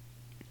the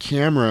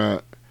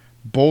camera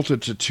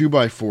bolted to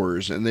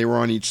 2x4s, and they were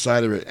on each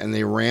side of it, and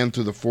they ran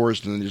through the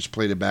forest and then just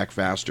played it back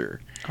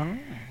faster. Oh.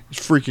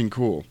 It's freaking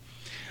cool.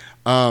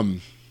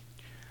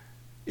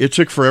 It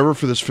took forever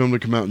for this film to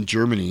come out in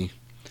Germany.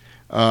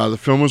 The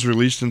film was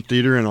released in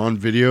theater and on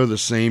video the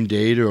same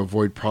day to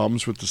avoid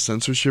problems with the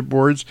censorship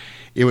boards.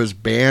 It was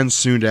banned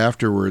soon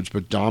afterwards,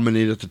 but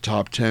dominated the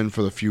top 10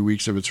 for the few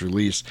weeks of its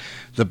release.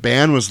 The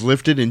ban was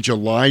lifted in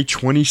July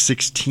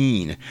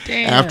 2016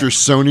 after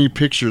Sony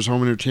Pictures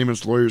Home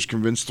Entertainment's lawyers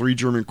convinced 3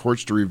 German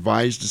courts to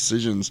revise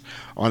decisions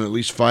on at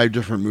least 5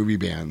 different movie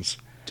bans.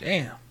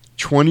 Damn.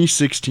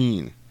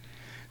 2016.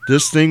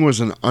 This thing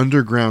was an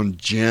underground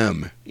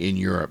gem in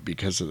Europe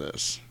because of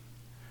this.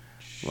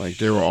 Like,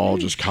 they were all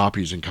just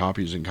copies and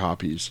copies and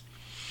copies.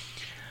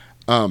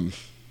 On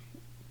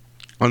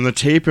the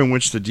tape in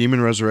which the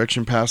demon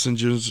resurrection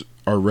passages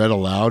are read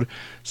aloud,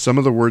 some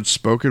of the words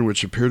spoken,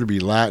 which appear to be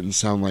Latin,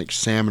 sound like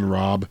Sam and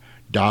Rob,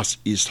 Das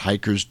ist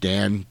Hikers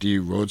Dan die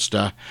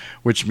Roadster,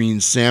 which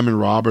means Sam and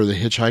Rob are the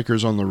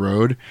hitchhikers on the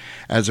road,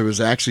 as it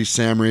was actually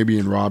Sam Raimi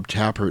and Rob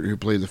Tappert who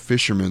play the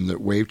fishermen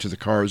that wave to the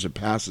car as it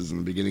passes in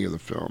the beginning of the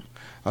film.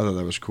 I thought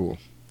that was cool.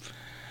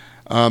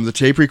 The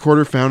tape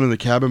recorder found in the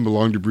cabin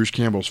belonged to Bruce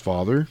Campbell's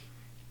father.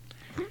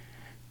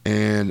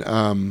 And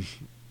I'm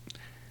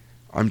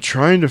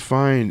trying to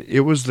find... It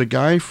was the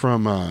guy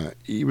from...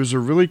 he was a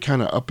really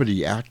kind of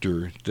uppity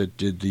actor that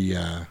did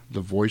the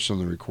voice on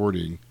the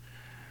recording.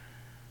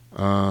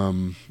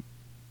 It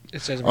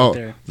says right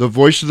there. The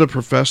voice of the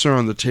professor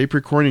on the tape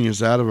recording is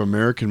that of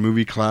American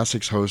Movie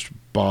Classics host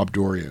Bob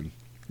Dorian.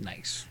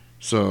 Nice.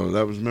 So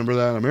remember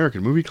that?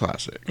 American Movie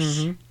Classics.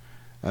 Mm-hmm.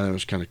 That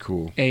was kind of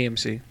cool.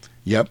 AMC.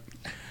 Yep.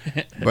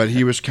 But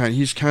he's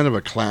kind of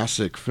a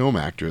classic film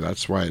actor.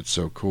 That's why it's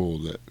so cool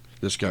that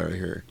this guy right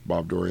here,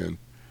 Bob Dorian.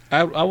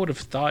 I would have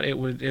thought it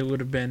would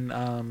have been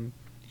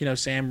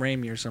Sam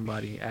Raimi or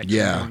somebody actually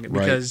doing it,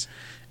 because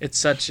it's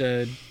such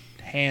a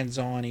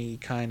hands-on-y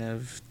kind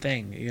of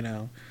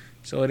thing,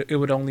 So it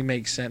would only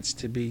make sense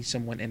to be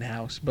someone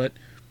in-house, but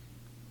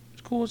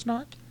it's cool it's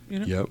not,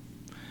 Yep.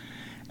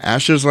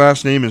 Ash's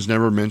last name is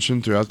never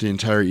mentioned throughout the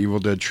entire Evil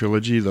Dead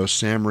trilogy, though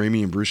Sam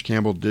Raimi and Bruce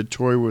Campbell did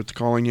toy with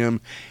calling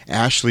him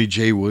Ashley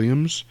J.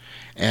 Williams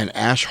and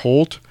Ash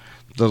Holt,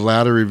 the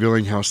latter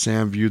revealing how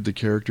Sam viewed the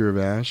character of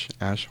Ash.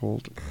 Ash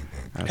Holt.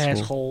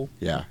 Asshole.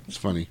 Yeah, it's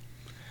funny.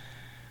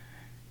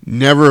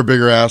 Never a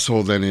bigger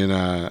asshole than in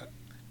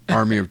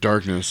Army of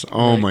Darkness.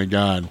 Oh my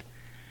God.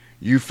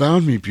 You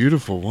found me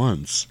beautiful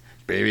once.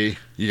 Baby,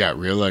 you got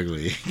real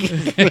ugly.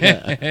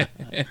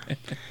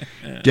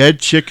 Dead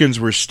chickens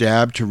were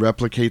stabbed to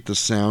replicate the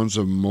sounds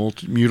of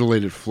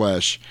mutilated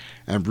flesh,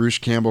 and Bruce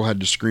Campbell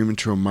had to scream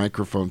into a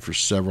microphone for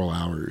several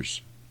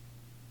hours.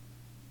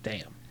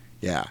 Damn.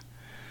 Yeah.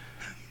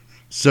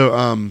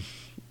 So,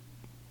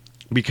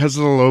 because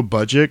of the low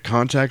budget,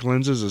 contact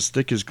lenses as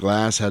thick as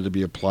glass had to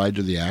be applied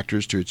to the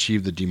actors to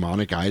achieve the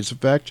demonic eyes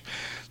effect.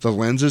 The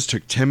lenses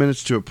took 10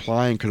 minutes to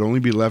apply and could only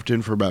be left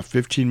in for about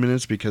 15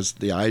 minutes because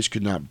the eyes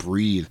could not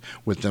breathe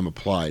with them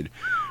applied.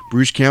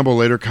 Bruce Campbell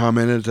later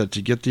commented that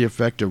to get the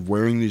effect of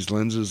wearing these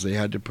lenses, they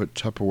had to put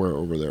Tupperware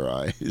over their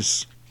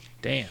eyes.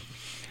 Damn.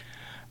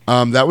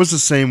 That was the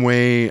same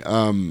way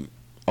a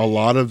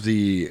lot of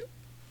the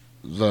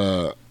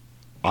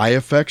eye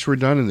effects were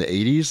done in the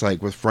 80s,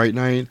 like with Fright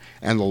Night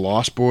and The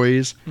Lost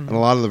Boys and a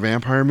lot of the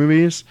vampire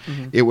movies.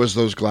 It was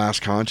those glass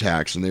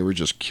contacts, and they were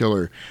just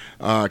killer.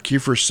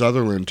 Kiefer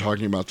Sutherland,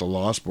 talking about The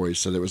Lost Boys,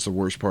 said it was the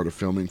worst part of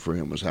filming for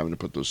him was having to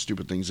put those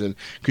stupid things in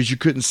because you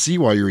couldn't see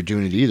while you were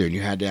doing it either, and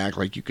you had to act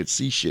like you could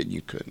see shit, and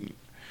you couldn't.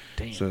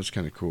 Damn. So it's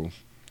kind of cool.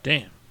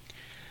 Damn.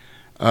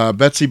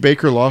 Betsy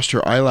Baker lost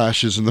her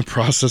eyelashes in the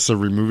process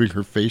of removing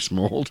her face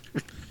mold.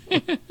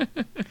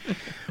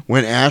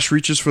 When Ash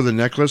reaches for the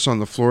necklace on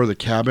the floor of the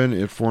cabin,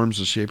 it forms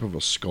the shape of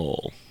a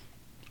skull.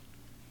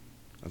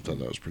 I thought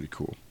that was pretty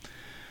cool.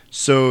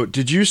 So,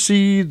 did you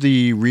see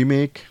the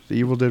remake, the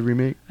Evil Dead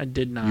remake? I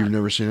did not. You've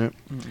never seen it?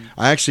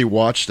 I actually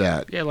watched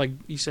that. Yeah, like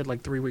you said,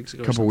 like 3 weeks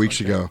ago. A couple weeks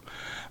ago.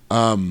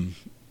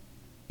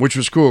 Which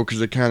was cool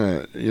because it kind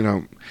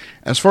of,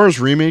 as far as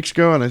remakes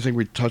go, and I think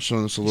we touched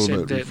on this a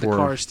little bit before. The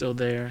car's still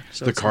there.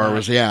 So the car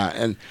was,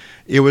 and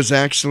it was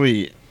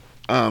actually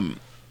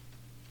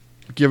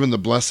given the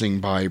blessing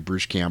by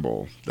Bruce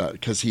Campbell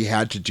because he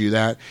had to do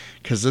that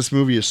because this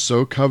movie is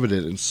so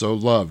coveted and so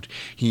loved.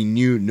 He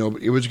knew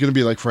it was going to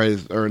be like Friday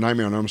or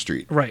Nightmare on Elm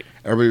Street. Right.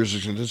 Everybody was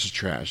just going, this is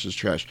trash, this is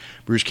trash.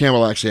 Bruce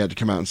Campbell actually had to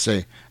come out and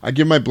say, I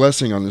give my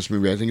blessing on this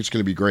movie. I think it's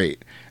going to be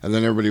great. And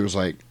then everybody was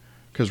like,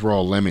 because we're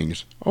all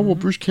lemmings. Oh, well,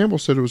 Bruce Campbell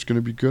said it was going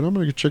to be good. I'm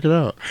going to go check it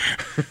out.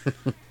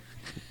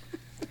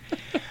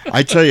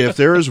 I tell you, if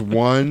there is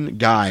one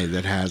guy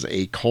that has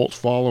a cult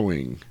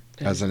following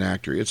as an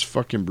actor, it's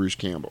fucking Bruce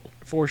Campbell.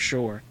 For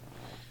sure.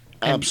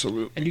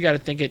 Absolutely. And you got to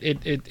think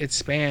it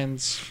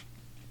spans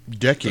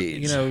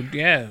decades.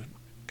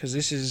 because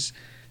this is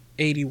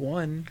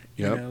 81.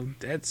 Yep.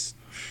 That's...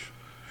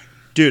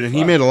 Dude, and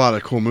he made a lot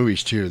of cool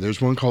movies, too. There's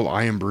one called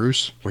I Am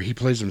Bruce, where he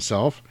plays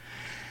himself.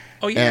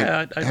 Oh,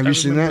 yeah. Have you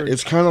seen that?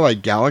 It's kind of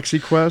like Galaxy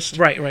Quest.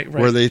 Right.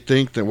 Where they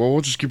think that, we'll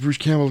just get Bruce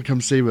Campbell to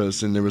come save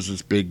us. And there was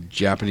this big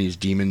Japanese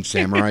demon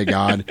samurai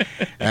god.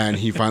 And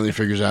he finally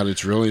figures out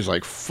it's real. He's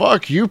like,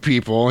 fuck you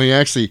people.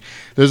 And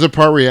there's a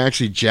part where he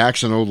actually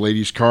jacks an old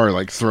lady's car,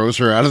 like throws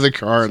her out of the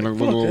car and the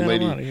little old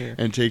lady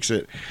and takes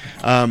it.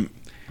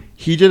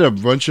 He did a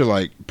bunch of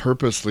like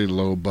purposely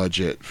low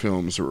budget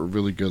films that were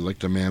really good, like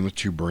The Man with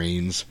Two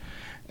Brains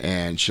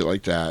and shit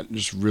like that.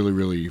 Just really,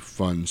 really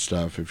fun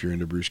stuff. If you're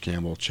into Bruce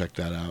Campbell, check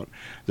that out.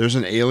 There's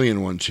an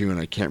Alien one too, and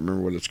I can't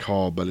remember what it's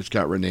called, but it's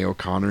got Renee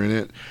O'Connor in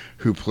it,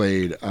 who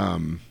played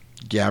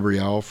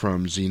Gabrielle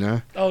from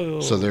Xena. Oh.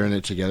 So they're in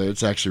it together.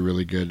 It's actually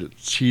really good.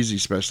 It's cheesy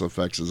special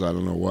effects as I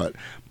don't know what,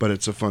 but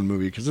it's a fun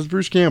movie because it's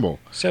Bruce Campbell.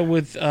 So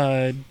with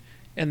in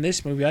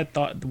this movie, I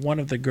thought one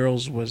of the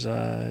girls was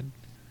the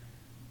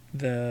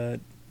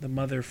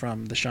mother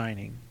from The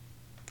Shining.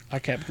 I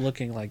kept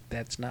looking like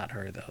that's not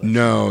her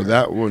though.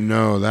 That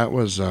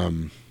was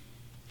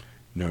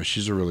no,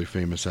 she's a really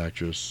famous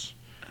actress.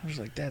 I was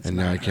like, that's and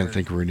not now I can't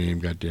think of her name.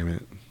 God damn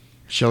it,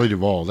 Shelley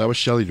Duvall. That was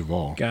Shelley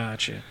Duvall.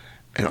 Gotcha.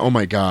 And oh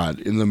my God,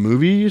 in the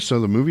movie,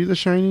 The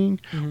Shining,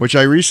 which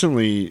I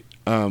recently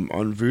on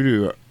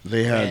Vudu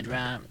they had.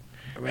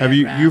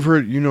 You've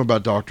heard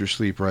about Dr.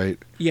 Sleep, right?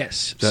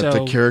 Yes. That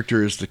the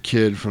character is the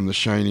kid from The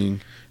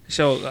Shining.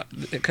 So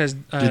because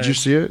did you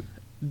see it?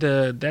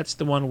 That's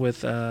the one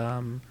with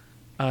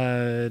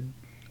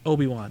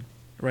Obi-Wan,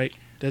 right?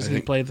 Doesn't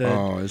he play the?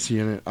 Oh, is he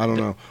in it? I don't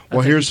know.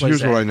 Well, here's what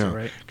I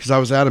know, because I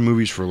was out of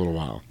movies for a little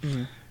while.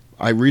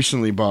 I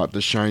recently bought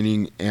The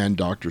Shining and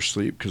Doctor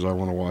Sleep because I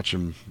want to watch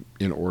them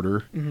in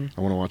order. Mhm.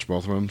 I want to watch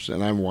both of them,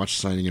 and I haven't watched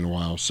Shining in a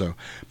while. So,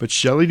 but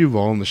Shelley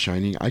Duvall in The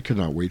Shining, I could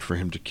not wait for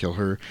him to kill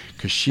her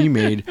because she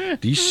made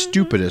the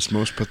stupidest,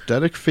 most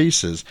pathetic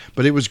faces.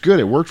 But it was good;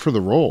 it worked for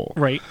the role,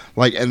 Right.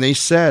 Like, and they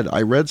said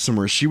I read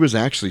somewhere she was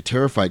actually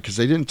terrified because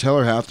they didn't tell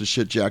her half the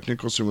shit Jack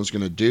Nicholson was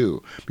going to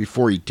do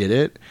before he did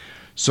it.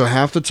 So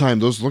half the time,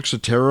 those looks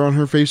of terror on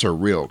her face are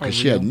real because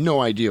she had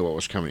no idea what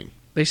was coming.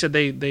 They said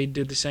they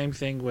did the same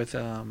thing with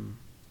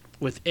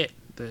It,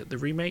 the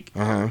remake,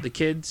 Uh-huh. the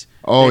kids.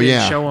 Oh They didn't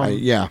yeah, show 'em-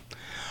 yeah.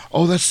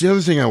 Oh, that's the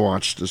other thing I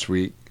watched this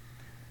week.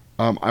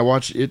 I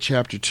watched It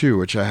Chapter 2,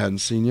 which I hadn't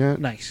seen yet.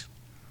 Nice.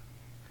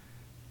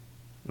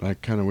 I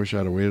kind of wish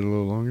I'd have waited a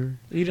little longer.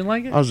 You didn't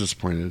like it? I was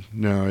disappointed.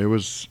 No, it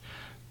was.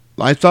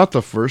 I thought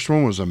the first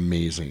one was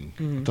amazing.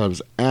 Mhm. I thought it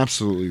was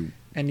absolutely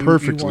And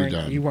perfectly you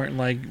done. You weren't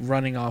like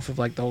running off of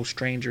like the whole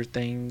Stranger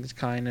Things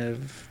kind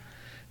of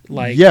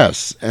like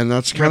yes, and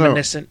that's kind of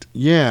reminiscent.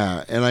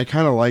 Yeah, and I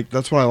kind of like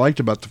that's what I liked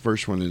about the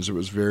first one is it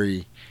was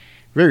very,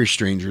 very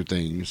Stranger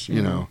Things, you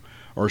Mhm. know,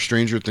 or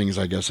Stranger Things.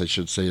 I guess I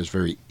should say is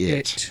very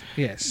it.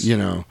 Yes. You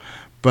know,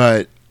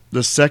 but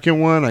the second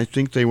one, I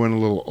think they went a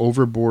little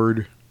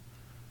overboard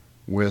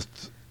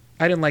with.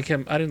 I didn't like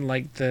him. I didn't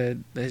like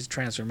his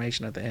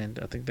transformation at the end.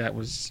 I think that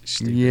was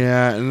stupid.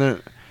 Yeah,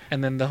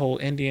 And then the whole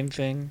Indian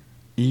thing.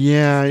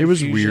 Yeah, it was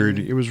Confusion. weird.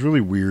 It was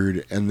really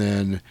weird. And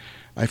then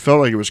I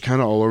felt like it was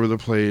kind of all over the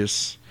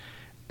place.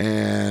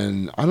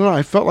 And I don't know.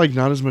 I felt like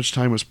not as much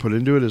time was put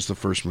into it as the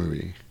first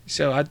movie.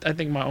 So I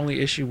think my only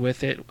issue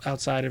with it,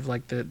 outside of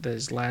like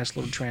this last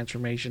little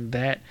transformation,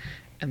 that,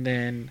 and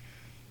then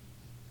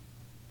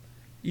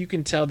you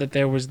can tell that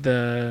there was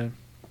the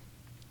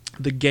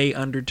gay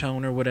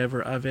undertone or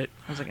whatever of it.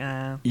 I was like,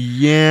 ah.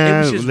 Yeah,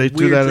 It was just they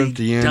threw that weirdly at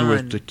the end done.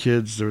 with the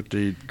kids that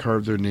they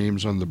carved their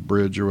names on the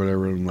bridge or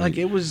whatever. And Like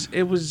it was.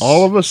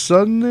 all of a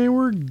sudden they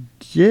were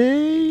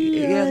gay.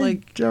 Yeah, I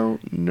like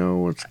don't know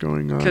what's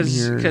going on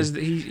here. because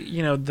he,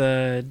 you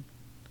know,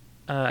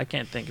 I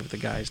can't think of the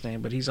guy's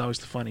name, but he's always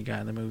the funny guy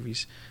in the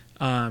movies.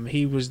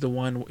 He was the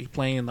one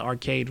playing in the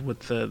arcade with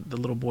the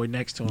little boy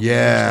next to him.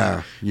 Yeah, He was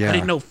like, yeah. I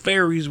didn't know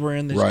fairies were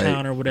in this Right,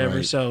 town or whatever.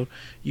 right. So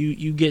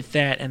you get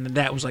that, and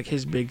that was like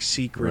his big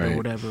secret Right. or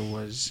whatever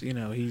was, you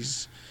know,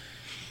 he's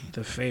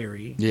the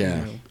fairy. Yeah.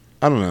 You know.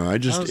 I don't know. I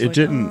just was it like,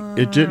 didn't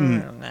it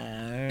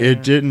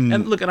didn't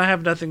And look, and I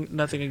have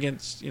nothing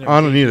against, you know.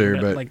 I don't gays or either,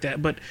 nothing but- like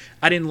that. But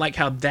I didn't like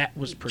how that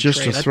was portrayed.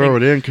 just to throw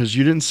it in because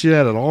you didn't see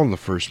that at all in the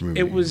first movie.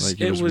 It was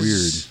like, it was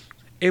weird.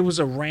 It was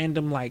a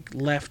random like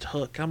left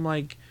hook. I'm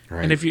like,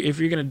 Right. and if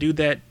you're gonna do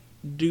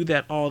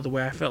that all the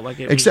way. I felt like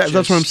it. Exactly. Was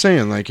That's what I'm just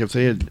saying. Like if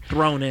they had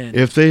thrown in.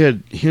 if they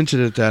had hinted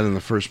at that in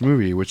the first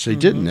movie, which they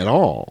didn't at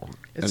all.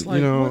 It's And, like,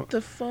 you know, what the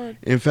fuck?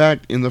 In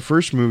fact, in the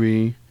first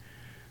movie,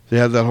 they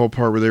had that whole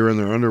part where they were in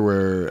their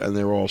underwear and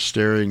they were all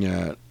staring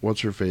at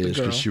what's her face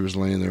girl. because she was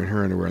laying there in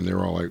her underwear and they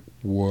were all like,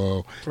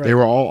 "Whoa!" Right. They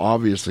were all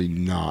obviously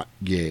not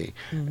gay.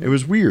 Mhm. It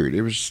was weird.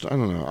 It was just, I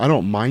don't know. I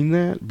don't mind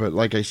that, but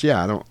like I said,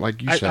 yeah, I don't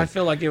like you said. I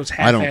feel like it was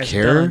I don't half-assed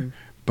care, done.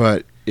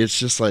 but it's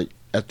just like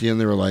at the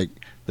end they were like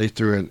they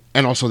threw in,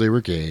 and also they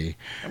were gay.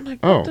 I'm like,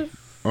 oh, what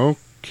the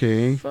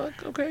okay.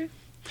 fuck? Okay.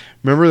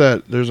 Remember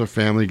that there's a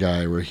Family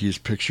Guy where he's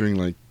picturing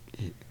like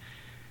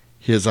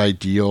his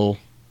ideal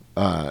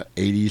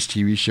 80s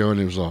TV show, and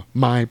it was all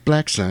 "My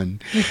Black Son,"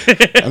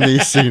 and they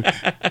sing,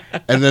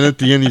 and then at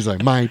the end he's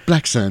like "My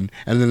Black Son,"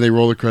 and then they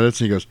roll the credits,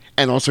 and he goes,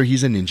 "And also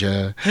he's a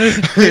ninja."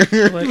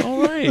 Like,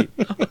 all right,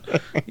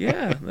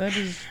 yeah, that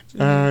is.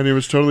 And it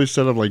was totally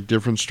set up like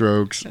Different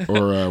Strokes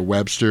or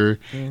Webster.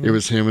 Mhm. It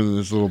was him and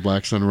his little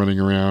black son running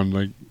around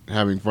like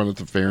having fun at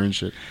the fair and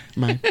shit.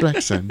 My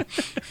black son.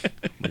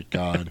 My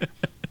God.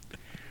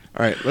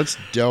 All right, let's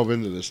delve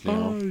into this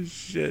now. Oh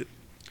shit.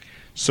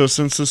 So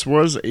since this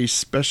was a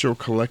special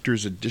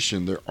collector's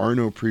edition, there are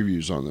no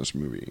previews on this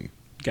movie.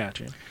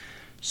 Gotcha.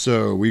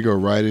 So we go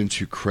right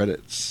into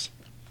credits.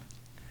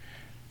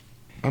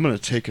 I'm going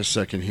to take a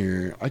second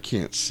here. I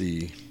can't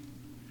see.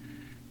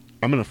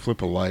 I'm going to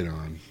flip a light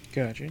on.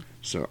 Gotcha.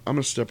 So I'm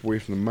going to step away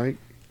from the mic.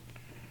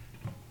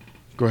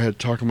 Go ahead,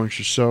 talk amongst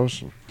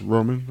yourselves.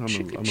 Roman, I'm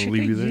going to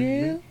leave you there.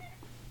 Yeah.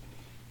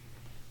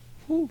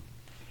 Whew.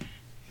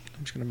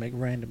 I'm just gonna make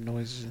random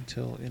noises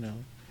until, you know,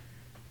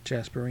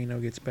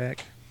 Jasperino gets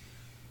back.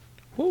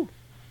 Whoo,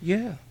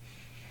 yeah.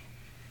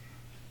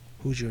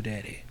 Who's your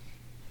daddy?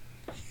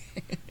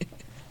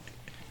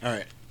 All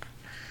right.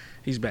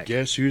 He's back.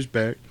 Guess who's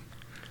back?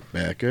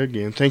 Back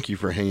again. Thank you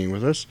for hanging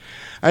with us.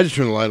 I had to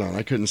turn the light on.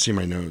 I couldn't see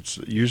my notes.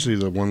 Usually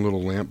the one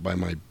little lamp by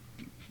my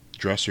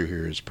dresser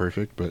here is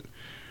perfect, but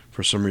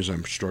for some reason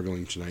I'm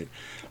struggling tonight.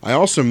 I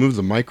also moved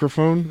the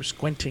microphone. We're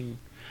squinting.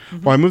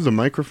 Well, I moved the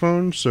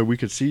microphone so we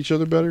could see each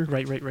other better.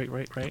 Right.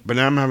 But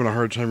now I'm having a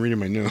hard time reading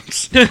my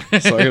notes. So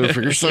I gotta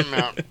figure something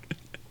out.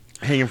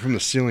 Hanging from the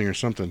ceiling or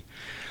something.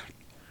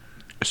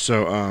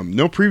 So,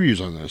 no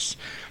previews on this.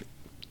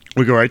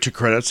 We go right to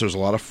credits. There's a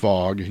lot of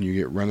fog, and you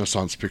get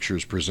Renaissance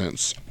Pictures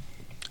presents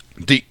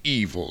The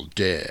Evil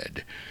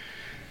Dead.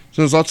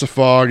 So there's lots of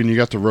fog, and you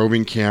got the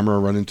roving camera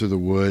running through the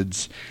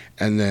woods,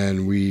 and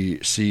then we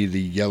see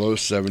the yellow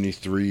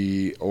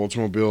 73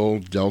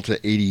 Oldsmobile Delta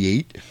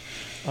 88.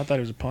 I thought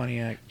it was a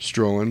Pontiac.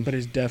 Strolling. But that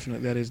is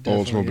definitely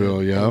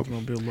Oldsmobile, a yep.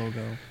 Oldsmobile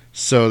logo.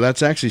 So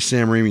that's actually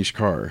Sam Raimi's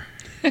car.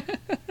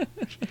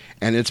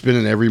 And it's been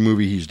in every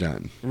movie he's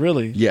done.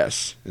 Really?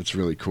 Yes. It's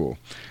really cool.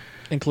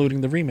 Including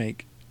the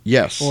remake.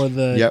 Yes. Or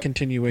the Yep.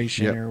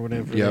 continuation Yep. or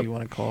whatever Yep. you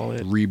want to call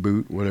it.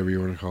 Reboot, whatever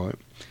you want to call it.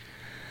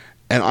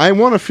 And I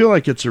want to feel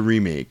like it's a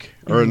remake.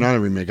 Or Mhm. not a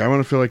remake. I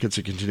want to feel like it's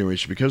a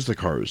continuation because the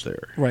car was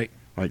there. Right.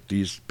 Like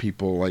these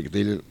people, like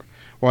they didn't...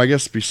 Well, I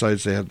guess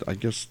besides they had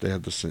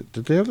the same...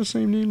 Did they have the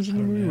same names in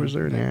the movie? Was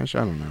there an Ash?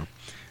 I don't know.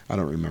 I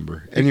don't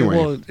remember. Anyway.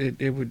 Well,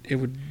 it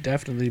would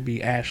definitely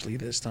be Ashley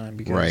this time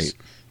because Right.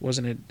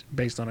 wasn't it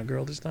based on a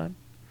girl this time?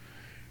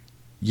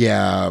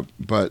 Yeah,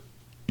 but...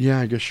 Yeah,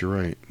 I guess you're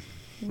right.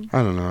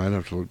 I don't know. I'd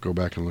have to go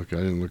back and look. I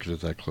didn't look at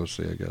it that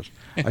closely, I guess.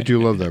 I do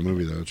love that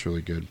movie, though. It's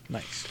really good.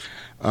 Nice.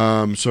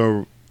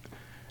 So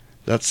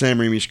that's Sam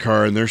Raimi's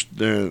car, and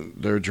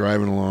they're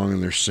driving along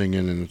and they're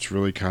singing, and it's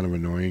really kind of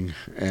annoying.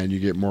 And you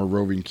get more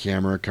roving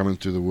camera coming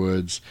through the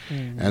woods,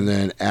 and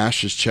then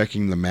Ash is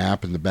checking the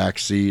map in the back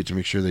seat to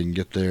make sure they can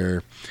get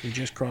there. You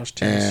just crossed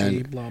Tennessee,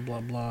 And blah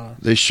blah blah.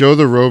 They show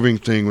the roving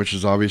thing, which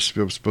is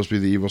obviously supposed to be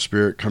the evil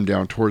spirit, come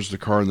down towards the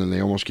car, and then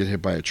they almost get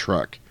hit by a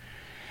truck.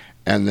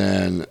 And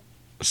then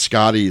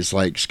Scotty's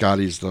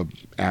the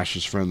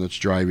Ash's friend that's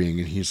driving,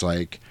 and he's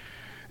like,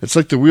 it's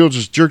like the wheel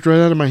just jerked right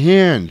out of my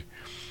hand.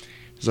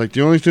 He's like,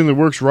 the only thing that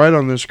works right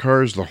on this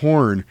car is the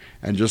horn.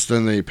 And just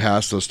then they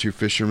pass those two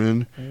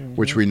fishermen,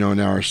 which we know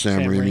now are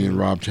Sam Raimi and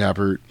Rob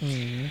Tappert.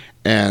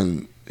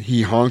 And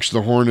he honks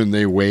the horn and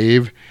they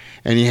wave.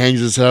 And he hangs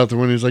his head out the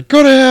window. He's like,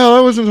 go to hell, I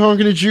wasn't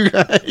honking at you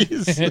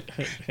guys.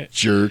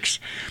 Jerks.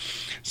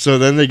 So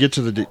then they get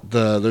to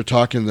they're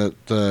talking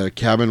that the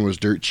cabin was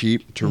dirt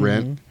cheap to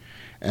rent.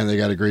 And they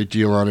got a great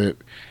deal on it.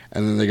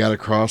 And then they got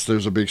across,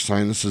 there's a big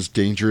sign that says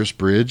Dangerous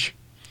Bridge.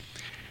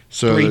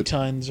 So 3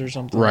 tons or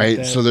something right, like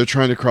that. so they're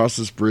trying to cross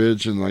this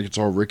bridge, and like it's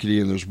all rickety,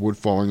 and there's wood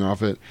falling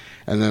off it,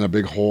 and then a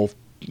big hole,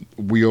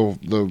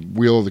 the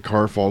wheel of the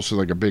car falls through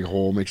like a big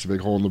hole, makes a big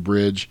hole in the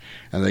bridge,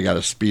 and they got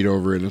to speed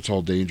over it, and it's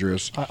all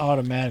dangerous. I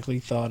automatically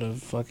thought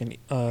of fucking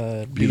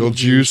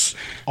Beetlejuice.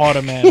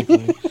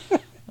 Automatically.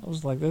 I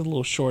was like, there's a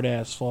little short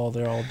ass fall.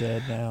 They're all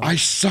dead now. I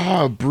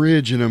saw a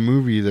bridge in a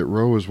movie that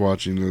Ro was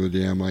watching the other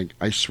day. I'm like,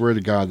 I swear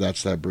to God,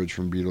 that's that bridge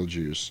from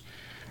Beetlejuice.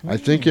 I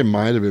think it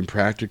might have been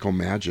Practical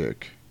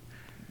Magic,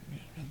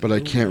 but I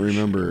can't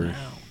remember.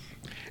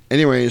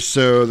 Anyway,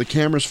 so the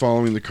camera's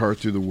following the car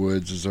through the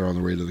woods as they're on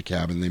the way to the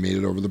cabin. They made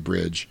it over the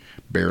bridge,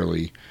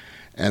 barely.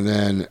 And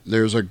then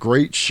there's a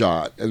great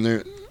shot,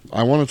 and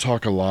I want to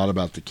talk a lot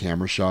about the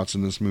camera shots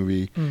in this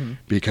movie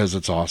because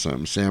it's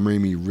awesome. Sam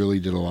Raimi really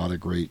did a lot of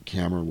great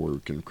camera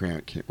work and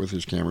with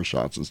his camera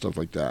shots and stuff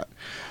like that.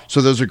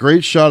 So there's a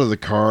great shot of the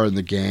car and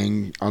the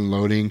gang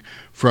unloading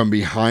from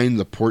behind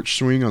the porch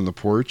swing on the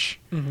porch.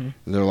 And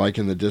they're like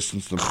in the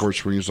distance, the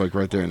porch swing is like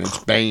right there, and it's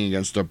banging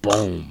against a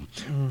boom,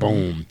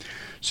 boom.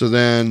 So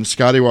then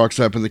Scotty walks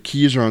up, and the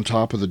keys are on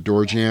top of the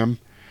door jamb.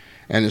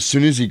 And as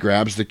soon as he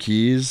grabs the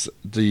keys,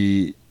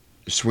 the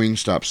swing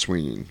stops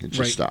swinging. It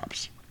just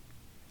stops.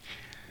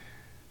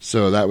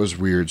 So that was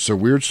weird. So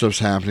weird stuff's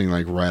happening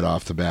like right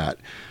off the bat.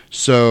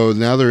 So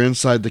now they're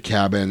inside the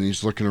cabin, and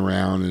he's looking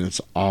around, and it's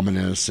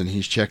ominous, and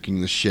he's checking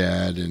the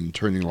shed and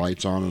turning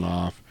lights on and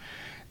off.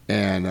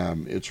 And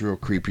it's real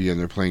creepy, and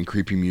they're playing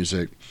creepy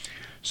music.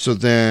 So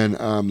then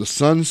the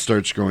sun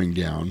starts going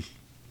down,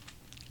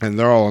 and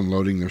they're all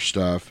unloading their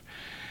stuff.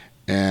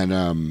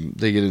 And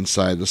they get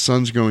inside. The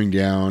sun's going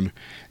down,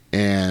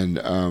 and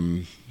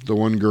the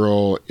one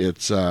girl,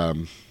 it's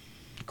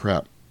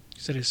crap.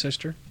 Is it his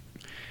sister?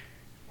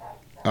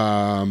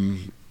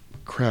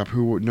 Crap.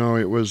 Who? No,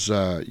 it was.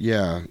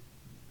 Yeah.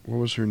 What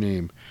was her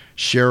name?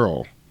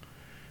 Cheryl.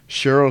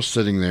 Cheryl's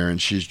sitting there,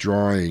 and she's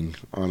drawing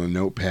on a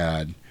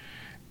notepad,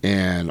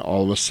 and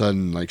all of a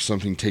sudden, like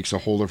something takes a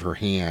hold of her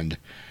hand,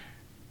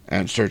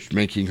 and starts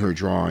making her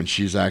draw. And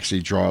she's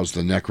actually draws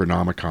the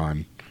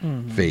Necronomicon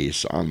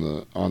face on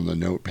the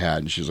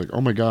notepad, and she's like,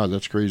 oh my God,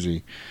 that's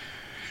crazy.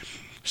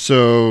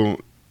 So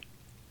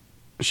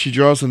she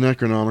draws the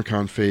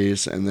Necronomicon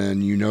face, and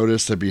then you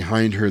notice that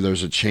behind her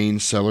there's a chain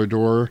cellar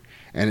door,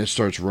 and it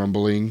starts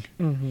rumbling.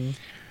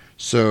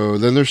 So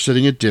then they're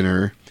sitting at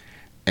dinner,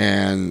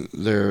 and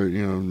they're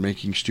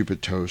making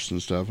stupid toast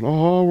and stuff, and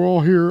we're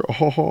all here,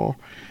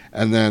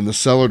 and then the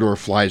cellar door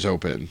flies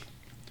open,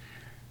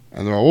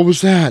 and they're all, what was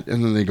that?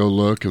 And then they go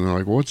look, and they're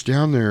like, well, what's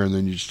down there? And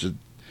then you just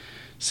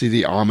see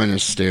the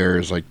ominous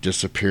stairs like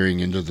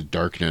disappearing into the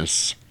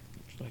darkness.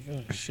 Like,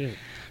 oh shit.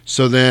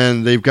 So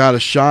then they've got a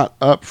shot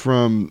up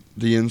from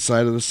the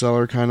inside of the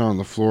cellar, kind of on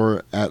the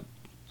floor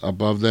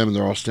above them, and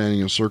they're all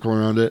standing in a circle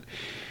around it.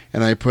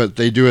 And I put,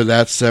 they do a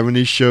That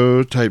 70s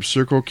Show type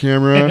circle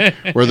camera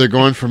where they're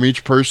going from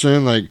each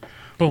person, like,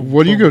 boom,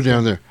 what do you go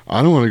down there?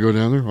 I don't want to go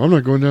down there. I'm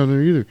not going down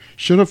there either.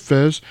 Shut up,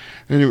 Fez.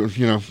 And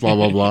it, blah,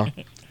 blah, blah.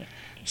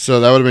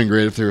 So that would have been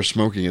great if they were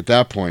smoking at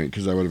that point,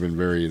 because that would have been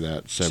very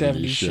That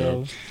 70s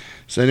Show.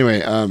 So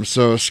anyway,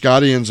 so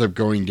Scotty ends up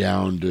going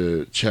down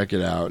to check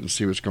it out and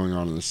see what's going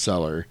on in the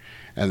cellar,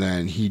 and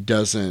then he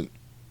doesn't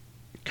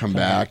come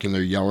back, and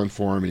they're yelling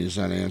for him, and he's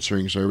not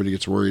answering, so everybody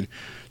gets worried.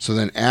 So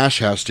then Ash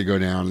has to go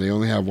down. They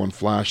only have one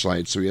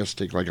flashlight, so he has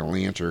to take like a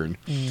lantern,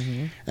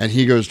 and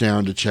he goes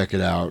down to check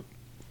it out.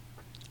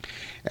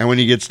 And when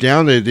he gets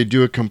down there, they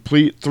do a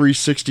complete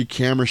 360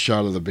 camera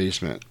shot of the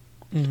basement,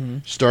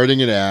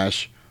 starting at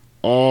Ash,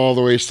 all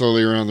the way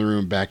slowly around the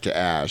room back to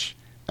Ash,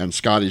 and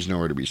Scotty's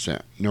nowhere to be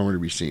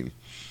seen.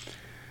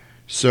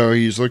 So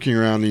he's looking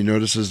around, and he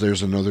notices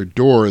there's another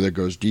door that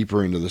goes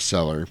deeper into the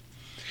cellar,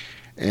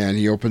 and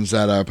he opens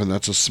that up, and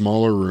that's a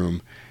smaller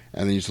room,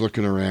 and he's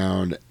looking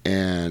around,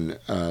 and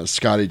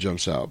Scotty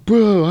jumps out.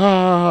 Boo!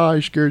 Ah! I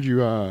scared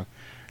you! Ah!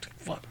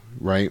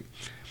 Right?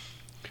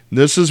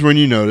 This is when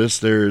you notice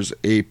there's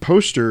a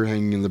poster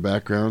hanging in the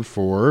background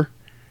for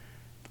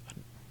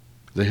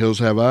The Hills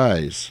Have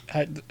Eyes.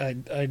 I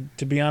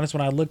to be honest,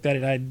 when I looked at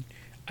it,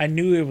 I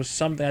knew it was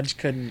something. I just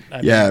couldn't.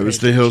 It was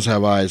The Hills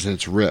Have Eyes, and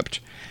it's ripped.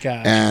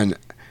 Gotcha. And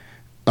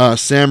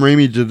Sam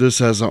Raimi did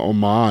this as an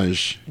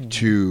homage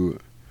to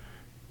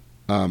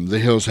The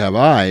Hills Have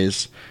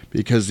Eyes,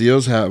 because The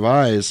Hills Have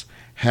Eyes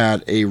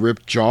had a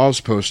ripped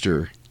Jaws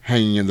poster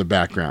hanging in the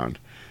background.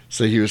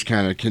 So he was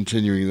kind of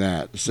continuing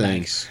that,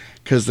 saying,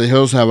 because The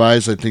Hills Have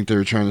Eyes, I think they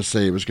were trying to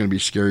say it was going to be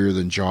scarier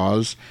than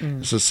Jaws.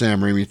 So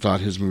Sam Raimi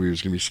thought his movie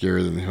was going to be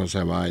scarier than The Hills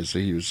Have Eyes, so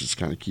he was just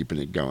kind of keeping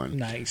it going.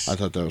 Nice. I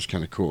thought that was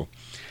kind of cool.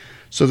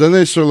 So then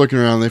they start looking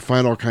around. They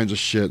find all kinds of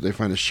shit. They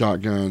find a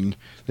shotgun.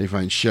 They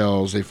find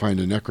shells. They find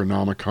a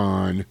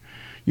Necronomicon.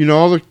 You know,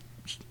 all the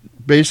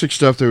basic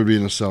stuff that would be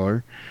in a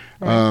cellar.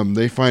 Right.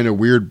 They find a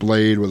weird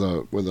blade with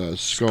a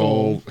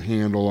skull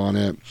handle on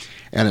it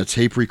and a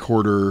tape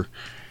recorder.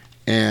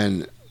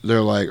 And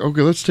they're like,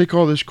 okay, let's take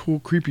all this cool,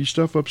 creepy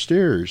stuff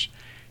upstairs.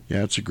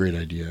 Yeah, it's a great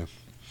idea.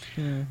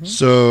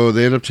 So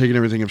they end up taking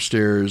everything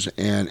upstairs,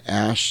 and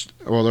Ash,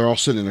 well, they're all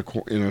sitting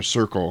in a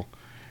circle,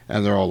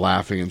 and they're all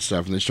laughing and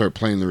stuff, and they start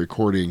playing the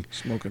recording.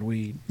 Smoking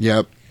weed.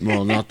 Yep.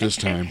 Well, not this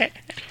time.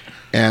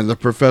 And the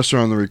professor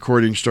on the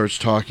recording starts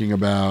talking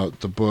about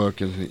the book,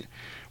 and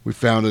we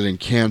found it in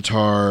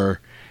Kantar,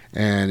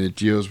 and it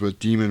deals with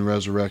demon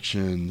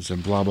resurrections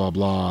and blah, blah,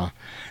 blah.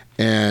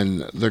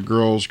 And the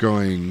girl's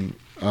going...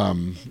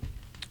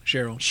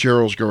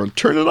 Cheryl's going,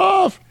 turn it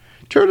off!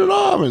 Turn it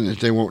off! And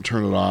they won't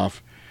turn it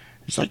off.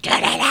 He's like,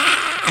 turn it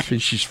off!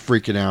 And she's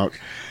freaking out.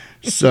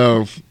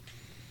 So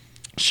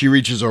she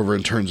reaches over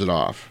and turns it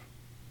off.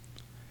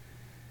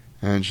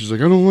 And she's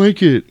like, I don't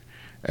like it.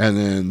 And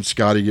then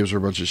Scotty gives her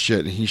a bunch of shit,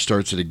 and he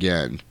starts it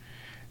again.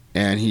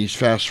 And he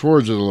fast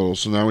forwards it a little,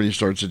 so now when he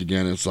starts it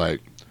again, it's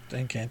like... The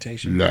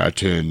incantation.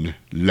 Latin,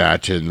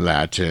 Latin,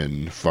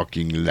 Latin,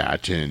 fucking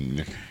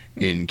Latin,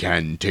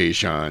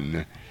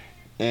 incantation.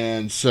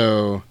 And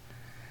so,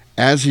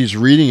 as he's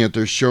reading it,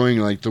 they're showing,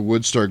 like, the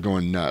wood start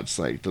going nuts.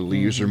 Like, the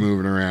leaves are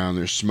moving around,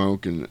 there's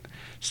smoke and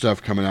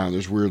stuff coming out,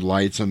 there's weird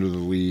lights under the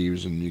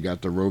leaves, and you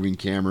got the roving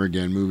camera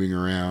again moving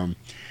around.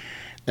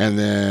 And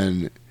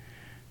then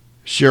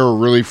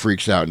Cheryl really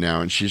freaks out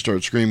now, and she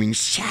starts screaming,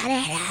 shut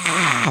it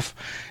off!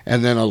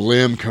 And then a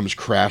limb comes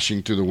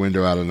crashing through the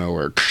window out of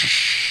nowhere.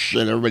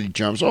 And everybody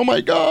jumps, oh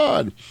my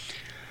god!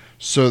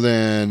 So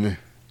then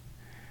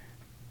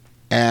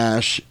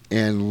Ash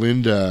and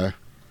Linda,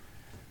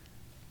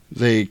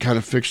 they kind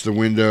of fix the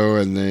window,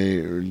 and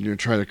they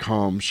try to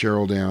calm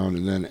Cheryl down,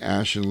 and then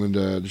Ash and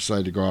Linda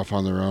decide to go off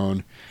on their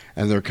own,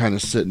 and they're kind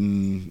of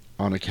sitting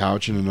on a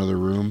couch in another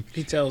room.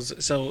 He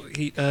tells, so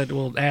he,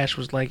 Ash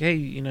was like, hey,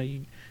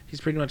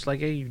 he's pretty much like,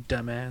 hey, you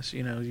dumbass,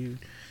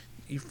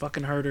 you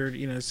fucking heard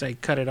her, say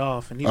cut it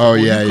off, and he's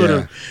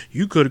like,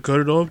 you could have cut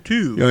it off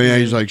too. Oh yeah,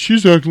 he's like,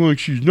 she's acting like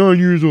she's 9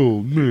 years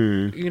old,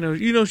 man.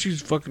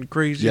 She's fucking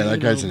crazy. Yeah, that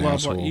guy's an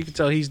asshole. You can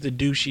tell he's the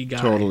douchey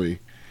guy. Totally.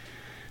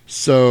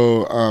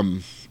 So,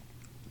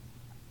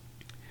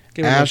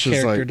 Ash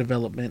is character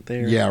development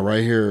there. Yeah,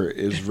 right here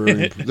is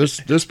very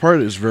this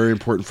part is very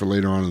important for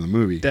later on in the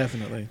movie.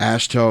 Definitely.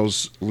 Ash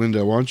tells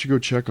Linda, why don't you go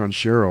check on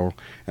Cheryl?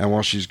 And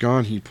while she's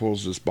gone, he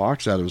pulls this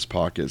box out of his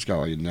pocket. It's got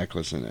like a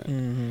necklace in it.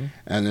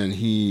 And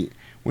then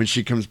when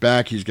she comes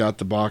back, he's got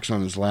the box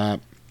on his lap,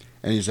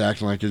 and he's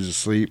acting like he's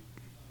asleep.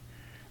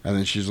 And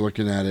then she's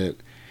looking at it,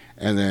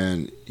 and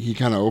then he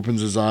kind of opens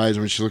his eyes,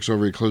 and when she looks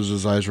over, he closes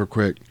his eyes real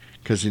quick,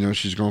 because he knows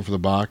she's going for the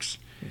box.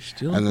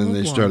 And then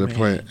they started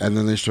playing. And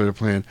then they started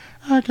playing.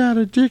 I got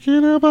a dick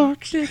in a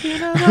box. Dick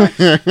in a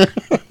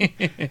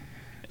box.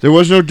 There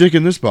was no dick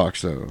in this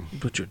box, though.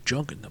 Put your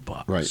junk in the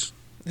box. Right.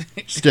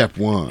 Step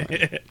 1,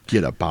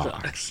 get a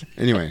box.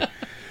 Anyway,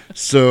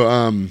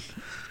 so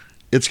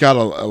it's got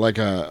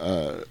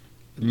a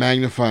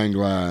magnifying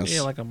glass,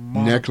 like a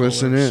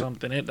necklace in it.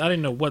 Something. I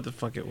didn't know what the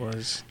fuck it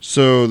was.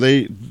 So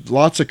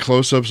lots of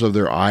close-ups of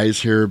their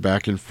eyes here,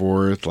 back and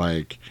forth,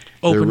 like.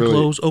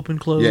 Open,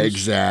 close. Yeah,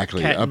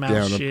 exactly. Cat Up, and mouse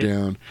down, shit. up,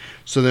 down.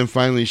 So then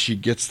finally she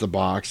gets the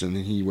box, and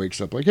then he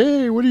wakes up like,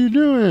 hey, what are you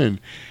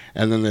doing?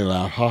 And then they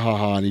laugh, ha, ha,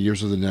 ha, and he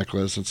gives her the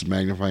necklace. It's a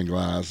magnifying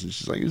glass, and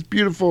she's like, it's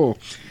beautiful.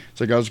 It's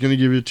like, I was going to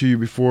give it to you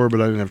before, but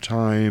I didn't have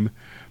time.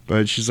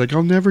 But she's like,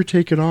 I'll never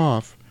take it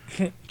off.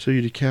 Till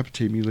you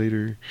decapitate me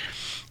later.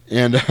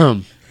 And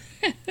so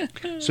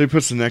he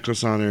puts the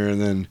necklace on her,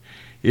 and then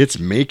it's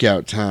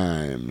make-out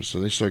time. So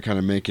they start kind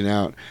of making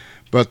out.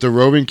 But the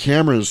roving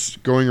camera's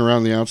going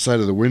around the outside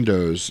of the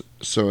windows,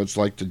 so it's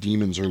like the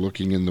demons are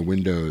looking in the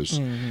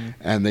windows,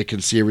 and they can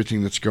see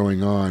everything that's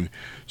going on.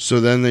 So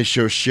then they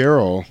show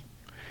Cheryl,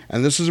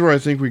 and this is where I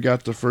think we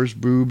got the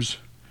first boobs.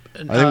 I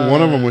think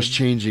one of them was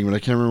changing, but I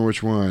can't remember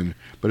which one.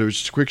 But it was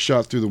just a quick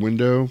shot through the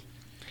window,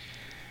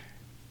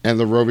 and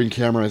the roving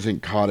camera, I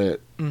think, caught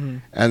it.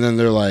 And then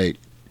they're like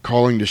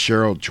calling to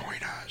Cheryl,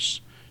 join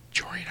us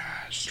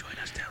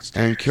downstairs.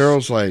 And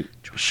Cheryl's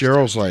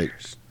like,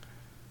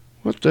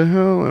 what the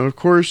hell? And of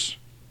course,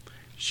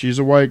 she's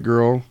a white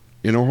girl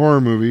in a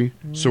horror movie.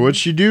 So what'd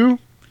she do?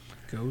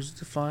 Goes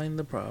to find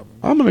the problem.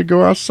 I'm going to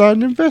go outside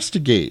and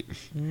investigate.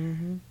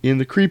 In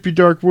the creepy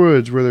dark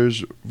woods where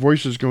there's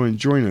voices going,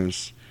 join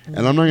us.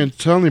 And I'm not going to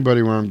tell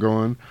anybody where I'm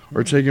going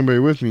or take anybody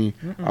with me.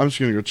 I'm just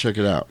going to go check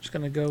it out. Just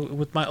going to go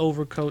with my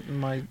overcoat and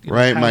my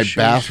my shoes.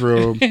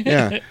 bathrobe.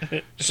 Yeah.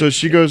 So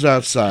she goes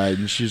outside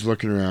and she's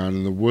looking around,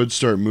 and the woods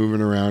start moving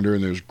around her,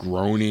 and there's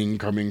groaning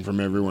coming from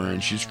everywhere,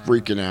 and she's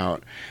freaking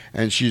out.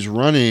 And she's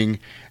running,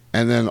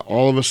 and then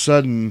all of a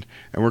sudden,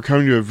 and we're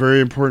coming to a very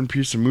important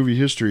piece of movie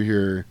history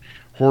here,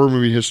 horror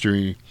movie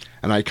history,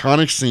 an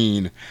iconic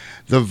scene.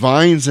 The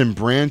vines and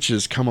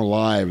branches come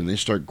alive, and they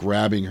start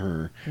grabbing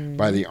her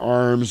by the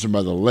arms and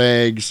by the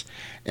legs.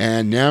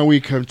 And now we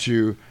come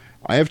to,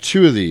 I have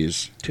two of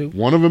these.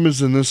 One of them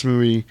is in this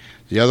movie.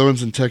 The other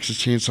one's in Texas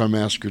Chainsaw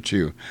Massacre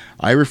 2.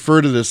 I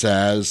refer to this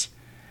as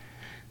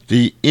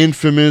the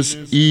infamous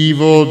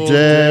Evil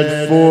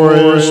Dead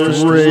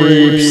forest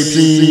rape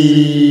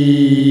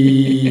scene.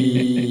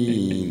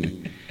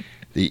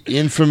 The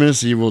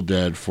infamous Evil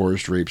Dead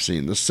forest rape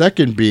scene. The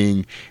second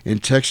being in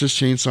Texas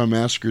Chainsaw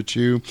Massacre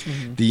 2,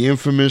 the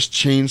infamous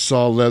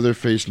chainsaw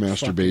Leatherface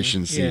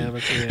masturbation scene.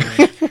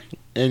 Yeah.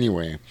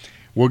 Anyway,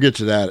 we'll get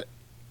to that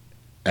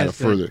as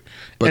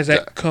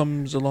that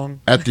comes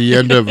along. At the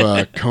end of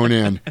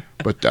Conan,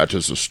 but that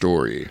is a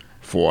story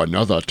for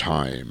another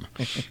time.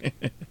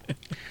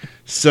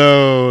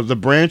 So the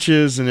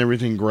branches and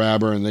everything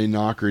grab her, and they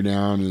knock her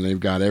down, and they've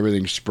got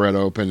everything spread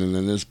open, and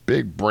then this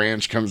big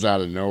branch comes out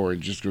of nowhere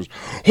and just goes,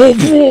 oh,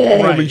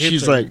 boom! Right, And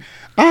she's like,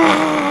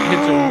 ah!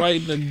 Hits her right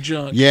in the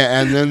junk.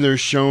 Yeah, and then they're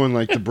showing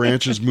like the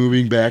branches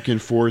moving back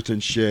and forth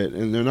and shit,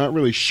 and they're not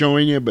really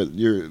showing it, but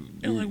you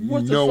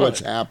know what's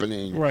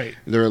happening. Right.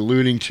 They're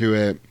alluding to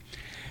it,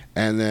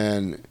 and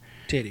then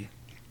titty.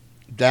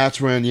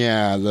 That's when,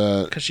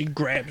 because she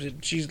grabs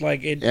it, she's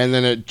like it, and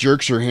then it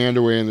jerks her hand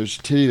away, and there's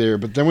a titty there.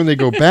 But then when they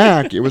go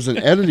back, it was an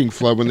editing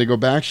flub. When they go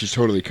back, she's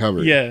totally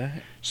covered. Yeah.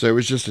 So it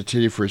was just a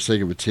titty for the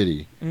sake of a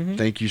titty.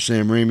 Thank you,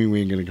 Sam Raimi. We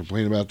ain't gonna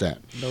complain about that.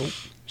 Nope.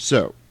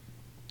 So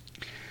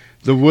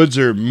the woods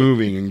are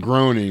moving and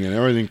groaning, and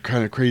everything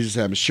kind of crazy is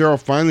happening. Cheryl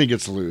finally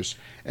gets loose,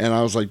 and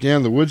I was like,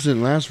 damn, the woods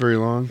didn't last very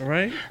long.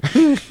 Right.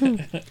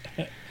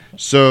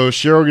 So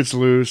Cheryl gets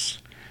loose,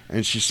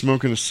 and she's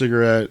smoking a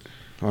cigarette.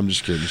 I'm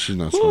just kidding. She's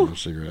not smoking a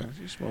cigarette.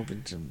 She's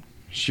smoking some.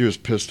 She was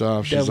pissed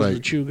off. She's Devil's like,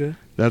 Lechuga.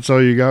 That's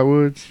all you got,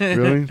 Woods?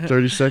 Really?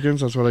 30 seconds?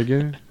 That's what I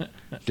get?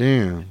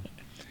 Damn.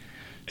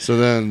 So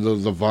then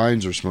the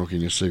vines are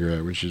smoking a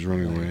cigarette when she's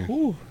running away.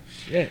 Ooh,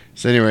 shit.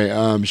 So anyway,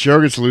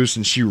 Cheryl gets loose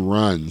and she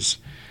runs.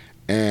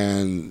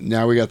 And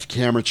now we got the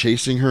camera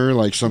chasing her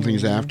like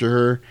something's after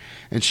her.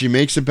 And she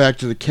makes it back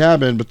to the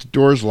cabin, but the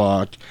door's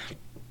locked.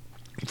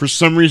 For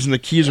some reason, the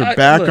keys are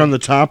back on the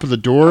top of the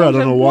door. I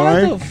don't know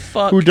why. The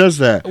fuck? Who does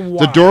that?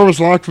 Why? The door was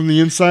locked from the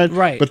inside,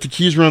 right? But the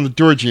keys were on the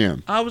door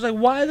jamb. I was like,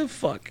 why the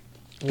fuck?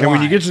 And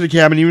when you get to the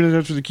cabin, even if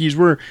that's where the keys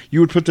were,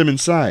 you would put them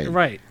inside.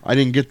 Right. I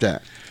didn't get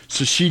that.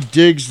 So she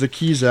digs the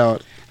keys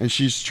out, and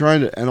she's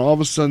trying to, and all of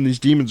a sudden these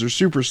demons are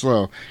super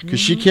slow because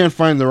she can't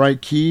find the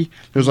right key.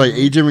 There's like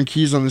 8 different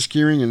keys on this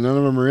key ring, and none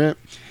of them are it.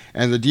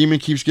 And the demon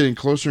keeps getting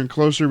closer and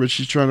closer, but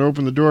she's trying to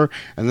open the door.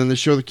 And then they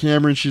show the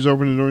camera, and she's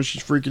opening the door, and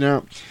she's freaking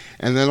out.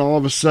 And then all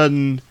of a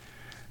sudden,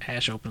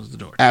 Ash opens the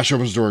door. Ash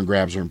opens the door and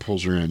grabs her and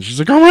pulls her in. She's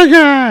like, oh my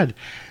God!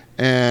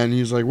 And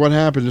he's like, what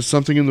happened? Did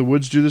something in the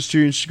woods do this to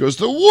you? And she goes,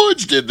 the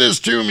woods did this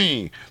to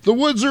me! The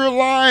woods are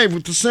alive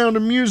with the sound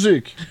of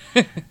music!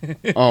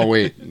 Oh,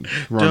 wait.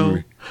 Wrong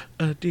movie.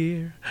 A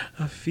deer,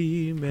 a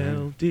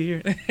female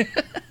deer.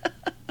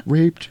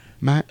 Raped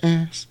my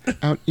ass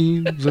out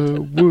in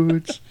the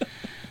woods.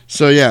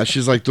 So yeah,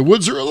 she's like, the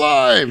woods are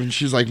alive, and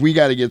she's like, we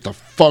got to get the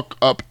fuck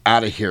up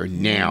out of here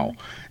now.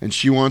 And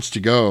she wants to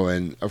go,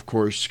 and of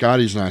course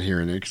Scotty's not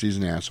hearing it because he's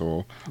an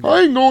asshole.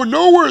 I ain't going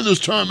nowhere this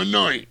time of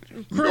night.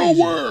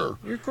 Nowhere.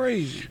 You're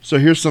crazy. So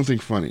here's something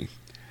funny.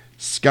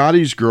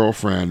 Scotty's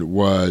girlfriend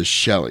was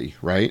Shelly,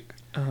 right?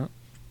 Uh-huh.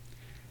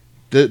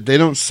 They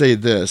don't say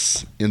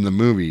this in the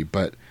movie,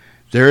 but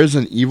there is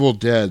an Evil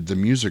Dead the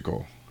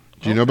musical.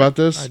 Do you know about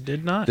this? I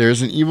did not.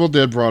 There's an Evil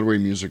Dead Broadway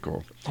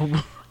musical.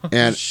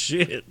 And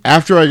shit.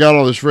 After I got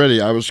all this ready,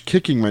 I was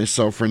kicking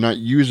myself for not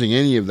using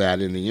any of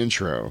that in the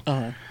intro.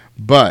 Uh-huh.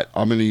 But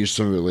I'm going to use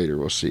some of it later.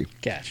 We'll see.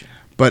 Gotcha.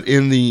 But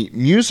in the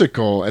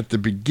musical at the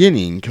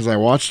beginning, because I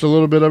watched a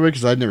little bit of it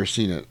because I'd never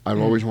seen it. I've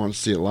always wanted to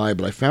see it live,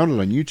 but I found it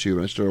on YouTube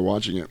and I started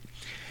watching it.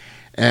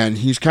 And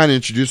he's kind of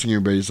introducing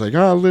everybody. He's like,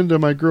 "Oh, Linda,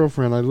 my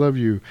girlfriend, I love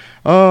you.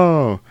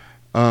 Oh,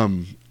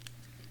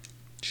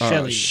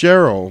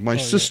 Cheryl, my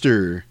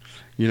sister,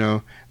 you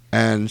know,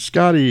 and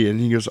Scotty." And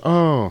he goes,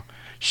 "Oh,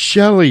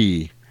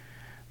 Shelly,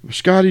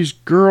 Scotty's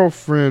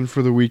girlfriend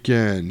for the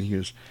weekend." He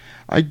goes,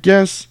 "I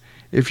guess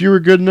if you were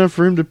good enough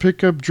for him to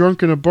pick up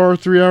drunk in a bar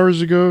 3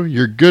 hours ago,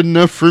 you're good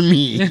enough for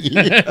me."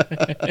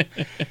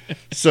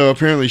 So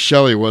apparently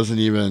Shelly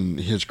wasn't even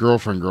his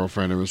girlfriend.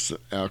 It was,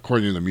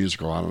 according to the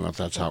musical, I don't know if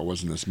that's how it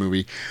was in this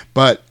movie.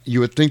 But you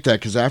would think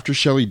that, because after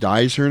Shelly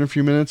dies here in a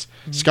few minutes,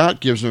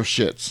 Scott gives no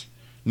shits.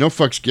 No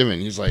fucks given.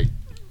 He's like,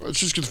 "Let's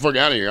just get the fuck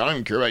out of here. I don't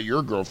even care about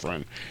your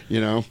girlfriend,"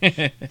 you know?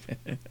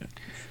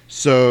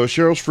 So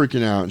Cheryl's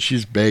freaking out, and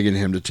she's begging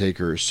him to take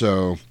her.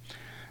 So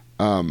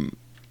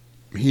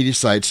he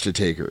decides to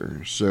take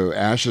her. So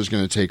Ash is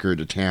going to take her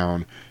to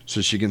town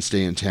so she can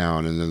stay in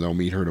town, and then they'll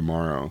meet her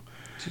tomorrow.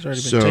 She's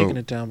already been taken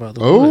it down by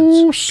the woods.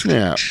 Oh,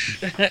 snap.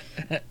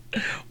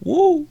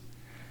 Woo.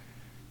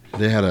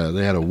 They had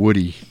a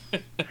Woody.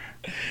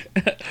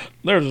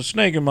 There's a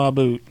snake in my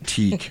boot.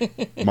 Teak.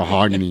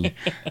 Mahogany.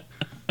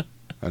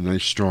 A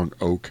nice strong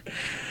oak.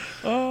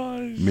 Oh,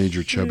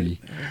 Major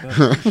Chubby.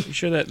 You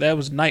sure that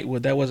was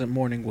Nightwood? That wasn't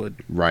Morningwood.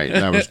 Right,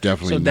 that was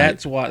definitely. So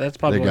that's why. That's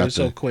probably why it was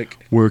so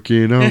quick.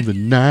 Working on the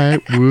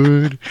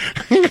Nightwood.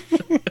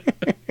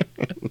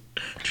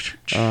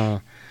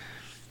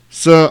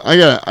 So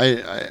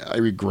I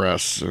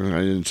regress. I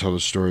didn't tell the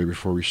story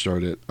before we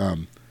started.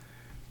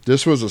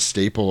 This was a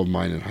staple of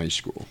mine in high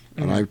school,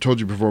 and I've told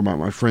you before about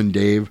my friend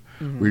Dave.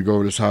 We'd go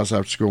to his house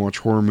after school, watch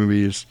horror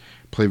movies,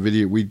 play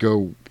video. We'd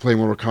go play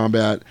Mortal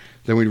Kombat.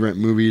 Then we'd rent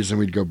movies, and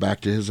we'd go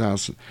back to his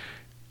house.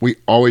 We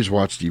always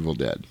watched Evil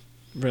Dead.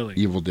 Really?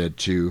 Evil Dead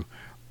 2,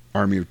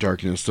 Army of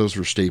Darkness. Those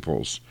were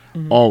staples.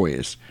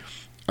 Always.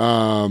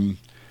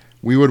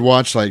 We would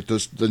watch like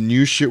the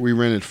new shit we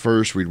rented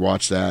first. We'd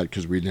watch that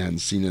because we hadn't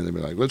seen it. They'd be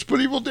like, "Let's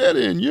put Evil Dead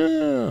in."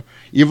 Yeah.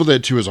 Evil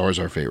Dead 2 is always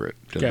our favorite.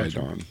 Dead by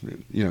Dawn.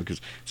 You know,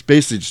 because it's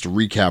basically just a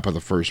recap of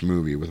the first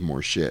movie with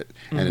more shit,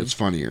 and it's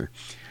funnier.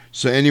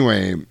 So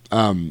anyway,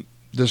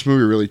 this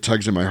movie really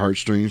tugs at my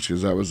heartstrings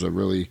because that was a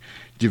really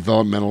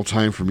developmental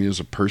time for me as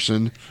a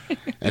person.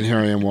 And here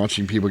I am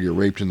watching people get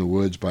raped in the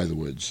woods by the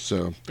woods.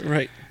 So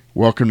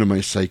welcome to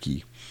my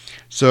psyche.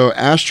 So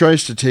Ash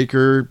tries to take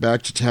her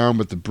back to town,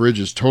 but the bridge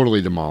is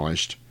totally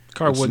demolished.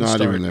 Car wouldn't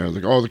start. Even there.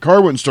 Like, the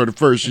car wouldn't start at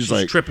first. She's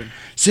like, tripping.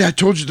 "See, I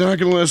told you they're not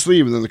going to let us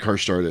leave." And then the car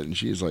started, and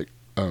she's like,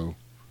 "Oh,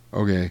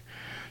 okay."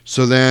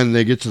 So then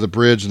they get to the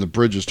bridge, and the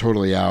bridge is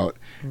totally out.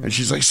 And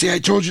she's like, "See, I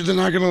told you they're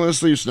not going to let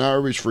us leave." So now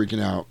everybody's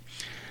freaking out.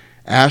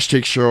 Ash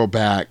takes Cheryl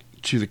back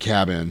to the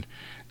cabin,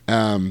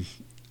 and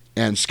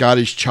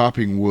Scotty's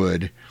chopping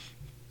wood.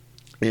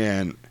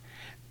 And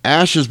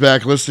Ash is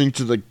back listening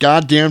to the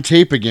goddamn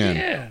tape again.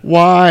 Yeah.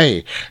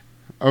 Why?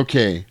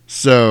 Okay,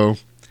 so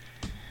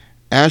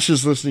Ash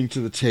is listening to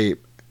the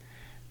tape,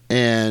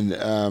 and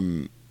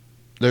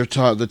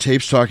the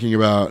tape's talking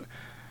about,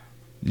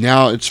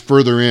 now it's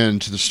further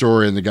into the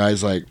story, and the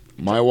guy's like,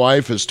 "My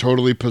wife is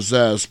totally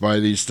possessed by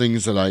these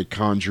things that I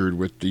conjured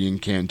with the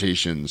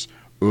incantations.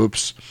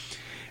 Oops.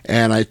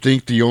 And I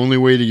think the only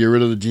way to get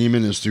rid of the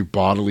demon is through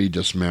bodily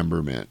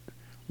dismemberment."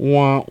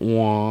 Wah,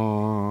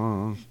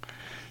 wah.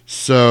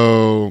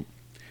 So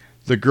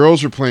the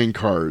girls are playing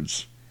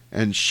cards,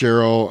 and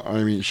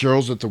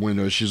Cheryl's at the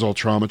window. She's all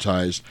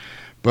traumatized.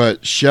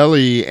 But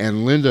Shelly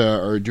and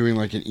Linda are doing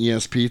like an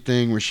ESP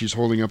thing where she's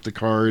holding up the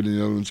card and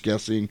the other one's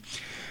guessing.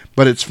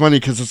 But it's funny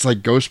because it's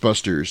like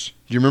Ghostbusters.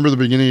 Do you remember the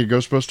beginning of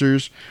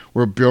Ghostbusters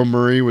where Bill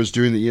Murray was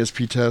doing the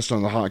ESP test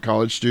on the hot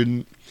college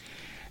student?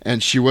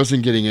 And she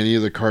wasn't getting any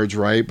of the cards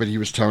right, but he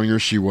was telling her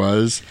she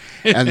was.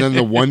 And then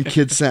the one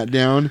kid sat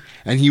down,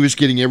 and he was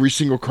getting every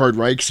single card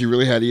right because he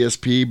really had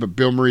ESP, but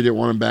Bill Murray didn't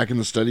want him back in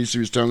the study, so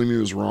he was telling him he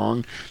was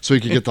wrong so he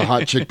could get the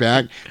hot chick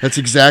back. That's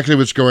exactly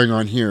what's going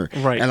on here.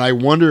 Right. And I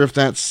wonder if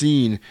that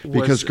scene,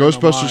 because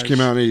Ghostbusters came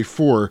out in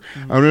 1984,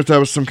 I wonder if that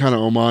was some kind of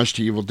homage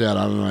to Evil Dead.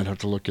 I don't know. I'd have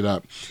to look it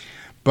up.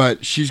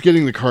 But she's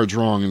getting the cards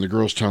wrong, and the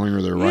girl's telling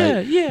her they're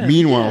right.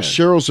 Meanwhile,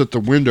 Cheryl's at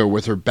the window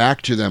with her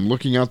back to them,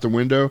 looking out the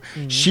window.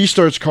 She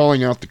starts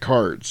calling out the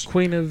cards.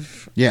 Queen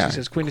of... Yeah. She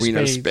says Queen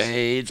of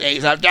Spades,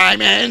 Ace of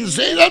Diamonds,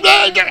 Ace of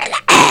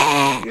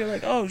Diamonds. You're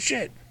like, oh,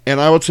 shit. And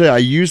I will tell you, I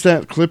used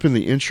that clip in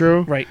the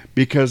intro. Right.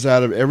 Because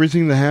out of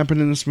everything that happened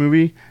in this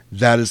movie,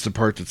 that is the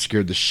part that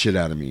scared the shit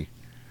out of me.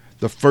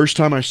 The first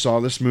time I saw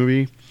this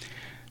movie...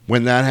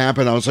 When that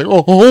happened, I was like,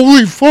 "Oh,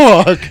 holy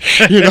fuck!"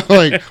 You know,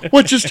 like,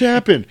 what just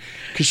happened?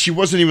 Because she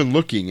wasn't even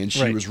looking, and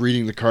she was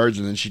reading the cards,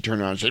 and then she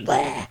turned around and said,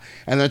 "Wah!"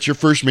 And that's your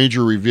first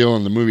major reveal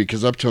in the movie,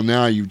 because up till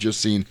now, you've just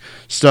seen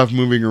stuff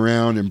moving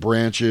around and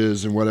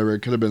branches and whatever.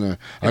 It could have been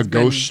a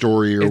ghost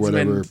story or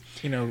whatever.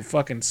 Been,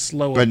 fucking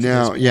slow. But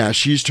now,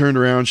 she's turned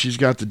around. She's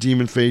got the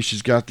demon face.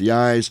 She's got the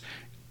eyes.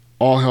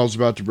 All hell's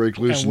about to break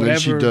loose, and then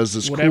she does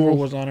this whatever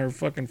was on her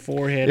fucking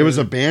forehead. It was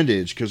a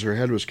bandage, because her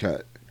head was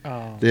cut.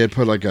 Oh. They had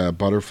put like a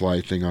butterfly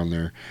thing on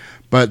there.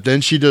 But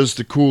then she does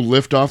the cool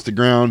lift off the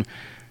ground,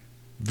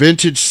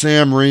 vintage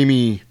Sam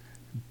Raimi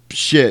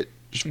shit,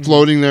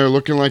 floating there,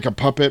 looking like a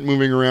puppet,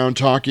 moving around,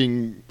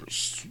 talking,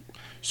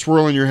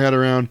 swirling your head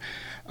around.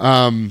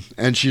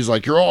 And she's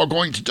like, "You're all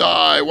going to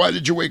die. Why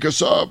did you wake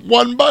us up?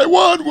 One by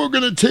one, we're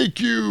going to take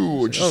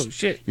you." Oh,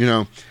 shit. You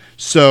know,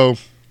 so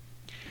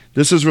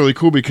this is really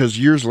cool because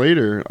years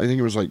later, I think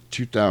it was like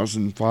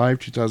 2005,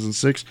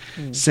 2006,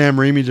 Sam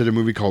Raimi did a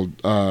movie called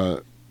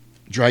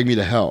Drag Me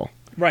to Hell.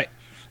 Right.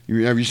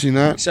 Have you seen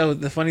that? So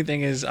the funny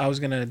thing is, I was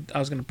gonna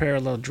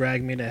parallel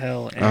Drag Me to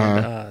Hell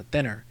and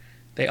Thinner.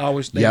 They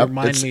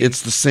remind me.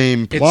 It's the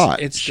same plot.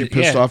 She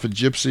pissed off a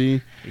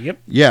gypsy. Yep.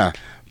 Yeah.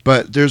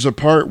 But there's a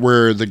part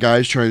where the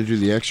guy's trying to do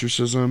the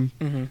exorcism.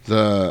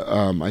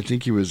 Mm-hmm. I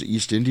think he was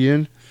East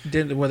Indian.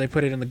 Where they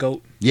put it in the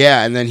goat.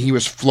 Yeah, and then he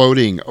was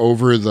floating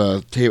over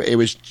the table. It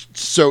was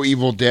so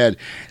Evil Dead.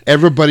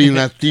 Everybody in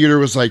that theater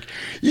was like,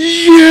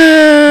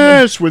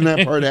 "Yes!" when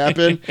that part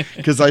happened.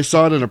 Because I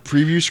saw it in a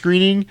preview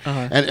screening,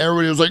 and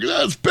everybody was like,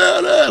 "That's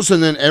badass!"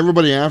 And then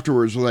everybody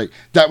afterwards was like,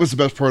 "That was the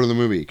best part of the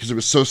movie," because it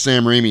was so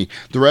Sam Raimi.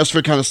 The rest of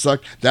it kind of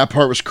sucked. That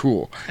part was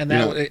cool. And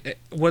that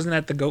wasn't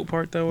that the goat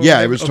part, though?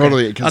 Yeah, it was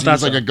totally, because he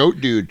was like a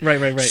goat dude.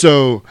 Right.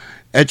 So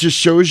it just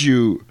shows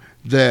you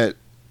that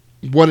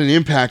what an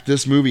impact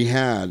this movie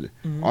had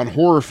on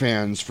horror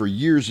fans for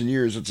years and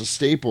years. It's a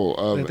staple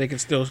of... That they can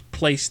still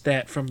place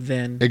that from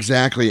then.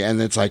 Exactly,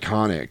 and it's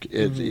iconic.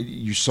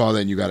 You saw that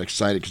and you got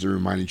excited because it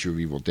reminded you of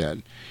Evil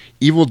Dead.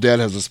 Evil Dead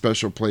has a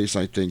special place,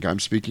 I think. I'm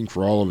speaking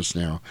for all of us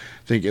now.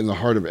 I think in the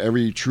heart of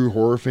every true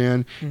horror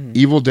fan,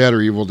 Evil Dead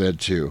or Evil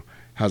Dead 2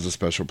 has a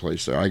special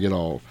place there. I get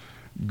all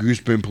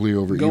goosebumply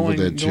over Evil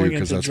Dead 2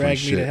 because that's my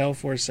shit. Drag Me to Hell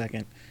for a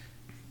second.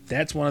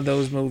 That's one of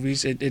those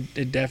movies.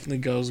 It definitely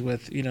goes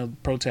with,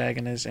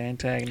 protagonist,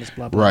 antagonist,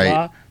 blah, blah,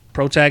 blah.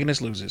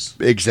 Protagonist loses.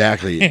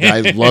 Exactly. I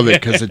love it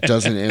because it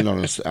doesn't end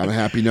on a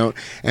happy note.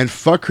 And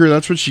fuck her,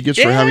 that's what she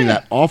gets for having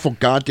that awful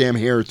goddamn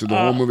hair through the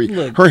whole movie.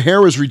 Look, her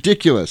hair was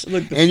ridiculous.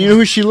 And you know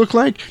who she looked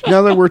like?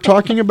 Now that we're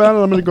talking about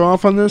it, I'm going to go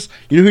off on this.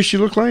 You know who she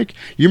looked like?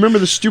 You remember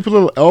the stupid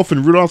little elf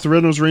in Rudolph the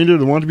Red-Nosed Reindeer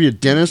that wanted to be a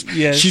dentist?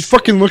 Yes. She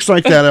fucking looks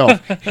like that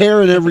elf.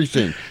 Hair and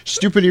everything.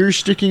 Stupid ears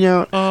sticking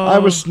out. I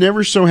was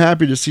never so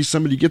happy to see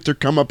somebody get their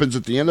comeuppance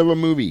at the end of a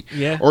movie.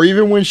 Yeah. Or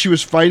even when she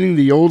was fighting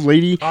the old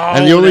lady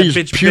and the old lady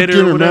just puked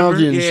in her mouth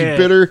and she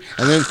bit her,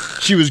 and then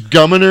she was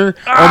gumming her.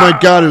 Oh my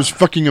god, it was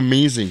fucking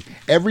amazing.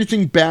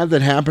 Everything bad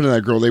that happened to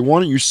that girl, they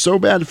wanted you so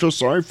bad to feel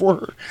sorry for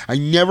her. I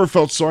never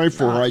felt sorry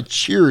for her. I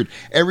cheered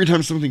every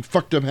time something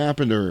fucked up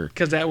happened to her.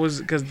 Because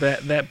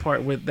that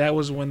part that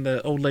was when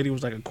the old lady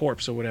was like a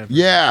corpse or whatever.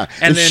 Yeah,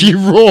 and then she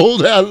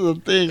rolled out of the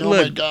thing. Look,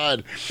 oh my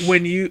god!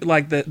 When you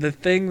like the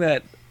thing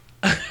that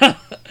I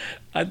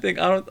don't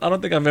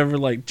think I've ever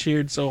like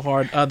cheered so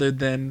hard other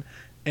than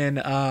in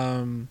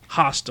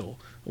Hostel.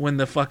 When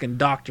the fucking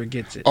doctor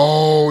gets it.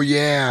 Oh,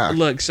 yeah.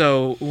 Look,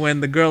 so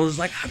when the girl is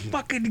like, "I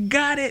fucking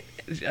got it."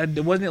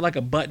 Wasn't it like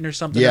a button or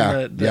something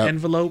in the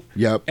envelope?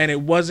 Yep. And it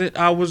wasn't.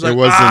 I was like, it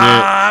wasn't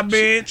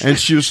bitch. And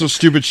she was so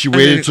stupid, she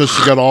waited until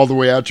she got all the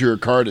way out to her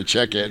car to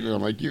check it. And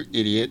I'm like, you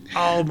idiot.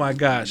 Oh, my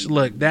gosh.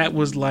 Look, that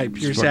was like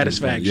pure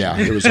satisfaction. Yeah,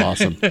 it was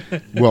awesome.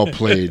 Well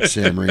played,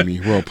 Sam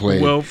Raimi. Well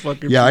played. Well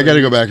fucking Yeah, played. I got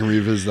to go back and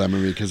revisit that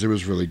movie because it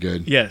was really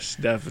good. Yes,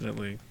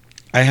 definitely.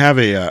 I have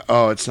a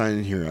it's not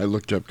in here. I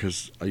looked up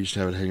because I used to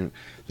have it hanging.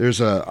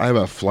 I have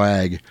a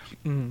flag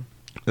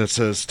that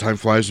says "Time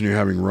flies when you're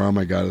having rum."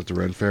 I got it at the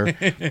Ren Fair.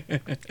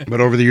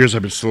 But over the years,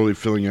 I've been slowly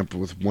filling up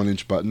with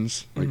 1-inch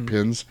buttons, like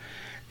pins.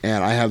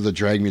 And I have the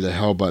 "Drag Me to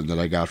Hell" button that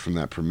I got from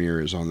that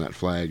premiere is on that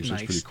flag, so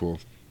it's pretty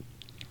cool.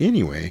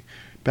 Anyway,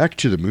 back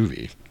to the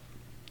movie.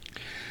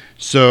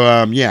 So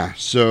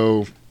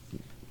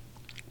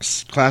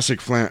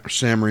classic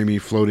Sam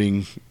Raimi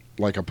floating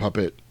like a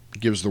puppet.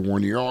 Gives the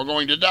warning, "You're all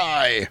going to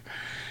die."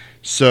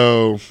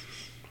 So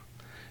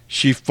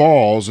she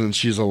falls and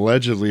she's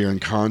allegedly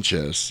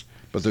unconscious,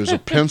 but there's a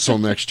pencil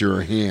next to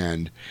her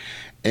hand.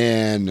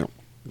 And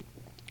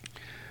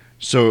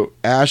so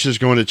Ash is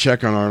going to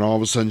check on her, and all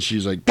of a sudden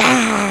she's like,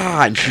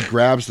 "Bah!" And she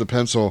grabs the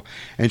pencil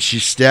and she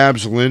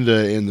stabs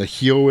Linda in the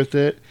heel with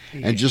it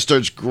and just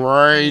starts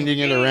grinding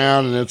it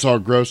around, and it's all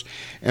gross.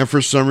 And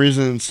for some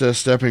reason, instead of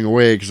stepping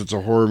away, because it's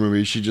a horror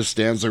movie, she just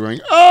stands there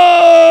going,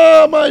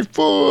 "Ah, my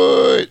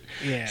foot!"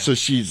 Yeah. So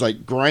she's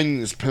like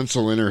grinding this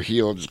pencil in her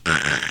heel. Just,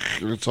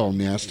 it's all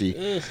nasty.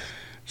 Ugh.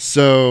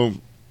 So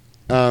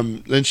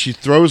then she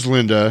throws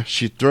Linda.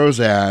 She throws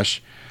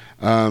Ash.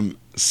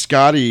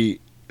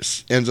 Scotty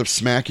ends up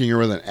smacking her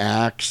with an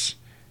axe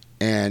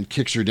and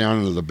kicks her down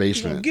into the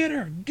basement. Get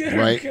her,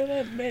 right? Kill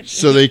that bitch.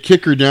 So they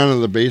kick her down into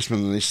the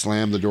basement and they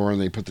slam the door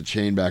and they put the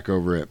chain back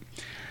over it.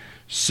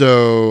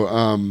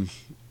 So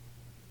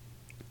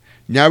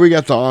now we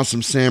got the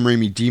awesome Sam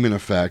Raimi demon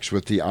effects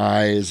with the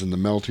eyes and the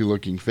melty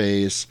looking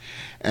face.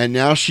 And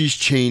now she's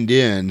chained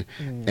in.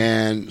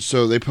 And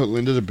so they put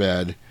Linda to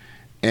bed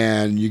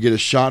and you get a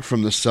shot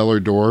from the cellar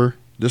door.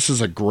 This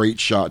is a great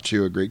shot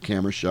too, a great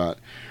camera shot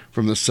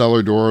from the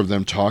cellar door of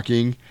them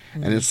talking.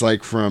 And it's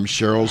like from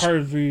Cheryl's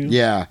Hard view.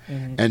 yeah,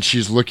 and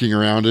she's looking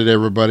around at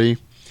everybody,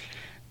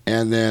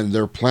 And then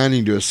they're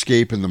planning to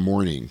escape in the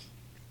morning.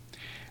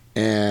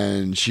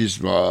 And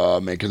she's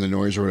making the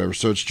noise or whatever.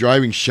 So it's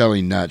driving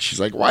Shelley nuts. She's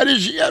like, why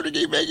does she have to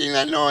keep making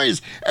that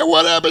noise? And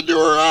what happened to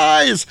her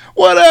eyes?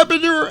 What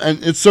happened to her?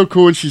 And it's so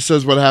cool when she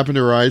says what happened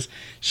to her eyes.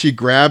 She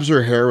grabs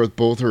her hair with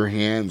both her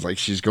hands like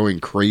she's going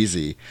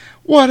crazy.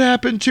 What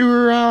happened to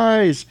her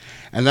eyes?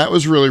 And that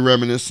was really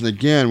reminiscent.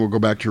 Again, we'll go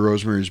back to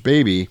Rosemary's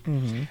Baby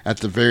at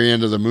the very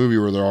end of the movie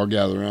where they're all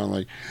gathered around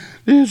like,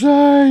 these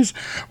eyes,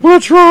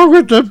 what's wrong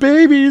with the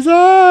baby's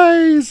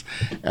eyes?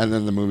 And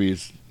then the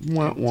movie's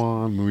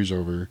movie's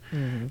over.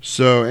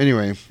 So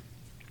anyway,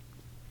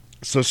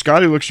 so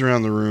Scotty looks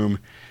around the room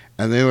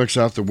and then he looks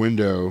out the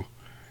window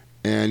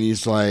and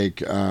he's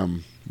like,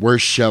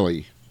 where's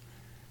Shelley?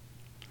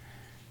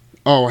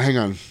 Oh, hang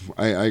on.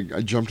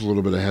 I jumped a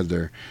little bit ahead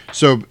there.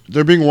 So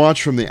they're being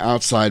watched from the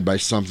outside by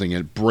something.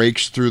 It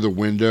breaks through the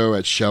window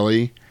at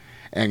Shelley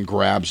and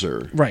grabs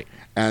her. Right.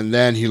 And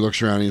then he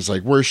looks around and he's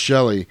like, where's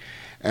Shelley?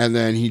 And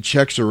then he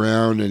checks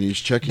around and he's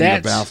checking the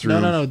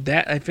bathroom. No.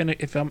 That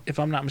if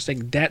I'm not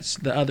mistaken, that's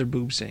the other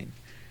boob scene.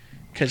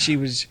 Because she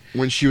was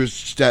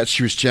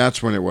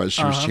that's when it was.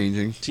 She was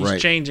changing. She's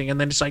changing,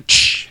 and then it's like.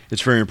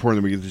 It's very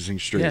important that we get these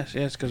things straight.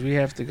 Yes, because we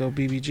have to go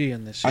BBG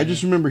in this. I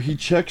just remember he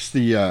checks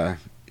the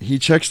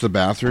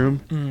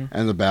bathroom,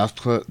 and the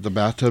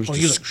bathtub's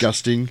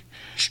disgusting.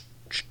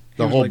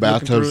 The whole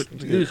bathtub's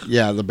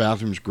the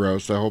bathroom's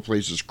gross. The whole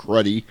place is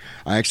cruddy.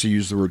 I actually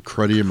used the word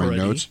cruddy in my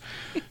notes.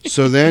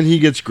 So then he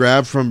gets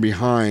grabbed from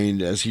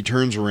behind as he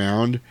turns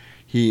around.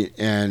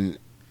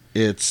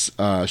 It's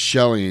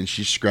Shelley, and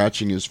she's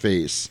scratching his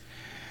face.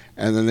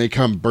 And then they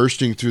come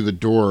bursting through the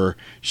door.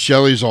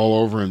 Shelley's all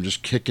over him,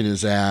 just kicking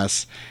his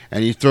ass.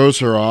 And he throws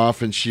her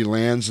off, and she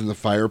lands in the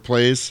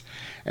fireplace.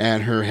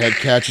 And her head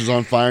catches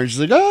on fire, and she's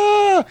like,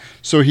 ah!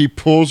 So he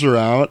pulls her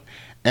out.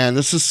 And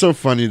this is so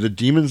funny. The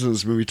demons in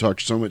this movie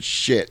talk so much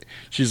shit.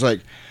 She's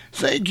like,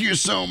 thank you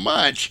so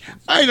much.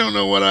 I don't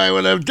know what I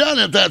would have done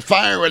if that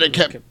fire would have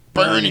kept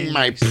burning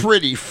my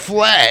pretty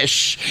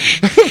flesh.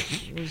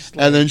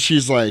 And then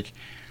she's like,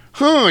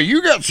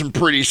 you got some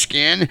pretty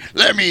skin.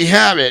 Let me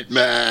have it.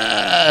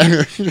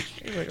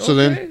 So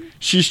then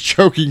she's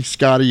choking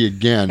Scotty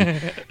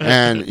again.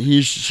 And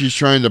she's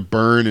trying to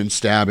burn and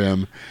stab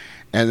him.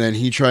 And then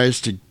he tries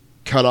to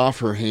cut off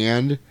her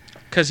hand.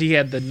 Because he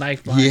had the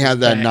knife He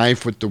had that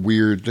knife with the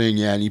weird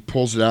thing, and he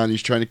pulls it out, and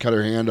he's trying to cut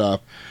her hand off.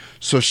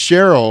 So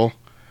Cheryl,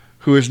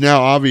 who is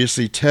now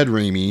obviously Ted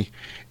Raimi,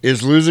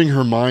 is losing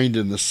her mind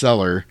in the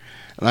cellar.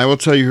 And I will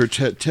tell you,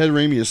 Ted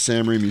Raimi is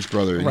Sam Raimi's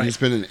brother, and he's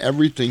been in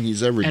everything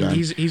he's ever done.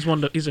 He's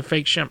a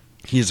fake shimp.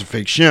 He's a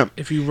fake shimp.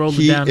 If you roll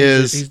it down,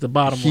 he's the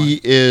bottom one.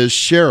 He is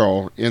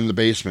Cheryl in the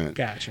basement.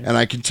 Gotcha. And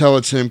I can tell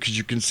it's him because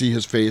you can see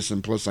his face,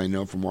 and plus I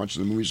know from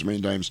watching the movie so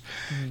many times.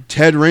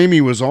 Ted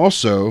Raimi was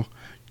also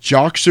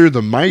Joxer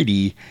the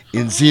Mighty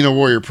in Xena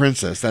Warrior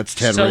Princess. That's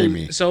Ted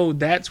Raimi. So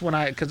that's when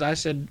I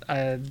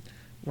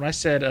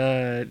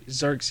said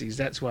Xerxes,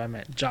 that's who I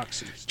meant.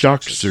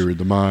 Joxer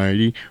the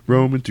Mighty,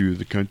 roaming through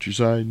the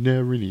countryside,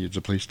 never needs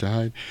a place to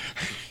hide.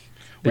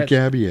 With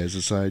Gabby as a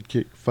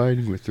sidekick,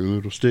 fighting with her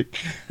little stick.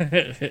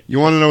 You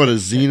want to know what a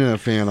Xena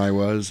fan I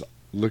was?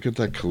 Look at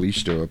that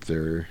Callisto up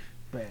there.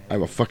 I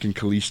have a fucking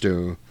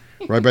Callisto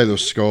right by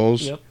those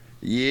skulls. Yep.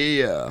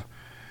 Yeah.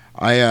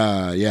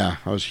 I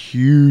was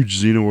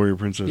huge Xena Warrior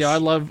Princess. Yeah, I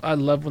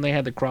love when they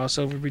had the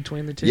crossover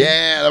between the two.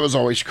 Yeah, that was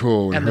always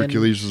cool. When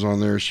Hercules was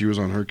on there, she was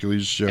on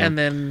Hercules' show. And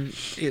then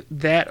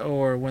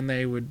or when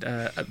they would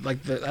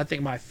I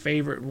think my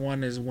favorite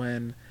one is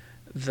when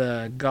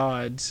the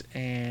gods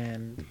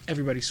and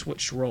everybody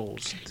switched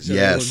roles. So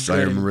yes, I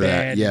remember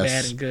that. Yes,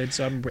 bad and good.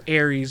 So I remember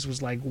Ares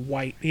was like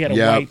white. He had a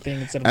white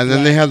thing instead of and black.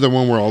 then they had the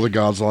one where all the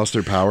gods lost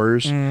their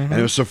powers, and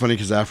it was so funny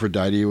because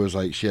Aphrodite was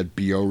like she had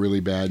BO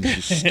really bad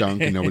and she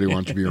stunk and nobody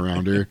wanted to be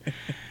around her.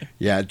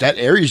 Yeah, that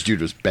Ares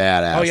dude was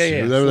badass. Oh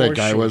yeah, whoever that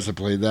guy was that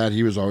played that,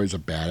 he was always a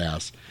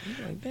badass.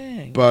 Like,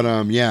 dang. But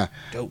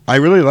Dope. I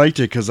really liked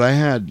it because I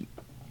had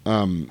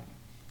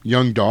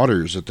young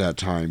daughters at that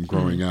time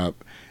growing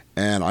up.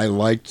 And I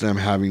liked them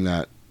having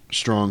that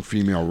strong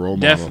female role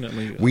model.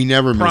 Definitely. We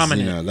never missed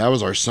Xena. That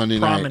was our Sunday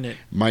night.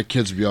 My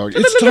kids would be all,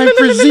 it's time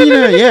for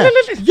Xena.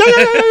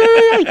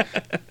 Yeah.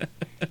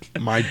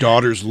 My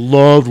daughters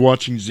loved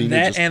watching Xena.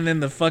 That and then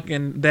the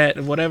fucking,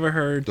 whatever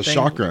her the thing.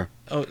 chakra.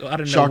 Oh, I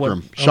didn't know what.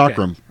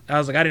 Chakram. Okay. I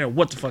was like, I didn't know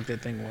what the fuck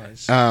that thing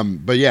was.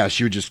 But yeah,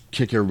 she would just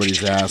kick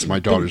everybody's ass. My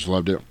daughters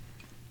loved it.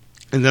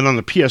 And then on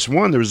the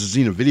PS1, there was a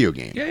Xena video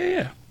game.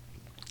 Yeah.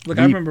 Look,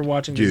 I remember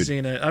watching the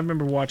Xena. I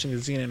remember watching the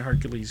Xena and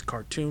Hercules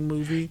cartoon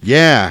movie.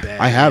 Yeah, badass,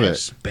 I have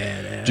it.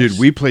 Badass, dude.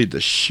 We played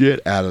the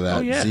shit out of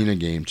that Xena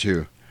game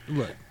too.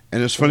 Look,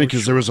 and it's funny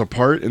because there was a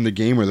part in the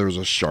game where there was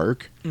a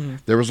shark. Mm-hmm.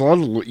 There was a lot of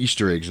little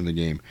Easter eggs in the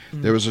game.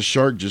 Mm-hmm. There was a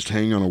shark just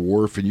hanging on a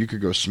wharf, and you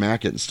could go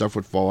smack it, and stuff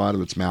would fall out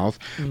of its mouth.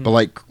 Mm-hmm. But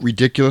like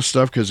ridiculous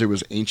stuff because it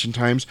was ancient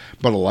times.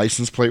 But a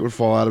license plate would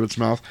fall out of its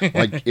mouth.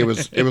 Like it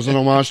was an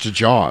homage to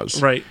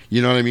Jaws. Right.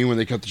 You know what I mean? When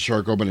they cut the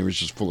shark open, it was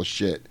just full of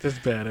shit. That's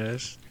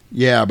badass.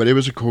 Yeah, but it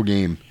was a cool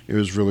game. It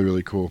was really,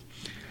 really cool.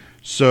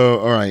 So,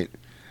 all right.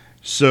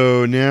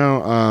 So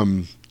now,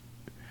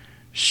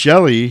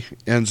 Shelley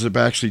ends up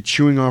actually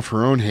chewing off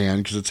her own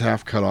hand because it's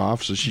half cut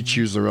off, so she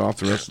chews it off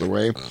the rest of the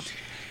way.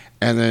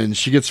 And then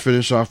she gets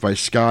finished off by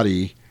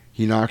Scotty.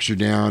 He knocks her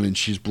down, and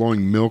she's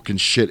blowing milk and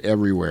shit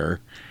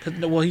everywhere.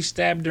 Well, he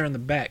stabbed her in the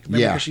back.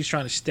 Remember, Yeah. 'cause she's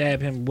trying to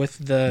stab him with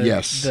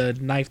the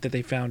knife that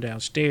they found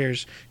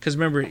downstairs. Because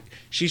remember,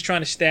 she's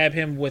trying to stab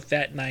him with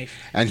that knife.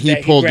 And he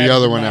pulled the grabbed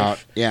other the one knife. out.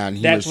 Yeah, and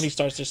that's was when he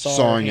starts to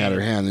sawing at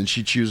her hand, and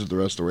she chews it the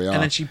rest of the way off.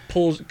 And then she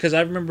pulls, because I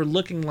remember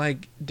looking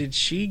like, did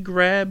she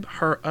grab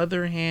her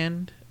other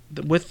hand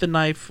with the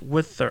knife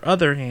with her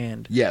other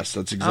hand? Yes,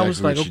 that's exactly I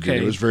was what like, she okay.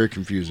 did. It was very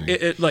confusing.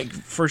 It like,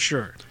 for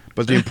sure.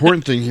 But the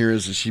important thing here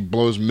is that she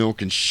blows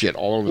milk and shit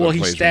all over the place.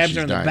 Well, he stabs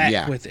her in the dying. back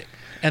Yeah. with it.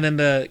 And then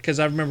because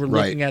I remember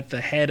Right. looking at the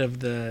head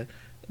of the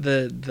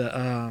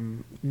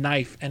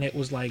knife, and it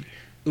was like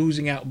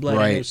oozing out blood, and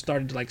Right. it was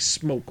starting to like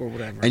smoke or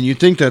whatever. And you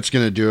think that's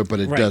going to do it, but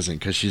it Right. doesn't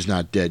because she's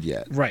not dead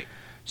yet. Right.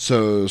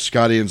 So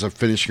Scotty ends up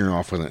finishing her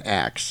off with an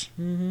axe.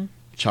 Mhm.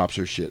 Chops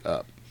her shit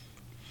up.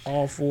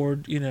 All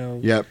forward,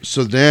 Yep.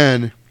 So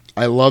then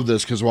I love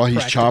this because while he's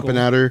Practical. chopping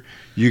at her,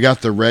 you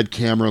got the red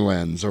camera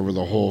lens over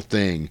the whole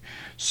thing.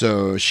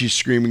 So she's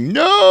screaming,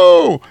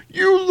 "No!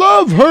 You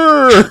love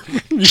her!"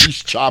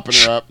 He's chopping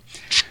her up.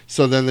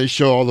 So then they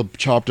show all the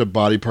chopped up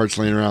body parts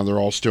laying around. They're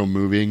all still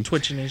moving.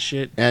 twitching and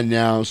shit. And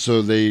now,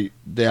 so they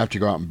have to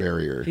go out and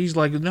bury her. He's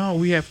like, no,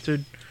 we have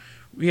to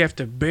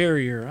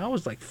bury her. I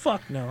was like,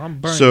 fuck no, I'm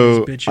burning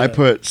So this bitch I up.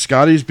 put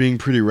Scotty's being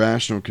pretty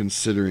rational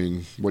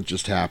considering what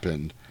just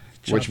happened,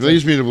 which Chopped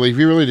leads up. me to believe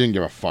he really didn't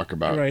give a fuck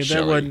about Right,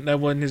 Shelley. that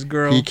wasn't his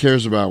girl. He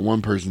cares about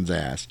one person's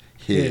ass.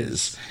 His.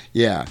 His.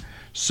 Yeah.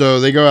 So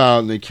they go out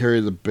and they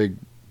carry the big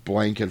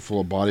blanket full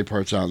of body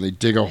parts out and they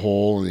dig a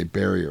hole and they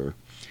bury her.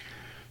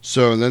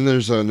 So then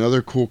there's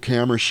another cool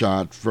camera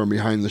shot from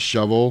behind the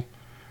shovel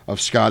of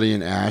Scotty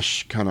and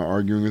Ash kind of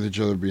arguing with each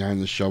other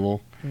behind the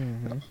shovel,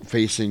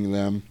 facing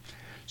them.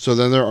 So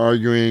then they're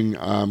arguing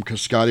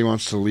because Scotty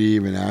wants to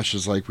leave and Ash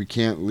is like, we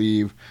can't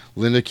leave.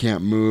 Linda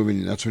can't move.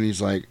 And that's when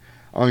he's like,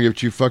 I don't give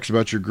 2 fucks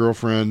about your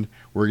girlfriend.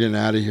 We're getting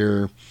out of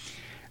here.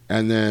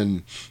 And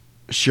then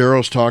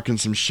Cheryl's talking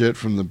some shit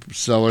from the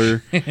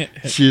cellar.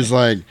 She's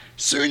like,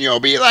 soon you'll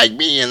be like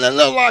me and then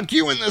they'll lock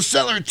you in the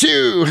cellar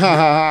too. Ha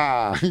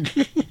ha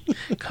ha.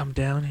 Come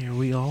down here,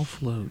 we all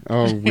float.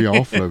 Oh, we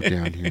all float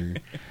down here.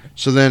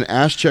 So then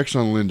Ash checks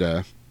on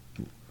Linda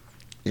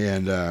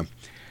and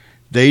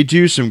they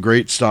do some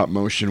great stop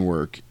motion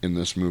work in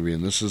this movie,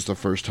 and this is the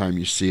first time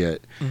you see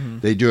it. Mhm.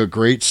 They do a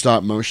great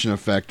stop motion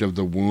effect of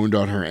the wound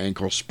on her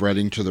ankle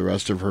spreading to the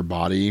rest of her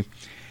body.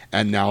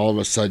 And now all of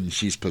a sudden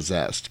she's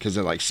possessed because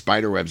it like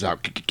spider webs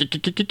out.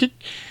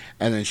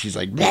 And then she's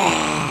like,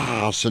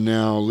 "Bah!" So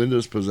now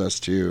Linda's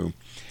possessed too.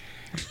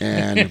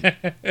 And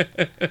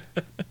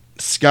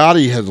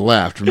Scotty had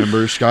left.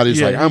 Remember, Scotty's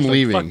Yeah, like, he I'm was like,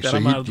 leaving. "Fuck that, So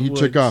I'm out of the he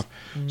took woods." off.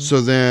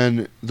 So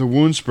then the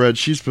wound spread.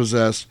 She's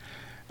possessed.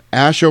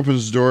 Ash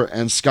opens the door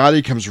and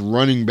Scotty comes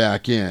running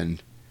back in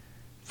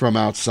from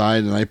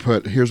outside.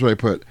 And here's what I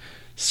put.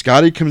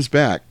 Scotty comes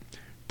back.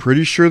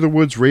 Pretty sure the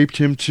woods raped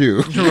him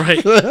too.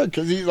 Right.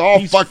 Because he's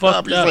all fucked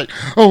up. He's like,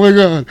 oh my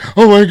God.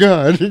 Oh my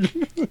God.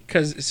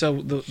 Because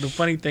so the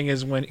funny thing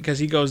is because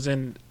he goes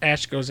in,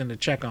 Ash goes in to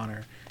check on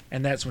her,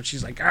 and that's when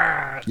she's like,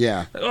 ah,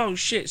 Yeah. oh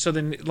shit. So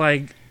then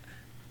like,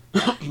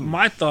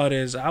 my thought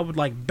is I would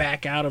like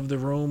back out of the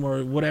room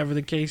or whatever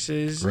the case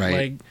is. Right.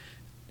 Like,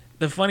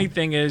 the funny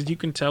thing is you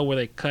can tell where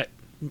they cut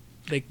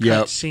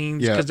Yep.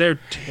 scenes Yep. because they're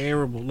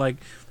terrible. Like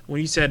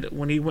when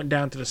he went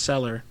down to the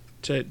cellar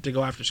to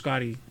go after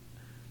Scotty.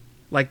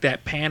 Like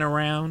that pan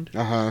around,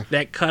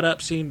 that cut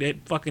up scene, it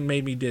fucking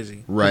made me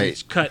dizzy. Right.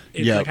 It's cut.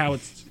 It's Yep. like how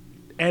it's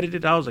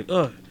edited. I was like,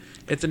 ugh.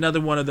 It's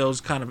another one of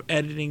those kind of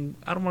editing.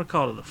 I don't want to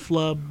call it a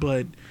flub,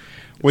 but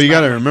Well, you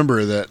got to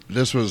remember that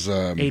this was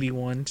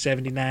 81,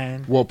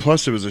 79. Well,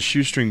 plus it was a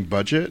shoestring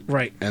budget,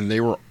 Right. And they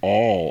were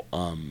all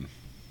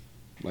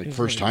like It's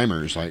first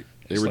timers, like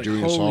they it's were like,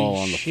 doing this holy all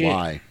on the shit.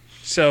 fly.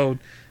 So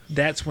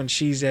that's when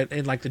she's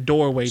in like the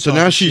doorway. So now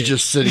talking she's shit.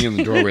 just sitting in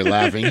the doorway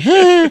laughing,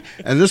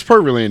 and this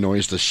part really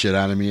annoys the shit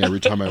out of me every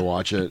time I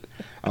watch it.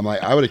 I'm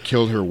like, I would have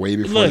killed her way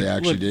before they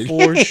actually did.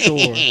 For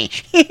sure.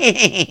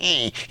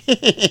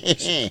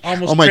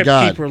 Almost Oh my Crypt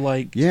God. Keeper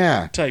like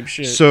Yeah. type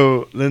shit.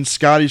 So then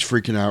Scotty's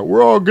freaking out.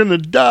 We're all gonna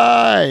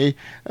die.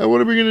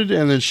 What are we gonna do?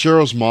 And then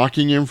Cheryl's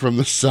mocking him from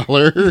the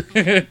cellar.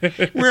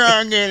 We're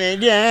all gonna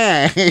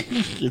die.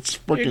 It's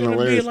fucking You're gonna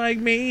hilarious. be like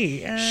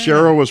me.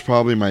 Cheryl was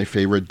probably my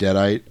favorite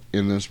Deadite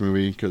in this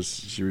movie because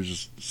she was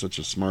just such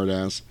a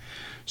smartass.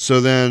 So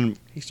then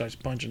He starts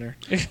punching her.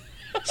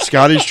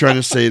 Scotty's trying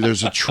to say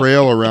there's a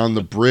trail around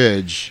the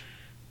bridge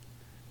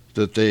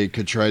that they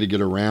could try to get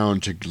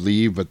around to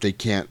leave, but they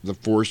can't. The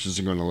force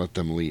isn't going to let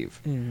them leave.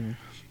 Mhm.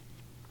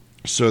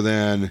 So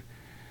then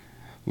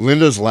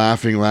Linda's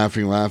laughing.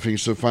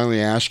 So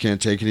finally Ash can't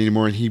take it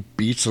anymore, and he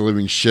beats the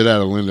living shit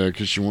out of Linda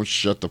because she won't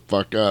shut the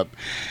fuck up.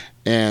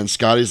 And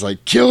Scotty's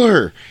like, kill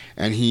her!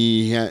 And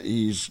he had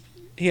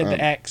the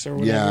axe or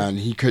whatever. Yeah, and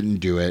he couldn't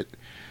do it.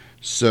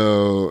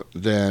 So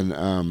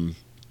then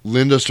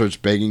Linda starts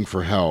begging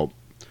for help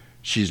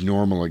she's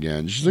normal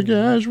again. She's like,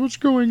 Ash, what's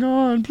going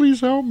on?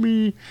 Please help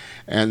me.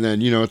 And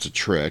then, it's a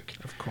trick.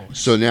 Of course.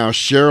 So now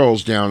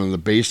Cheryl's down in the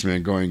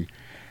basement going,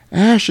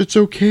 Ash, it's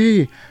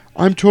okay.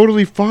 I'm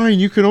totally fine.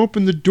 You can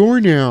open the door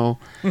now.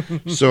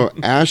 So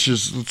Ash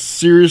is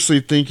seriously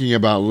thinking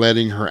about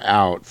letting her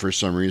out for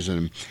some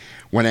reason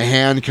when a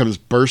hand comes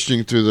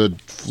bursting through the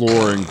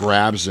floor and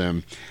grabs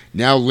him.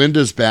 Now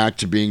Linda's back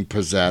to being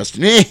possessed.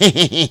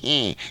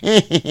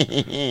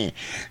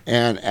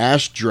 And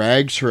Ash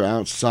drags her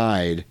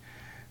outside.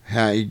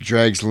 He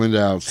drags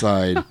Linda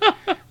outside.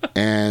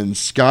 And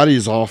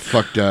Scotty's all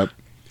fucked up.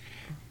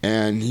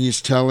 And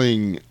he's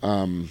telling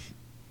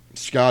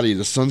Scotty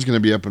the sun's going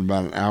to be up in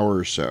about an hour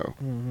or so.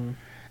 Mm-hmm.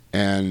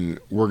 And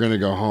we're going to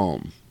go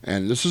home.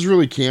 And this is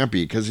really campy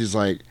because he's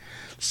like,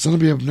 the sun will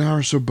be up in an hour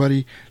or so,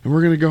 buddy, and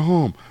we're going to go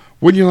home.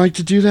 Wouldn't you like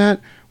to do that?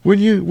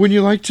 Wouldn't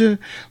you like to?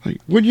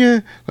 Wouldn't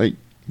you?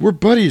 We're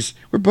buddies.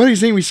 We're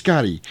buddies, ain't we,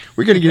 Scotty?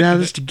 We're going to get out of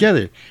this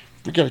together.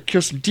 We got to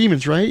kill some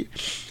demons, right?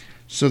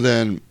 So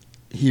then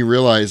he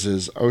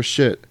realizes, oh,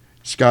 shit,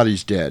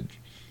 Scotty's dead.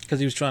 Because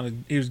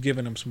he was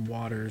giving him some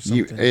water or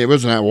something. It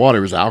wasn't that water,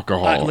 it was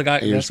alcohol.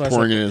 He was that's why I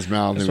pouring said- it in his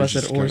mouth. that's It why I was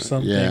said, just or kinda-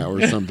 something. Yeah,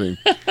 or something.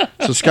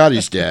 So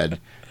Scotty's dead.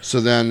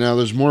 So then now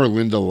there's more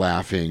Linda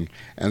laughing,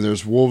 and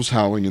there's wolves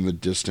howling in the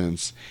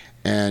distance,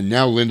 and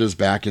now Linda's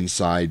back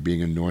inside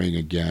being annoying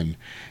again,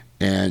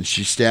 and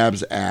she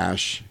stabs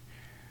Ash.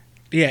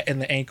 Yeah, in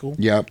the ankle.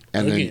 Yep,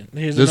 and Again,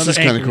 then here's this another is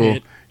kind of ankle cool.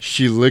 hit.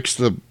 She licks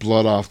the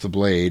blood off the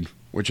blade,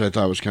 which I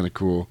thought was kind of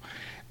cool,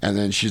 and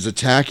then she's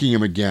attacking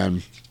him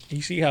again.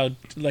 You see how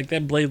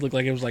that blade looked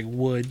like it was like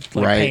wood,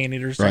 like Right,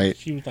 painted or something. right.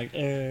 She was like,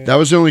 That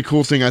was the only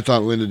cool thing I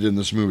thought Linda did in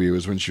this movie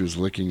was when she was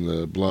licking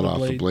the blood The off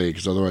the blade. blade,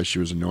 because otherwise she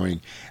was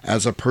annoying.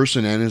 As a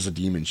person and as a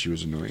demon, she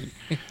was annoying.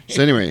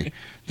 So anyway,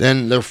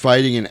 then they're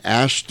fighting, and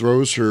Ash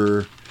throws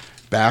her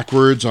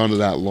backwards onto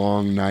that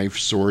long knife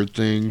sword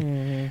thing,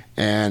 Mhm.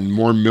 and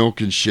more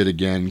milk and shit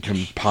again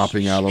come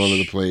popping out all over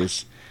the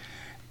place.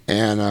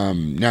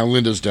 And now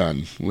Linda's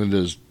done.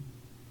 Linda's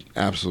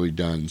absolutely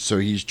done. So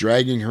he's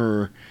dragging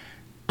her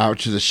out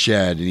to the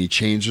shed, and he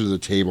chains her to the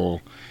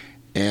table,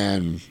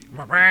 and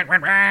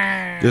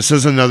this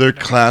is another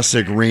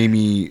classic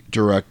Raimi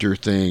director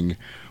thing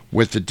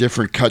with the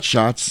different cut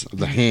shots of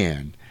the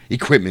hand,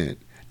 equipment,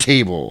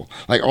 table,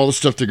 like all the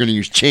stuff they're going to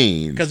use,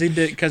 chains. because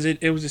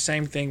it was the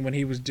same thing when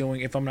he was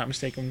doing, if I'm not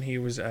mistaken, when he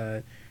was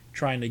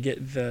trying to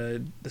get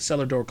the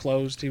cellar door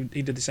closed. He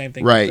did the same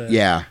thing. Right, with the,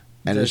 yeah.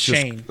 And the it's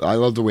chain. just, I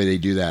love the way they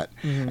do that.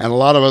 Mhm. And a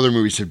lot of other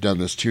movies have done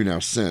this too now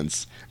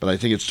since, but I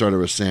think it started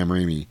with Sam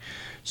Raimi.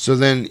 So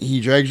then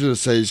he drags her to the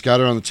side, he's got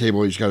her on the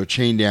table, he's got her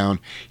chained down,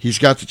 he's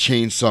got the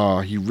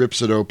chainsaw, he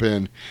rips it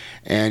open,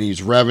 and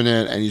he's revving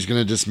it, and he's going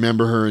to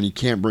dismember her, and he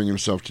can't bring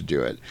himself to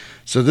do it.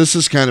 So this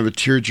is kind of a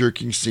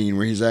tear-jerking scene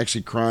where he's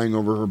actually crying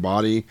over her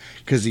body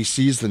because he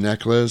sees the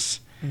necklace,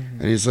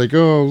 and he's like,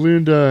 oh,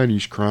 Linda, and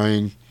he's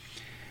crying.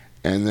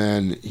 And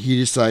then he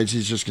decides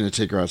he's just going to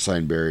take her outside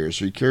and bury her.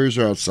 So he carries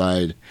her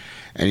outside,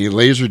 and he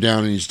lays her down,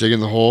 and he's digging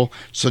the hole.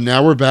 So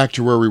now we're back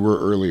to where we were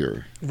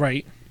earlier,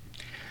 Right.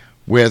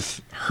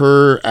 with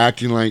her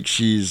acting like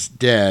she's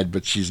dead,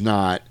 but she's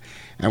not.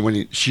 And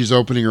when she's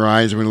opening her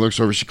eyes, and when he looks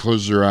over, she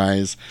closes her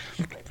eyes.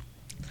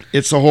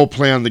 It's the whole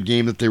play on the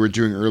game that they were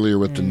doing earlier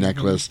with the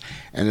necklace,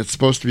 and it's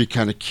supposed to be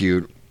kind of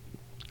cute,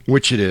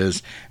 which it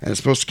is, and it's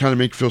supposed to kind of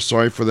make you feel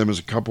sorry for them as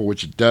a couple,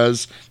 which it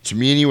does, to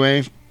me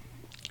anyway,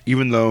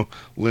 even though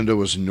Linda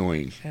was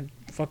annoying. And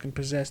fucking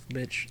possessed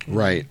bitch.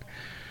 Right.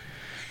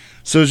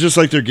 So it's just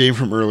like their game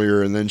from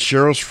earlier, and then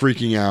Cheryl's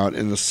freaking out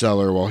in the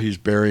cellar while he's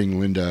burying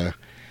Linda,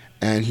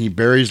 and he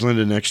buries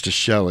Linda next to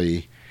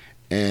Shelley,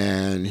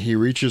 and he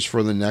reaches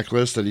for the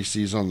necklace that he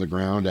sees on the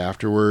ground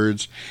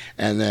afterwards,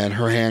 and then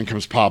her hand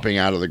comes popping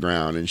out of the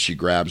ground, and she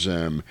grabs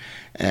him,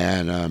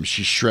 and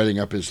she's shredding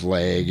up his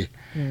leg,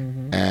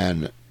 Mhm.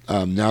 and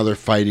now they're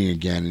fighting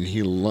again,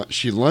 and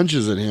she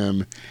lunges at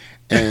him,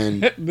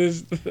 and It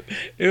was like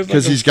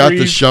because a he's got the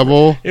freeze-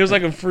 shovel. It was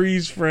like a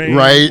freeze frame.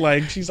 Right.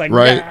 Like she's like,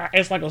 Right. "Nah,"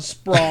 it's like a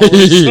sprawl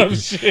or some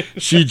shit.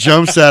 She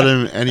jumps at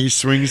him, and he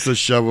swings the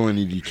shovel, and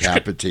he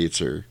decapitates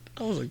her.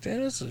 I was like,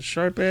 damn, that's a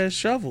sharp ass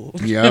shovel.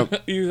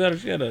 Yep. She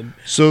had a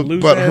So,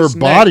 loose but her ass neck.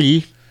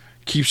 body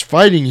keeps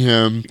fighting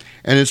him,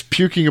 and it's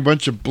puking a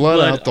bunch of blood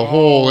out the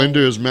hole into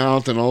his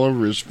mouth and all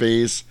over his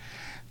face.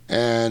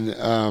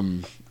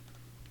 And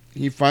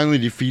he finally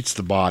defeats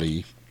the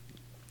body.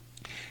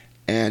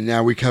 And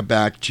now we cut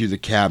back to the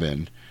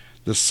cabin.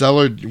 The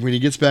cellar, when he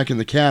gets back in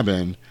the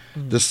cabin,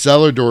 the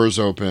cellar door is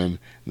open,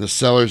 the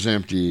cellar's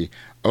empty.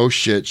 Oh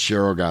shit,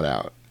 Cheryl got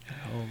out.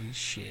 Holy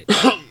shit.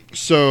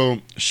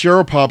 So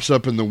Cheryl pops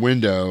up in the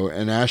window,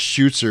 and Ash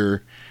shoots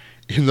her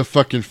in the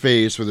fucking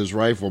face with his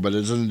rifle, but it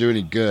doesn't do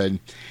any good.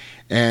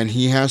 And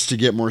he has to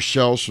get more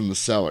shells from the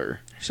cellar.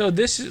 So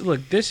this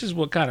is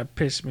what kind of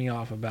pissed me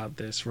off about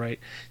this, right?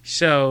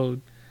 So,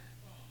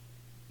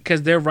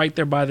 because they're right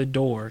there by the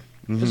door.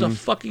 There's a Mhm.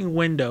 fucking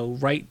window,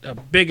 a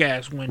big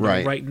ass window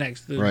right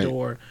next to the Right.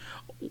 door.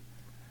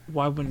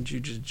 Why wouldn't you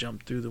just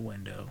jump through the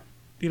window?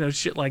 You know,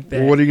 shit like that.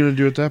 Well, what are you going to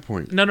do at that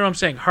point? No, I'm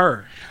saying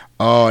her.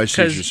 Oh, I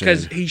see what you're saying.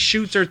 Because he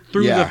shoots her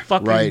through Yeah, the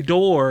fucking right.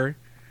 door.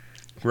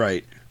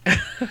 Right.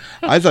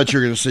 I thought you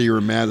were going to say you were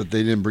mad that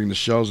they didn't bring the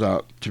shells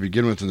out to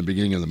begin with in the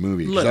beginning of the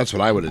movie. 'Cause Look, that's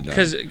what I would have done.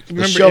 'cause The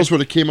remember, shells if-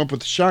 would have came up with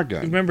the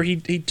shotgun. Remember, he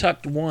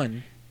tucked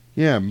one.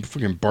 Yeah,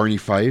 fucking Barney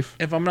Fife.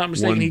 If I'm not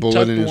mistaken, he bullet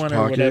tucked in his one or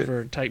pocket.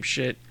 whatever type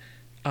shit.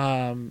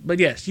 But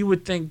yes, you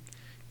would think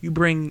you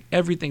bring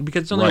everything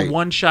because it's only Right. a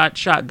one-shot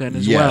shotgun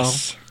as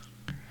Yes.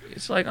 well.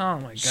 It's like, oh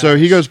my god. So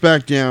he goes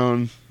back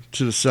down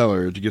to the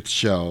cellar to get the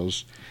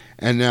shells,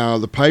 and now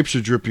the pipes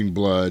are dripping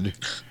blood,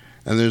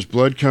 and there's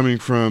blood coming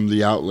from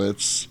the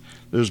outlets.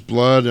 There's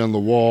blood on the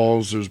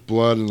walls. There's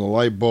blood in the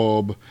light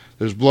bulb.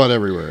 There's blood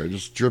everywhere,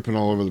 just dripping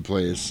all over the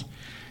place.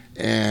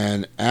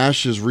 And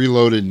Ash is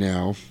reloaded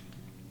now,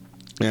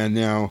 and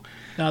now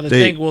Now the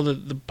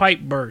the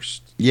pipe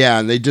burst. Yeah,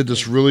 and they did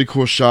this really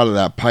cool shot of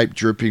that pipe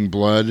dripping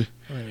blood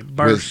It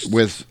burst.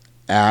 with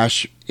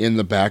Ash in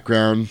the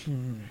background.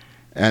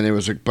 And it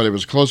was a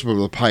close up of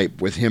the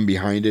pipe with him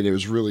behind it. It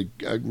was really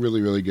a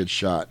really good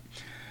shot.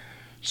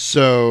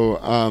 So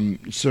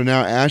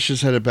now Ash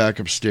is headed back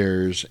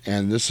upstairs,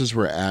 and this is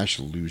where Ash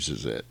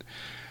loses it.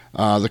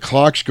 The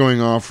clock's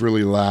going off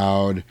really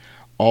loud.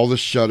 All the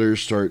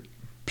shutters start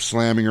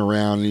slamming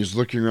around, and he's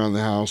looking around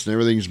the house, and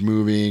everything's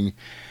moving.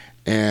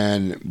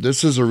 And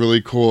this is a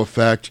really cool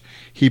effect.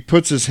 He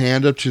puts his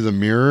hand up to the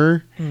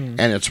mirror, and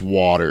it's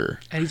water.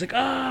 And he's like,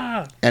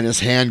 ah! And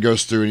his hand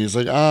goes through, and he's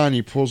like, ah, and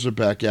he pulls it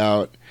back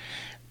out.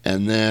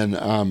 And then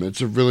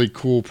it's a really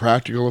cool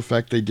practical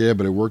effect they did,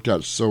 but it worked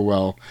out so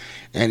well.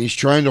 And he's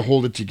trying to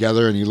hold it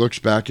together, and he looks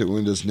back at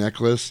Linda's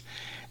necklace,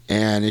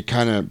 and it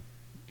kind of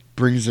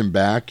brings him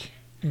back.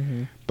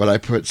 Mhm. But I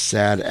put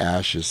sad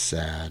Ash is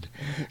sad.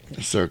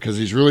 So, because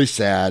he's really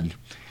sad,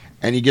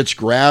 and he gets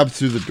grabbed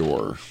through the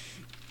door.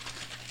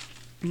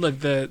 Look,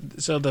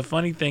 so the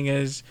funny thing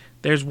is,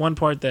 there's one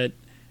part that,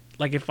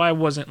 like, if I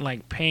wasn't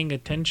like paying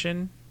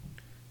attention,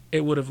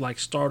 it would have like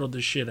startled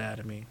the shit out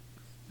of me,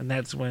 and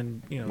that's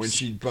when When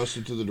she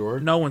busted through the door?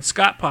 No, when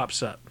Scott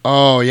pops up.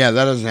 Oh, yeah,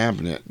 that doesn't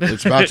happen yet.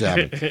 It's about to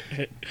happen.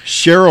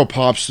 Cheryl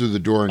pops through the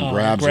door and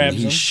grabs him. grabs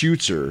He him.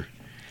 shoots her.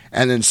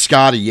 And then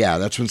Scotty,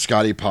 that's when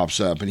Scotty pops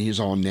up, and he's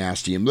all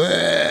nasty and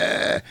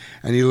bleh,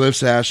 and he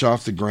lifts Ash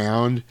off the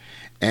ground,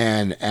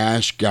 and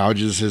Ash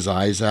gouges his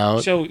eyes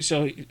out.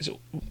 So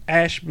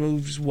Ash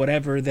moves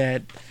whatever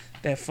that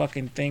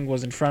fucking thing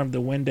was in front of the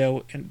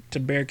window and to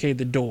barricade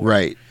the door.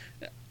 Right.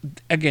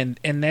 Again,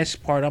 in this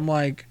part, I'm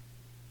like,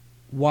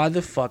 why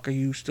the fuck are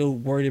you still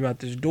worried about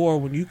this door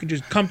when you can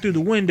just come through the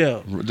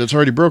window? That's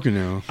already broken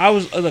now. I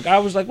was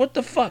like, what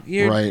the fuck?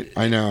 You're Right,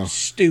 I know.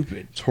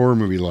 stupid. It's horror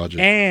movie logic.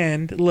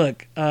 And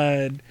look,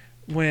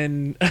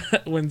 when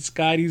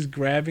Scotty's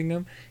grabbing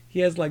him, he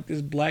has like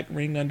this black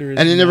ring under his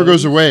And it never nose.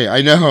 goes away.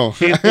 I know.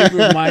 It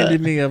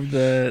reminded me of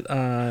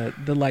the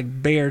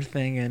like bear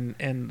thing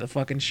and the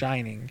fucking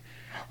Shining.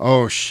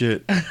 Oh,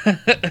 shit.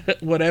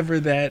 Whatever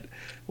that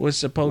was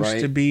supposed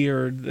Right. to be,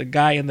 or the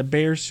guy in the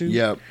bear suit.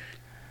 Yep.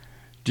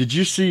 Did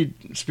you see,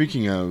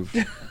 speaking of,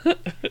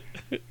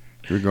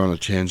 we're going on a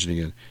tangent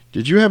again.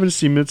 Did you happen to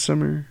see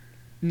Midsummer?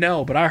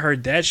 No, but I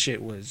heard that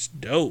shit was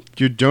dope.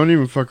 Dude, don't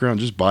even fuck around.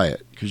 Just buy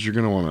it, because you're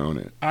going to want to own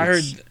it. I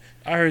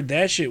heard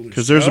that shit was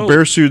Because there's a dope.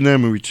 bear suit in that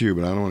movie, too,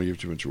 but I don't want to give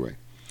too much away.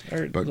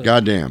 But look,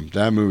 goddamn,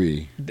 that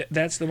movie.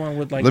 That's the one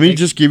with like. Let me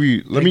give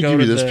you they go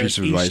to this the piece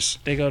of east- advice.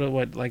 They go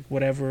to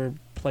whatever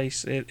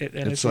place and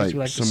It's it's like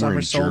the somewhere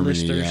in summer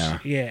solstice. Germany,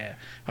 Yeah,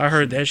 I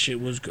heard that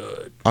shit was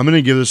good. I'm going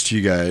to give this to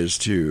you guys,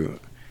 too.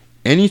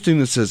 Anything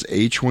that says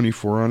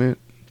A24 on it,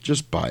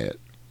 just buy it.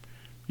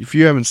 If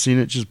you haven't seen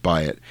it, just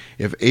buy it.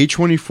 If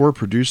A24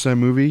 produced that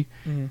movie,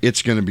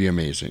 it's going to be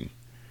amazing.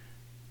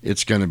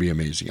 It's going to be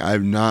amazing.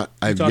 I've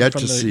yet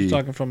to see. You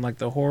talking from like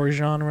the horror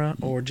genre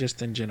or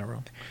just in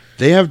general?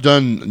 They have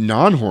done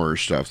non-horror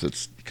stuff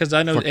that's Because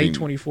I know fucking-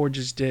 A24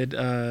 just did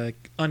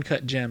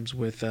Uncut Gems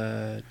with.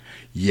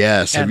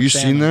 Yes, have Adam you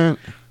seen Sandler.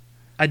 that?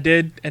 I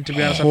did, and to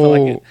be honest,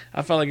 Oh.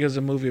 I felt like it was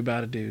a movie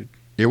about a dude.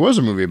 It was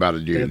a movie about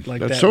a dude. It- like,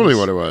 That's that totally was-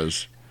 what it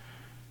was.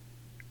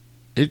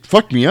 It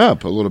fucked me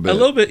up a little bit. A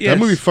little bit, yes. That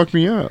movie fucked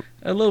me up.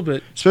 A little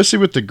bit. Especially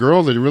with the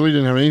girl that really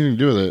didn't have anything to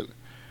do with it.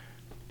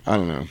 I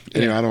don't know.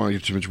 Anyway, Yeah. I don't want to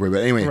give too much away,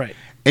 but anyway, Right.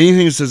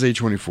 anything that says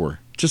A24,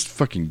 just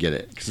fucking get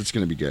it, because it's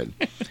going to be good.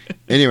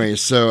 Anyway,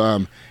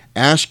 so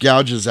Ash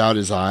gouges out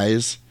his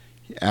eyes,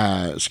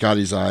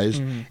 Scotty's eyes,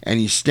 Mhm. and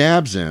he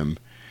stabs him.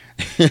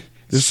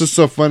 This is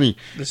so funny,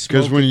 The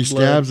because when he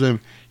smoking blood. stabs him,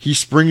 he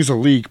springs a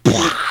leak.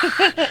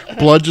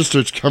 Blood just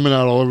starts coming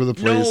out all over the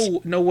place.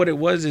 No, what it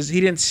was is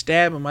he didn't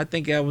stab him. I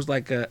think that was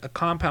like a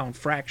compound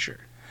fracture.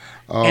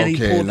 Oh, And he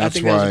okay, pulled- I that's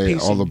think that was a why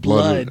piece all of the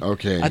blood.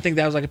 Okay. I think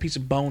that was like a piece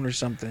of bone or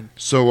something.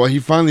 So he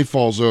finally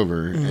falls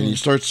over, and he Mhm.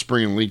 starts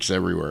spraying leaks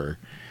everywhere.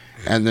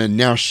 And then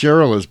now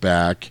Cheryl is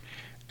back,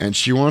 and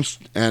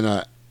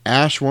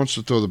Ash wants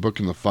to throw the book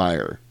in the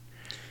fire.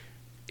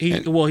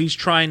 He's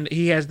trying.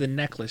 He has the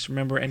necklace,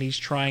 remember, and he's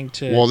trying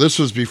to. Well, this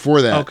was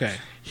before that. Okay.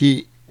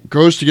 He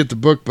goes to get the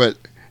book, but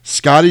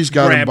Scotty's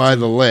got him Grabs by him.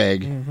 the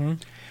leg, Mhm.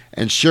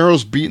 and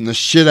Cheryl's beating the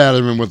shit out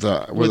of him with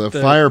a With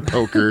the- fire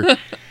poker.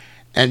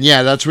 And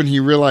yeah, that's when he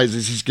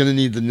realizes he's going to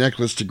need the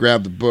necklace to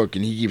grab the book,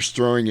 and he keeps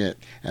throwing it,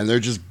 and they're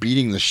just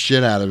beating the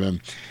shit out of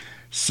him.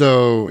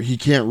 So he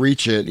can't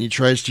reach it. He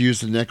tries to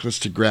use the necklace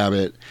to grab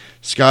it.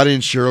 Scotty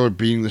and Cheryl are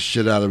beating the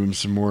shit out of him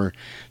some more.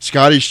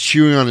 Scotty's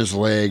chewing on his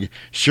leg.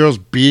 Cheryl's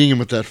beating him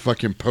with that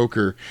fucking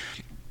poker.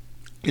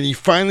 And he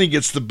finally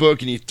gets the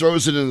book, and he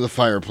throws it into the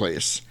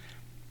fireplace.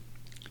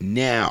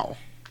 Now,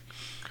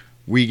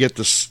 we get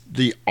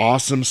the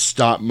awesome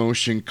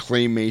stop-motion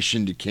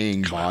claymation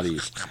decaying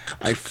bodies.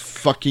 I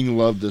fucking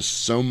love this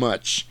so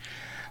much.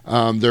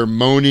 They're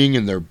moaning,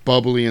 and they're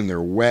bubbly, and they're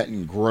wet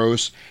and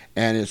gross,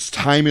 and it's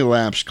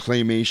time-elapsed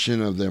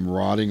claymation of them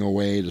rotting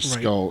away to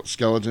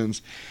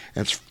skeletons.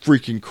 And it's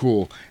freaking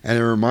cool. And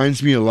it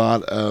reminds me a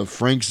lot of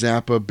Frank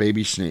Zappa,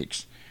 Baby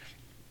Snakes.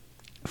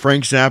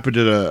 Frank Zappa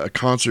did a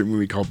concert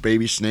movie called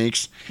Baby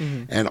Snakes,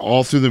 and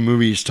all through the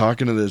movie he's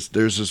talking to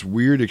there's this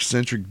weird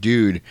eccentric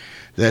dude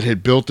that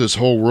had built this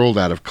whole world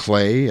out of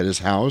clay at his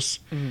house.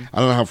 I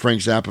don't know how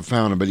Frank Zappa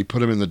found him, but he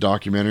put him in the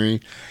documentary,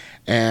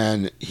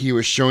 and he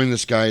was showing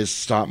this guy's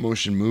stop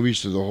motion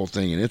movies through the whole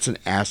thing, and it's an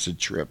acid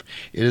trip.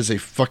 It is a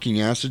fucking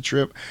acid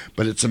trip,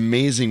 but it's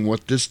amazing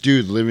what this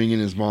dude living in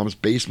his mom's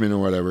basement or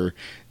whatever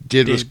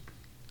did with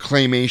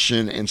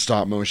claymation and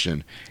stop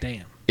motion.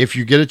 Damn. If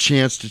you get a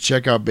chance to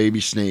check out Baby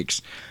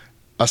Snakes,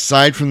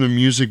 aside from the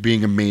music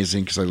being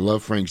amazing, because I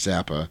love Frank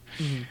Zappa,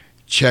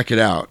 check it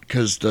out,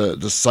 because the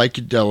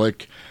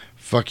psychedelic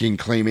fucking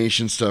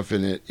claymation stuff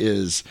in it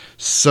is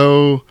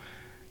so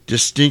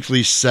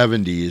distinctly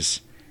 70s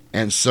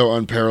and so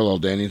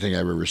unparalleled to anything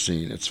I've ever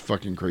seen. It's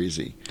fucking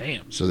crazy.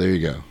 Damn. So there you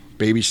go.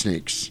 Baby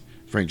Snakes,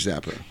 Frank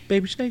Zappa.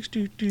 Baby snakes,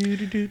 do do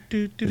do do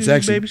do do. It's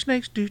actually baby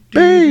snakes, do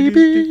do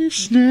Baby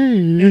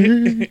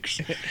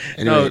Snakes.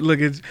 Anyway, oh, look,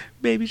 it's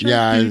Baby Shark.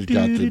 Yeah, I do,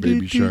 got do, the do,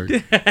 Baby do, Shark.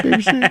 do.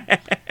 Baby Snake.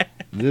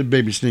 The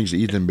Baby Snakes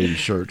eat them baby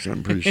sharks,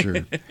 I'm pretty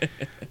sure.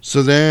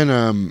 So then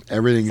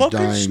everything's fucking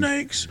dying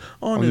snakes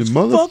on the this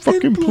motherfucking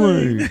fucking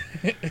plane.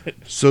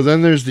 So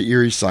then there's the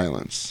eerie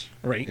silence.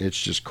 Right.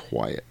 It's just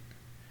quiet.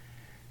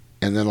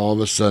 And then all of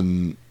a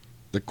sudden,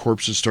 the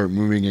corpses start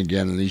moving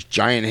again, and these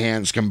giant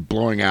hands come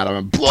blowing out of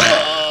them.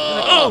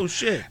 Oh,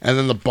 shit. And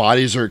then the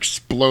bodies are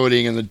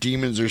exploding, and the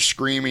demons are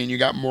screaming. You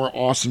got more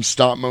awesome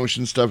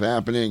stop-motion stuff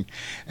happening.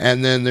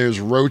 And then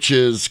there's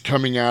roaches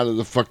coming out of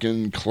the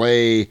fucking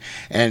clay,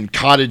 and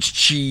cottage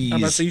cheese. I'm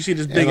about to say, you see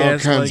this big and all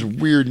ass, kinds like,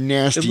 of weird,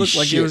 nasty shit. It looked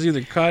like it was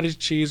either cottage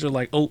cheese or,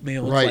 like,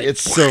 oatmeal. Right, like,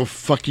 it's so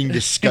fucking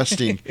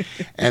disgusting.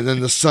 And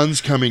then the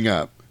sun's coming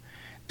up.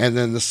 And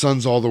then the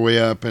sun's all the way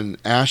up, and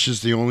Ash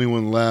is the only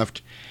one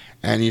left.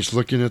 And he's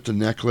looking at the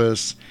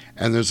necklace,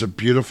 and there's a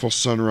beautiful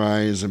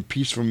sunrise and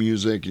peaceful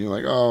music. And you're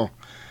like, oh,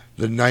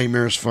 the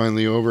nightmare's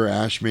finally over.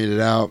 Ash made it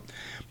out.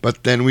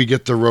 But then we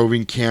get the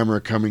roving camera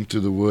coming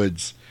through the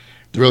woods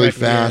really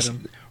fast,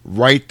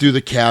 right through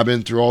the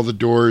cabin, through all the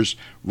doors,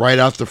 right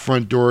out the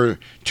front door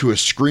to a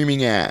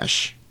screaming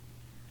Ash.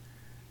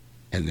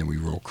 And then we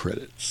roll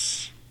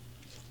credits.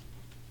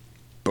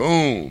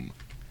 Boom.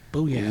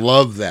 Booyah.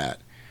 Love that.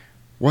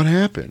 What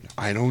happened?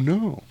 I don't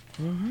know.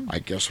 I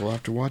guess we'll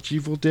have to watch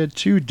Evil Dead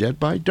 2, Dead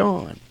by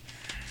Dawn,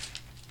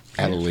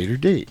 at a later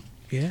date.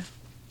 Yeah.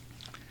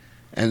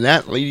 And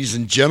that, ladies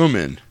and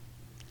gentlemen,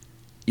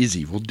 is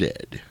Evil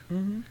Dead.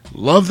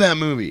 Love that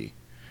movie.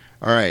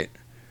 All right.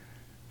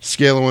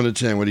 Scale of 1 to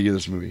 10, what do you give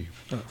this movie?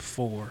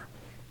 4.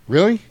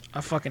 Really?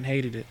 I fucking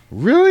hated it.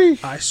 Really?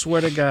 I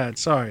swear to God.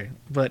 Sorry.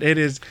 But it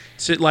is,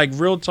 like,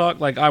 real talk.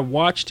 Like, I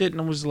watched it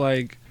and I was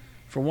like,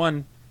 for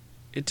one,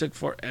 it took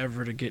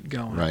forever to get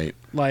going. Right.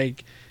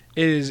 Like,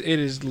 it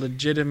is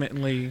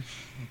legitimately,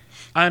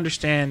 I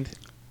understand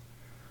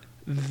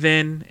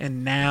then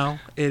and now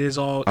it is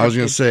all. I was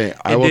going to say,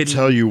 I will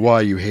tell you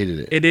why you hated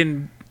it. It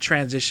didn't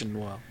transition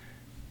well.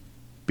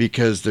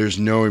 Because there's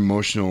no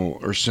emotional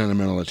or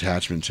sentimental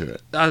attachment to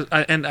it.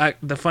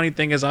 The funny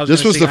thing is,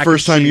 this was the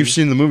first time you've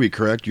seen the movie,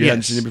 correct? You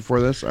hadn't seen it before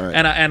this? All right.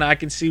 And I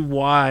can see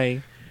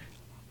why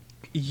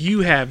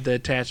you have the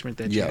attachment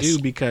that you do,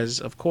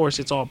 because, of course,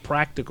 it's all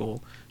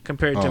practical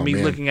compared to me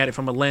looking at it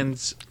from a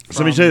lens.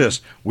 So let me tell you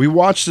this. We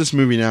watch this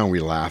movie now and we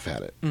laugh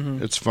at it.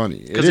 It's funny.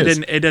 It is.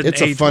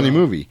 It's a funny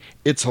movie.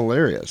 It's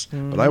hilarious.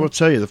 But I will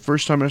tell you, the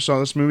first time I saw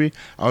this movie,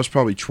 I was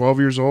probably 12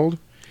 years old.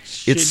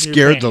 It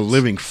scared the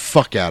living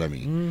fuck out of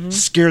me.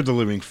 Scared the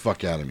living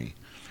fuck out of me.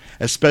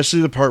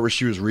 Especially the part where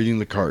she was reading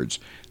the cards.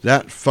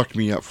 That fucked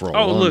me up for a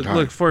long time.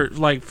 Look,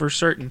 for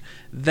certain.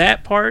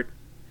 That part,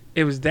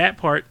 it was that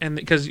part, and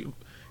because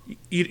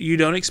you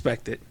don't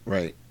expect it.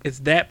 Right. It's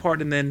that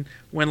part, and then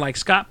when like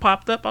Scott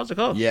popped up, I was like,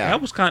 oh, yeah,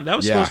 that was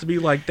supposed to be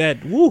like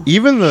that. Woo,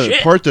 even the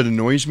part that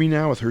annoys me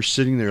now with her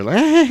sitting there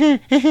like,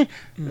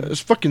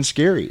 it's fucking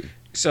scary.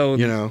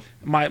 So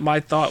my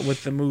thought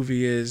with the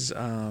movie is,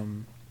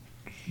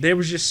 there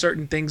was just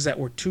certain things that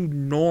were too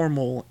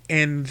normal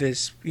in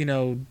this,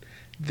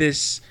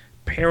 this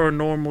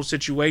paranormal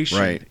situation.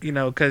 Right.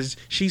 Because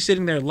she's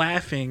sitting there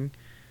laughing.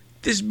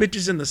 This bitch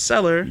is in the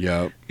cellar.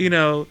 Yep.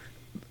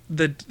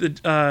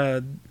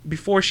 The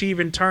before she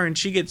even turns,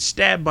 she gets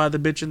stabbed by the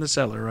bitch in the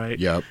cellar, right?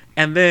 Yep.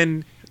 And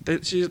then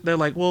they're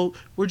like, well,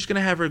 we're just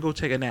gonna have her go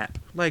take a nap.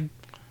 Like,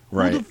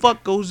 Right. Who the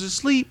fuck goes to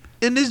sleep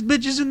and this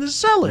bitch is in the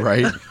cellar?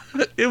 Right.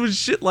 It was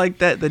shit like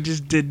that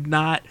just did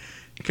not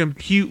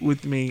compute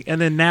with me.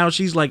 And then now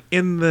she's like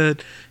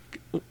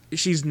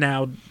she's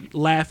now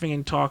laughing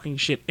and talking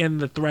shit in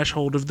the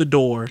threshold of the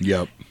door.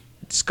 Yep.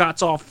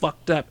 Scott's all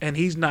fucked up, and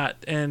he's not,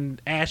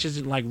 and Ash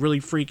isn't like really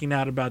freaking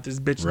out about this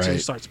bitch until he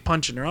Right. starts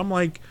punching her. I'm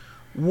like,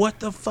 what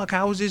the fuck?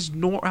 How is this?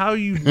 How are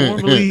you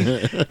normally?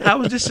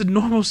 How is this a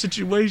normal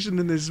situation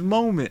in this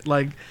moment?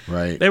 Like,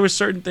 Right. there were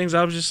certain things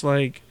I was just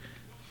like,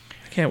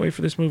 I can't wait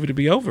for this movie to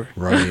be over.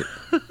 Right.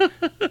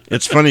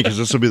 It's funny because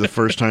this will be the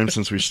first time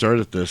since we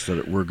started this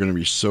that we're going to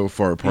be so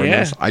far apart. Yeah. On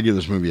this. I give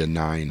this movie a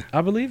 9.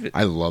 I believe it.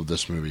 I love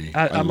this movie.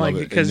 I'm love like,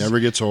 it. It 'cause- never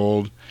gets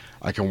old.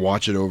 I can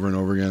watch it over and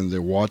over again. The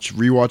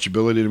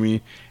rewatchability to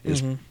me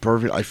is Mhm.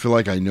 perfect. I feel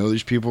like I know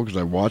these people because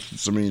I watched it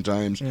so many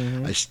times.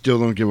 Mhm. I still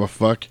don't give a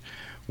fuck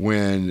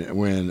when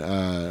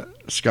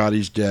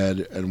Scotty's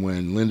dead and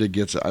when Linda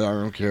gets it. I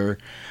don't care.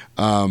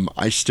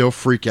 I still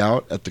freak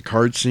out at the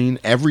card scene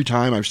every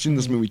time. I've seen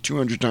this movie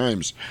 200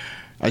 times.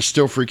 I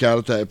still freak out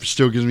at that. It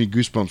still gives me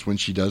goosebumps when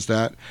she does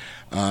that.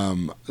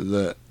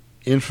 The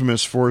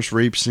infamous forced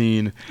rape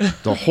scene,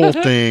 the whole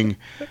thing.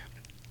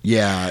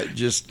 Yeah,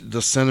 just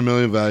the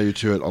sentimental value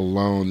to it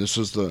alone. This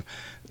was the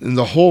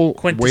whole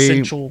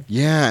Quintessential. way.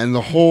 Yeah, and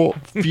the whole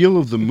feel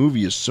of the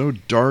movie is so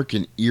dark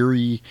and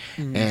eerie,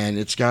 and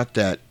it's got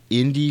that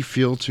indie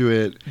feel to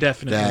it.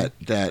 Definitely.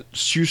 That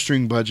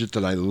shoestring budget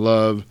that I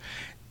love.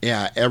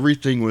 Yeah,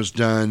 everything was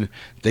done.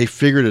 They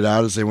figured it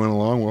out as they went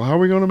along. Well, how are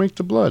we going to make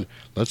the blood?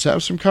 Let's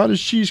have some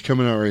cottage cheese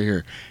coming out right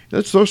here.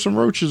 Let's throw some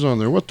roaches on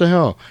there. What the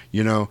hell?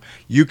 You know,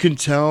 you can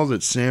tell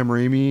that Sam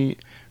Raimi,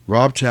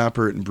 Rob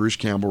Tappert, and Bruce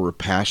Campbell were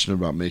passionate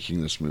about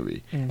making this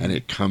movie, Mhm. and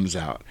it comes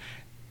out.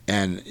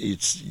 And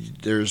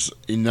there's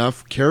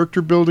enough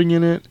character building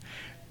in it,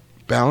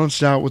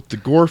 balanced out with the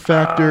gore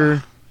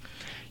factor.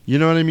 You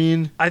know what I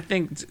mean? I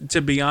think,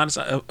 to be honest,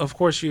 of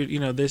course,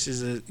 this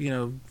is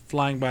a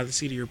flying by the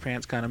seat of your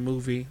pants kind of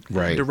movie,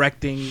 Right.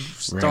 Directing,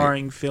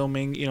 starring,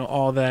 filming,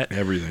 all that,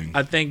 Everything.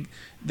 I think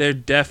they're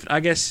I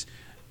guess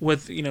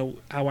with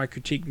how I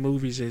critique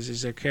movies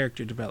is their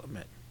character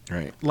development.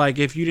 Right. Like,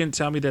 if you didn't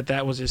tell me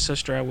that was his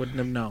sister, I wouldn't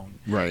have known.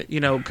 Right.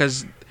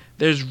 Because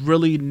there's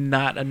really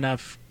not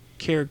enough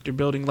character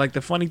building. Like,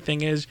 the funny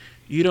thing is,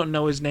 you don't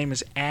know his name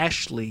is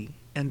Ashley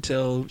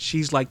until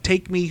she's like,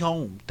 "Take me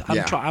home.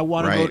 I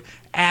want to go.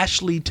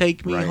 Ashley,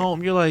 take me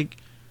home." You're like,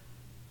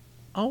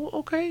 "Oh,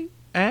 okay,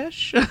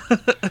 Ash."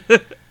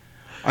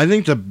 I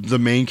think the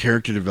main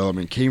character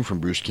development came from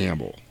Bruce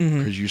Campbell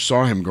because you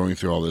saw him going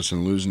through all this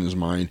and losing his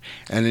mind.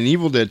 And in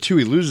Evil Dead 2,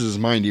 he loses his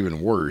mind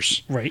even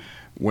worse. Right.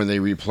 When they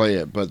replay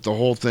it. But the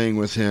whole thing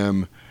with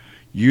him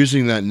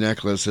using that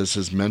necklace as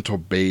his mental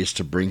base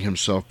to bring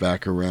himself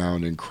back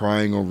around and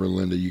crying over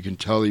Linda, you can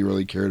tell he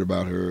really cared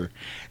about her.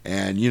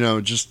 And,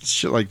 just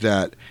shit like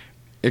that.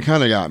 It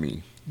kind of got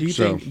me. Do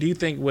you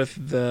think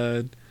with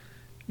the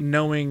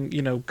knowing,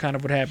 kind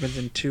of what happens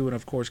in 2 and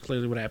of course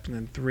clearly what happens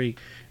in 3,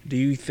 do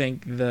you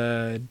think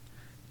the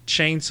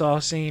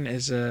chainsaw scene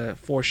is a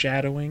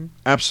foreshadowing?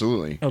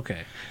 Absolutely.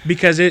 Okay.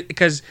 Because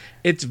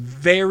it's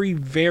very,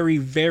 very,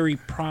 very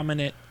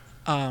prominent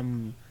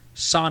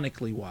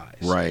sonically wise.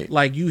 Right.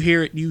 Like, you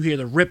hear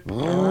the rip.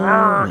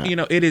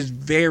 It is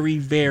very,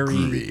 very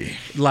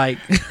groovy. Like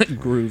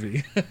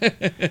groovy.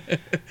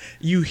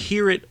 You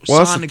hear it Well,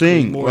 that's the sonically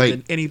thing, more like,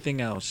 than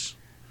anything else.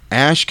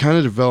 Ash kind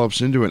of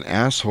develops into an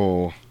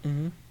asshole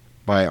Mhm.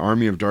 by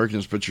Army of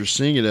Darkness, but you're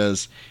seeing it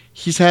as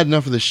he's had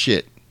enough of this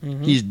shit.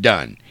 Mhm. He's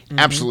done. Mhm.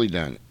 Absolutely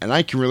done. And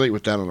I can relate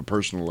with that on a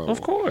personal level.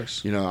 Of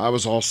course. I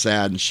was all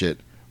sad and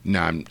shit.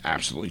 No, I'm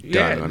absolutely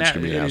done. I'm just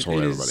going to be an asshole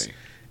to everybody.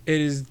 It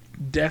is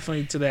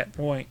definitely to that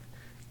point.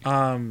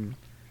 I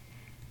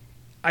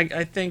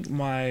think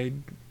my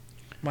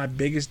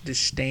biggest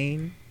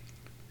disdain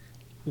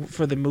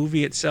for the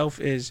movie itself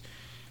is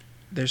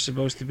there's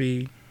supposed to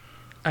be,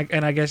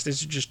 and I guess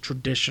this is just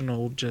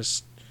traditional,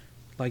 just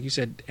like you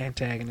said,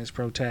 antagonist,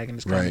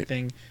 protagonist kind Right. of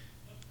thing.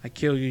 I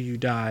kill you, you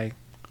die.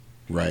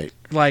 Right.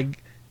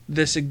 Like,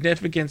 the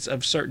significance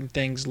of certain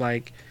things,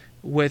 like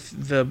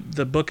with the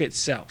book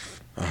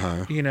itself,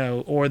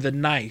 or the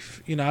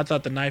knife. I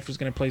thought the knife was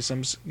going to play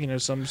some sort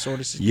of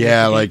significance.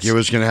 Yeah, like it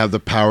was going to have the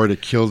power to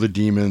kill the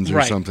demons or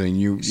Right.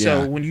 something.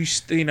 So when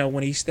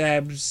when he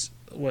stabs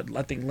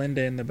I think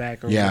Linda in the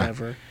back or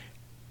whatever,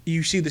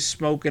 you see the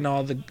smoke and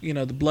all the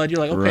the blood. You're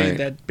like, okay, Right.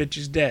 that bitch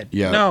is dead.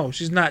 Yeah. No,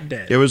 she's not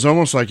dead. It was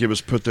almost like it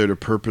was put there to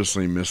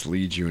purposely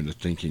mislead you into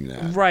thinking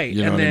that. Right.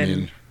 You know And what then I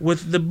mean?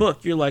 with the book,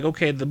 you're like,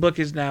 okay, the book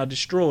is now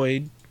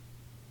destroyed.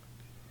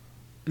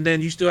 And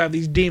then you still have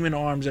these demon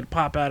arms that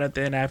pop out at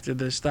the end after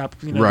the stop,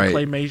 Right, the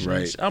claymation.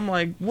 right. I'm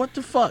like, what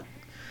the fuck?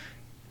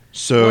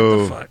 So,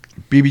 What the fuck?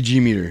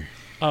 BBG meter.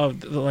 Oh,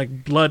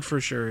 like blood for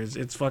sure.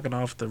 It's fucking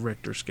off the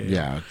Richter scale.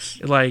 Yeah,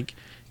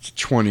 it's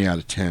 20 out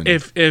of 10.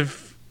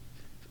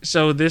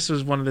 So this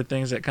was one of the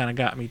things that kind of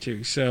got me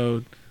too.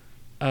 So,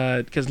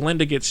 because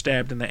Linda gets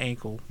stabbed in the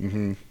ankle,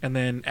 Mhm. and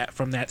then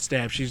from that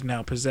stab, she's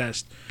now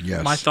possessed.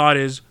 Yes. My thought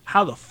is,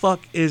 how the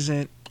fuck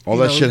isn't All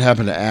that shit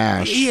happened to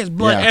Ash. He has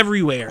blood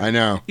everywhere. I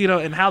know.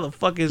 And how the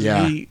fuck is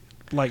he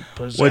like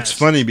possessed? Well, it's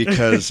funny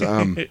because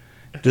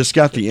this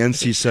got the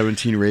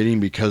NC-17 rating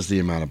because of the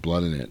amount of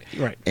blood in it.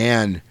 Right.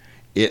 And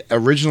it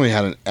originally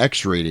had an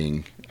X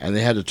rating, and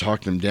they had to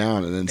talk them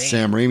down. And then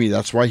Sam Raimi,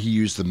 that's why he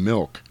used the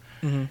milk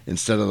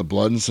instead of the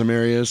blood in some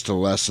areas to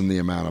lessen the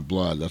amount of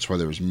blood. That's why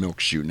there was milk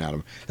shooting out of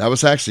him. That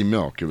was actually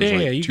milk. It was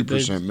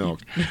 2%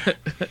 milk.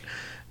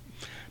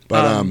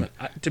 But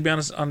to be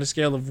honest, on the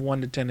scale of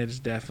 1 to 10, it is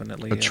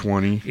definitely a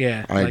 20.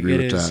 Yeah, I agree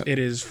with that. It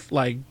is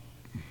like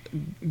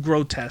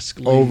grotesque,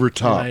 over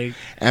top.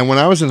 And when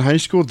I was in high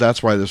school,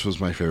 that's why this was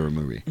my favorite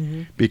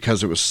movie,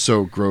 because it was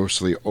so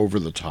grossly over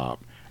the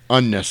top,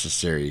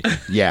 unnecessary.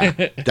 Yeah,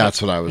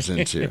 that's what I was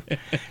into.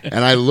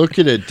 And I look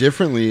at it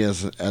differently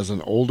as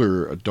an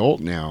older adult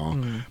now,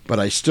 but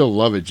I still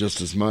love it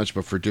just as much,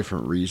 but for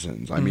different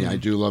reasons. I mean, I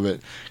do love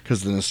it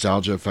because of the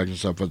nostalgia effect and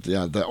stuff, but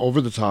the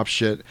over the top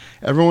shit,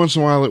 every once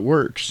in a while it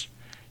works.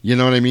 You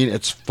know what I mean?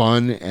 It's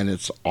fun and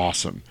it's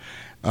awesome.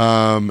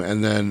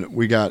 And then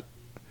we got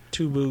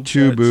two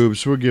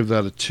boobs. We'll give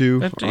that a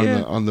 2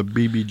 on the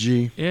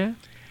BBG. Yeah.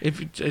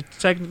 If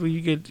technically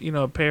you get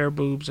a pair of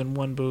boobs and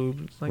one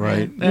boob, it's like,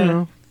 right?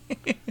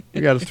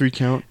 We got a 3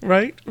 count,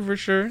 right? For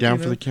sure. Down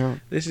for the count.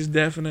 This is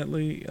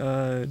definitely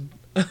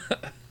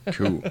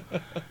cool.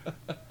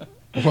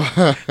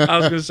 I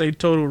was gonna say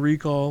Total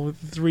Recall with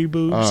 3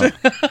 boobs.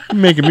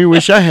 Making me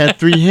wish I had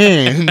 3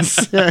 hands.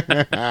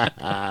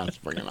 That's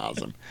freaking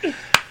awesome.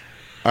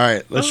 All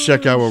right, let's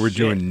check out what we're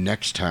doing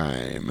next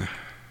time.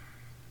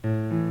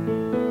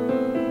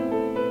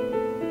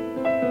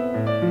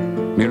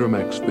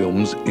 Miramax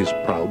Films is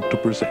proud to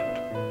present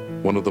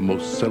one of the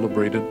most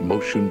celebrated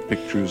motion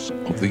pictures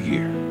of the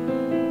year.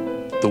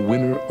 The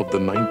winner of the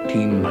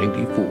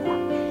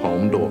 1994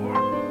 Palme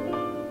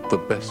d'Or, the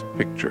best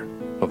picture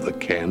of the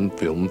Cannes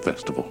Film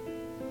Festival.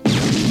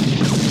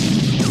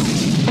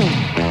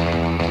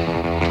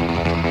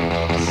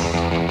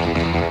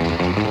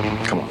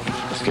 Come on,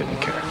 let's get in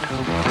character.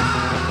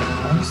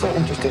 Why are you so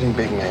interested in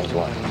Big Man's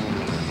wife?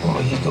 Well,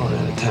 he's going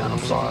out of town in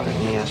Florida,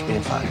 and he asked me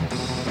if I'd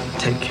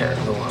take care of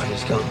her while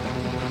he's gone.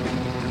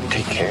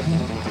 Take care of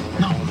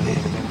her? No,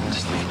 man.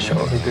 Just show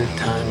her a good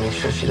time, make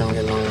sure she don't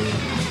get lonely.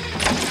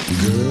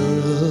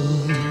 Girl.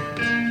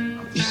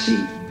 You see,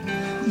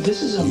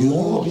 this is a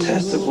moral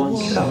test of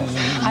oneself.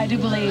 I do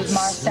believe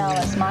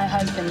Marcellus, my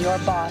husband, your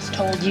boss,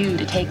 told you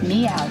to take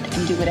me out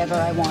and do whatever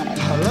I wanted.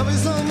 I love you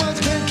so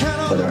much, can't count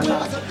on whether or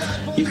not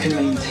you can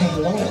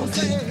maintain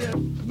loyalty.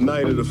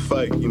 Night of the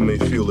fight, you may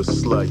feel a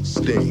slight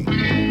sting.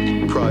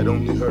 Pride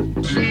only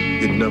hurts,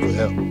 it never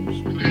helps.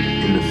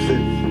 In the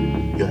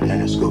fifth, your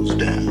ass goes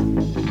down.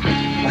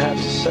 I have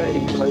to say,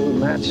 you play with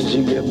matches,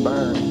 you get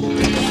burned.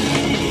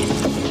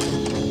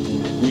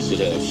 We should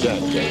have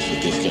shotguns for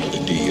this kind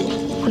of deal.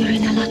 We're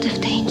in a lot of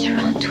danger,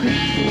 aren't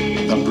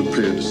we? I'm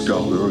prepared to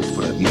scour the earth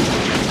for that mission.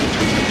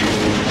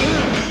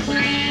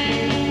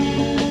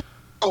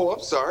 Oh,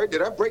 I'm sorry.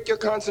 Did I break your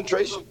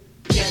concentration?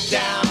 Get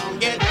down,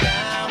 get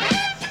down.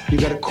 You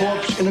got a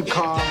corpse in a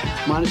car,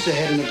 minus the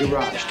head in the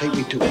garage. Take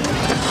me to it.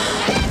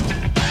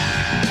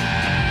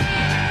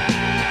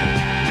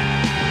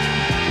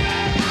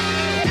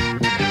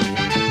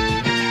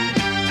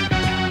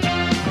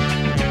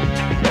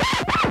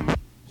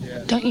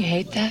 Don't you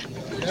hate that?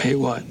 Hey,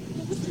 what?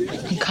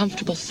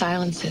 Uncomfortable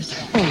silences.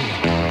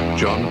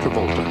 John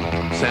Travolta,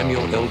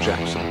 Samuel L.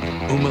 Jackson,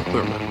 Uma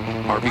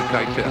Thurman, Harvey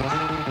Keitel,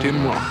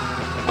 Tim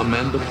Roth,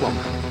 Amanda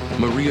Plummer,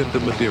 Maria de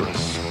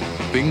Medeiros,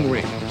 Bing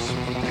Rames,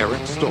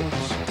 Eric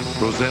Stoltz,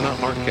 Rosanna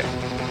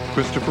Arquette,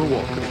 Christopher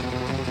Walken,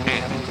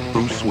 and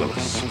Bruce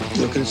Willis.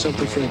 Looking at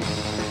something, friend?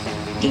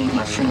 Ain't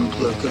my friend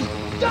looking.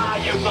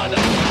 Die, you mother!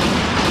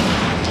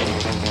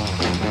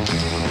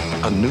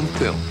 A new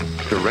film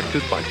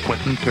directed by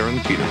Quentin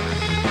Tarantino.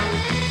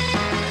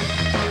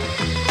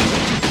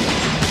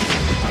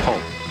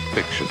 Pulp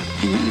Fiction.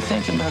 You really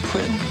thinking about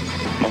quitting?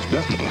 Most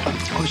definitely.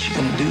 What's you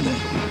gonna do then?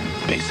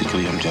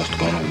 Basically, I'm just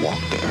gonna walk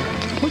the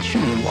earth. What you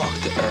mean walk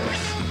the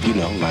earth? You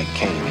know, like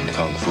Kane in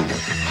Kung Fu.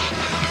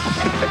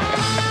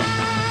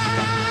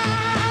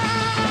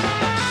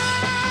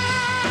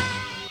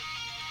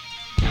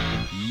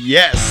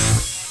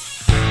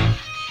 Yes!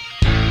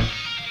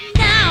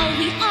 Now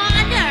we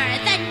honor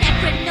the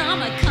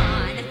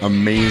Necronomicon.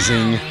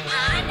 Amazing.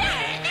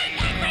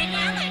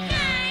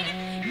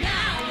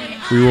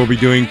 We will be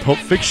doing Pulp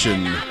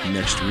Fiction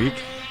next week.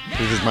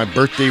 This is my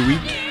birthday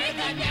week.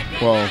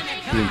 Well,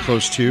 getting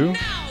close to.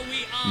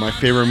 My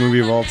favorite movie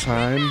of all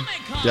time.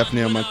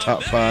 Definitely on my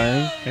top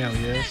 5. Hell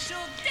yes.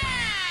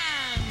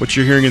 What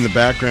you're hearing in the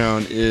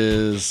background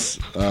is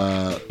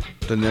the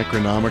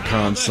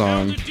Necronomicon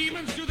song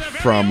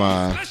from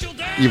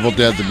Evil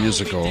Dead the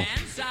Musical.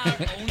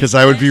 Because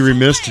I would be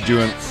remiss to do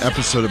an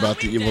episode about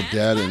the Evil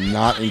Dead and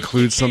not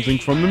include something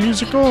from the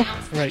musical.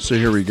 Right. So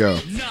here we go.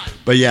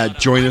 But yeah,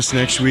 join us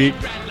next week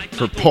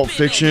for Pulp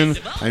Fiction.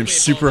 I'm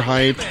super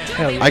hyped.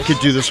 Yes. I could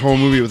do this whole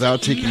movie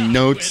without taking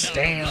notes.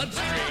 Damn.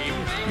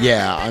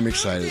 Yeah, I'm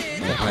excited.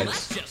 I'm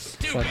hyped.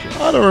 Fuck it.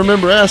 I don't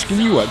remember asking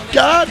you a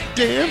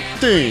goddamn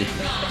thing.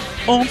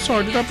 Oh, I'm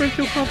sorry. Did I break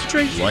your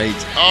concentration? Right.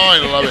 Oh, I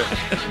love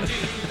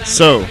it.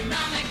 So,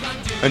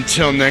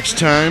 until next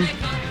time,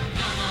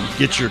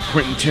 get your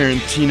Quentin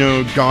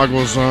Tarantino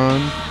goggles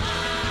on.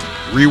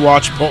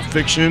 Rewatch Pulp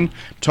Fiction.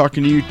 I'm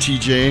talking to you,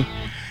 TJ.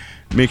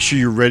 Make sure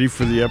you're ready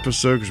for the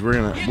episode because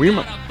we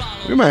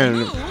might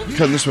end up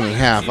cutting this one in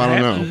half. I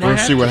don't know. We're gonna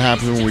see what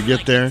happens when we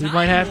get there. We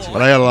might have to.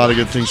 But I got a lot of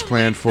good things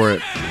planned for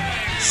it.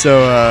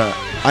 So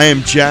I am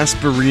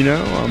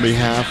Jasperino on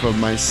behalf of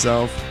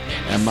myself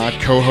and my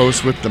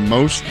co-host with the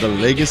most, The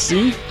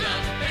Legacy.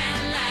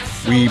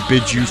 We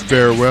bid you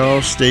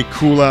farewell. Stay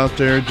cool out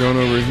there. Don't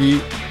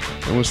overheat.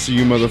 And we'll see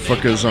you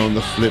motherfuckers on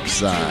the flip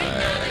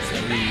side.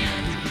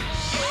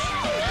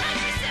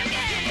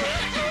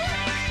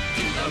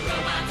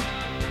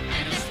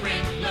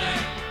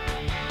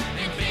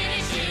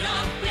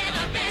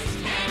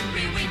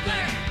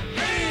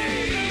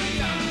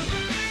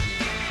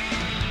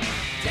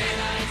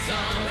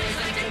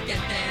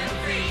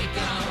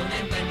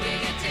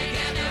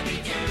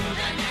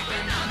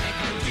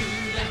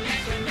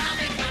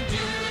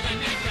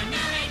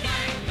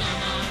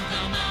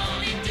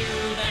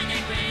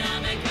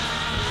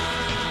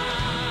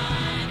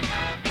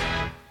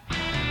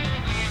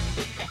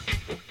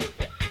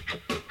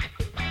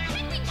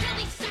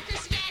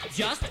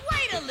 Just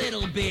wait a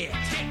little bit.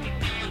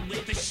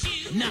 With the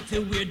shoe. Not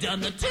till we're done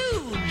the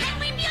tune. Can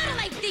we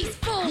mutilate these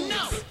fools?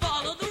 No,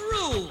 follow the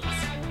rules.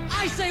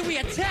 I say we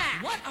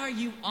attack. What are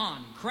you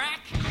on,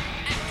 crack?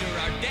 After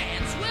our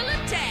dance, we'll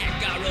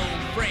attack our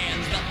old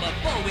friends. But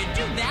before we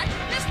do that,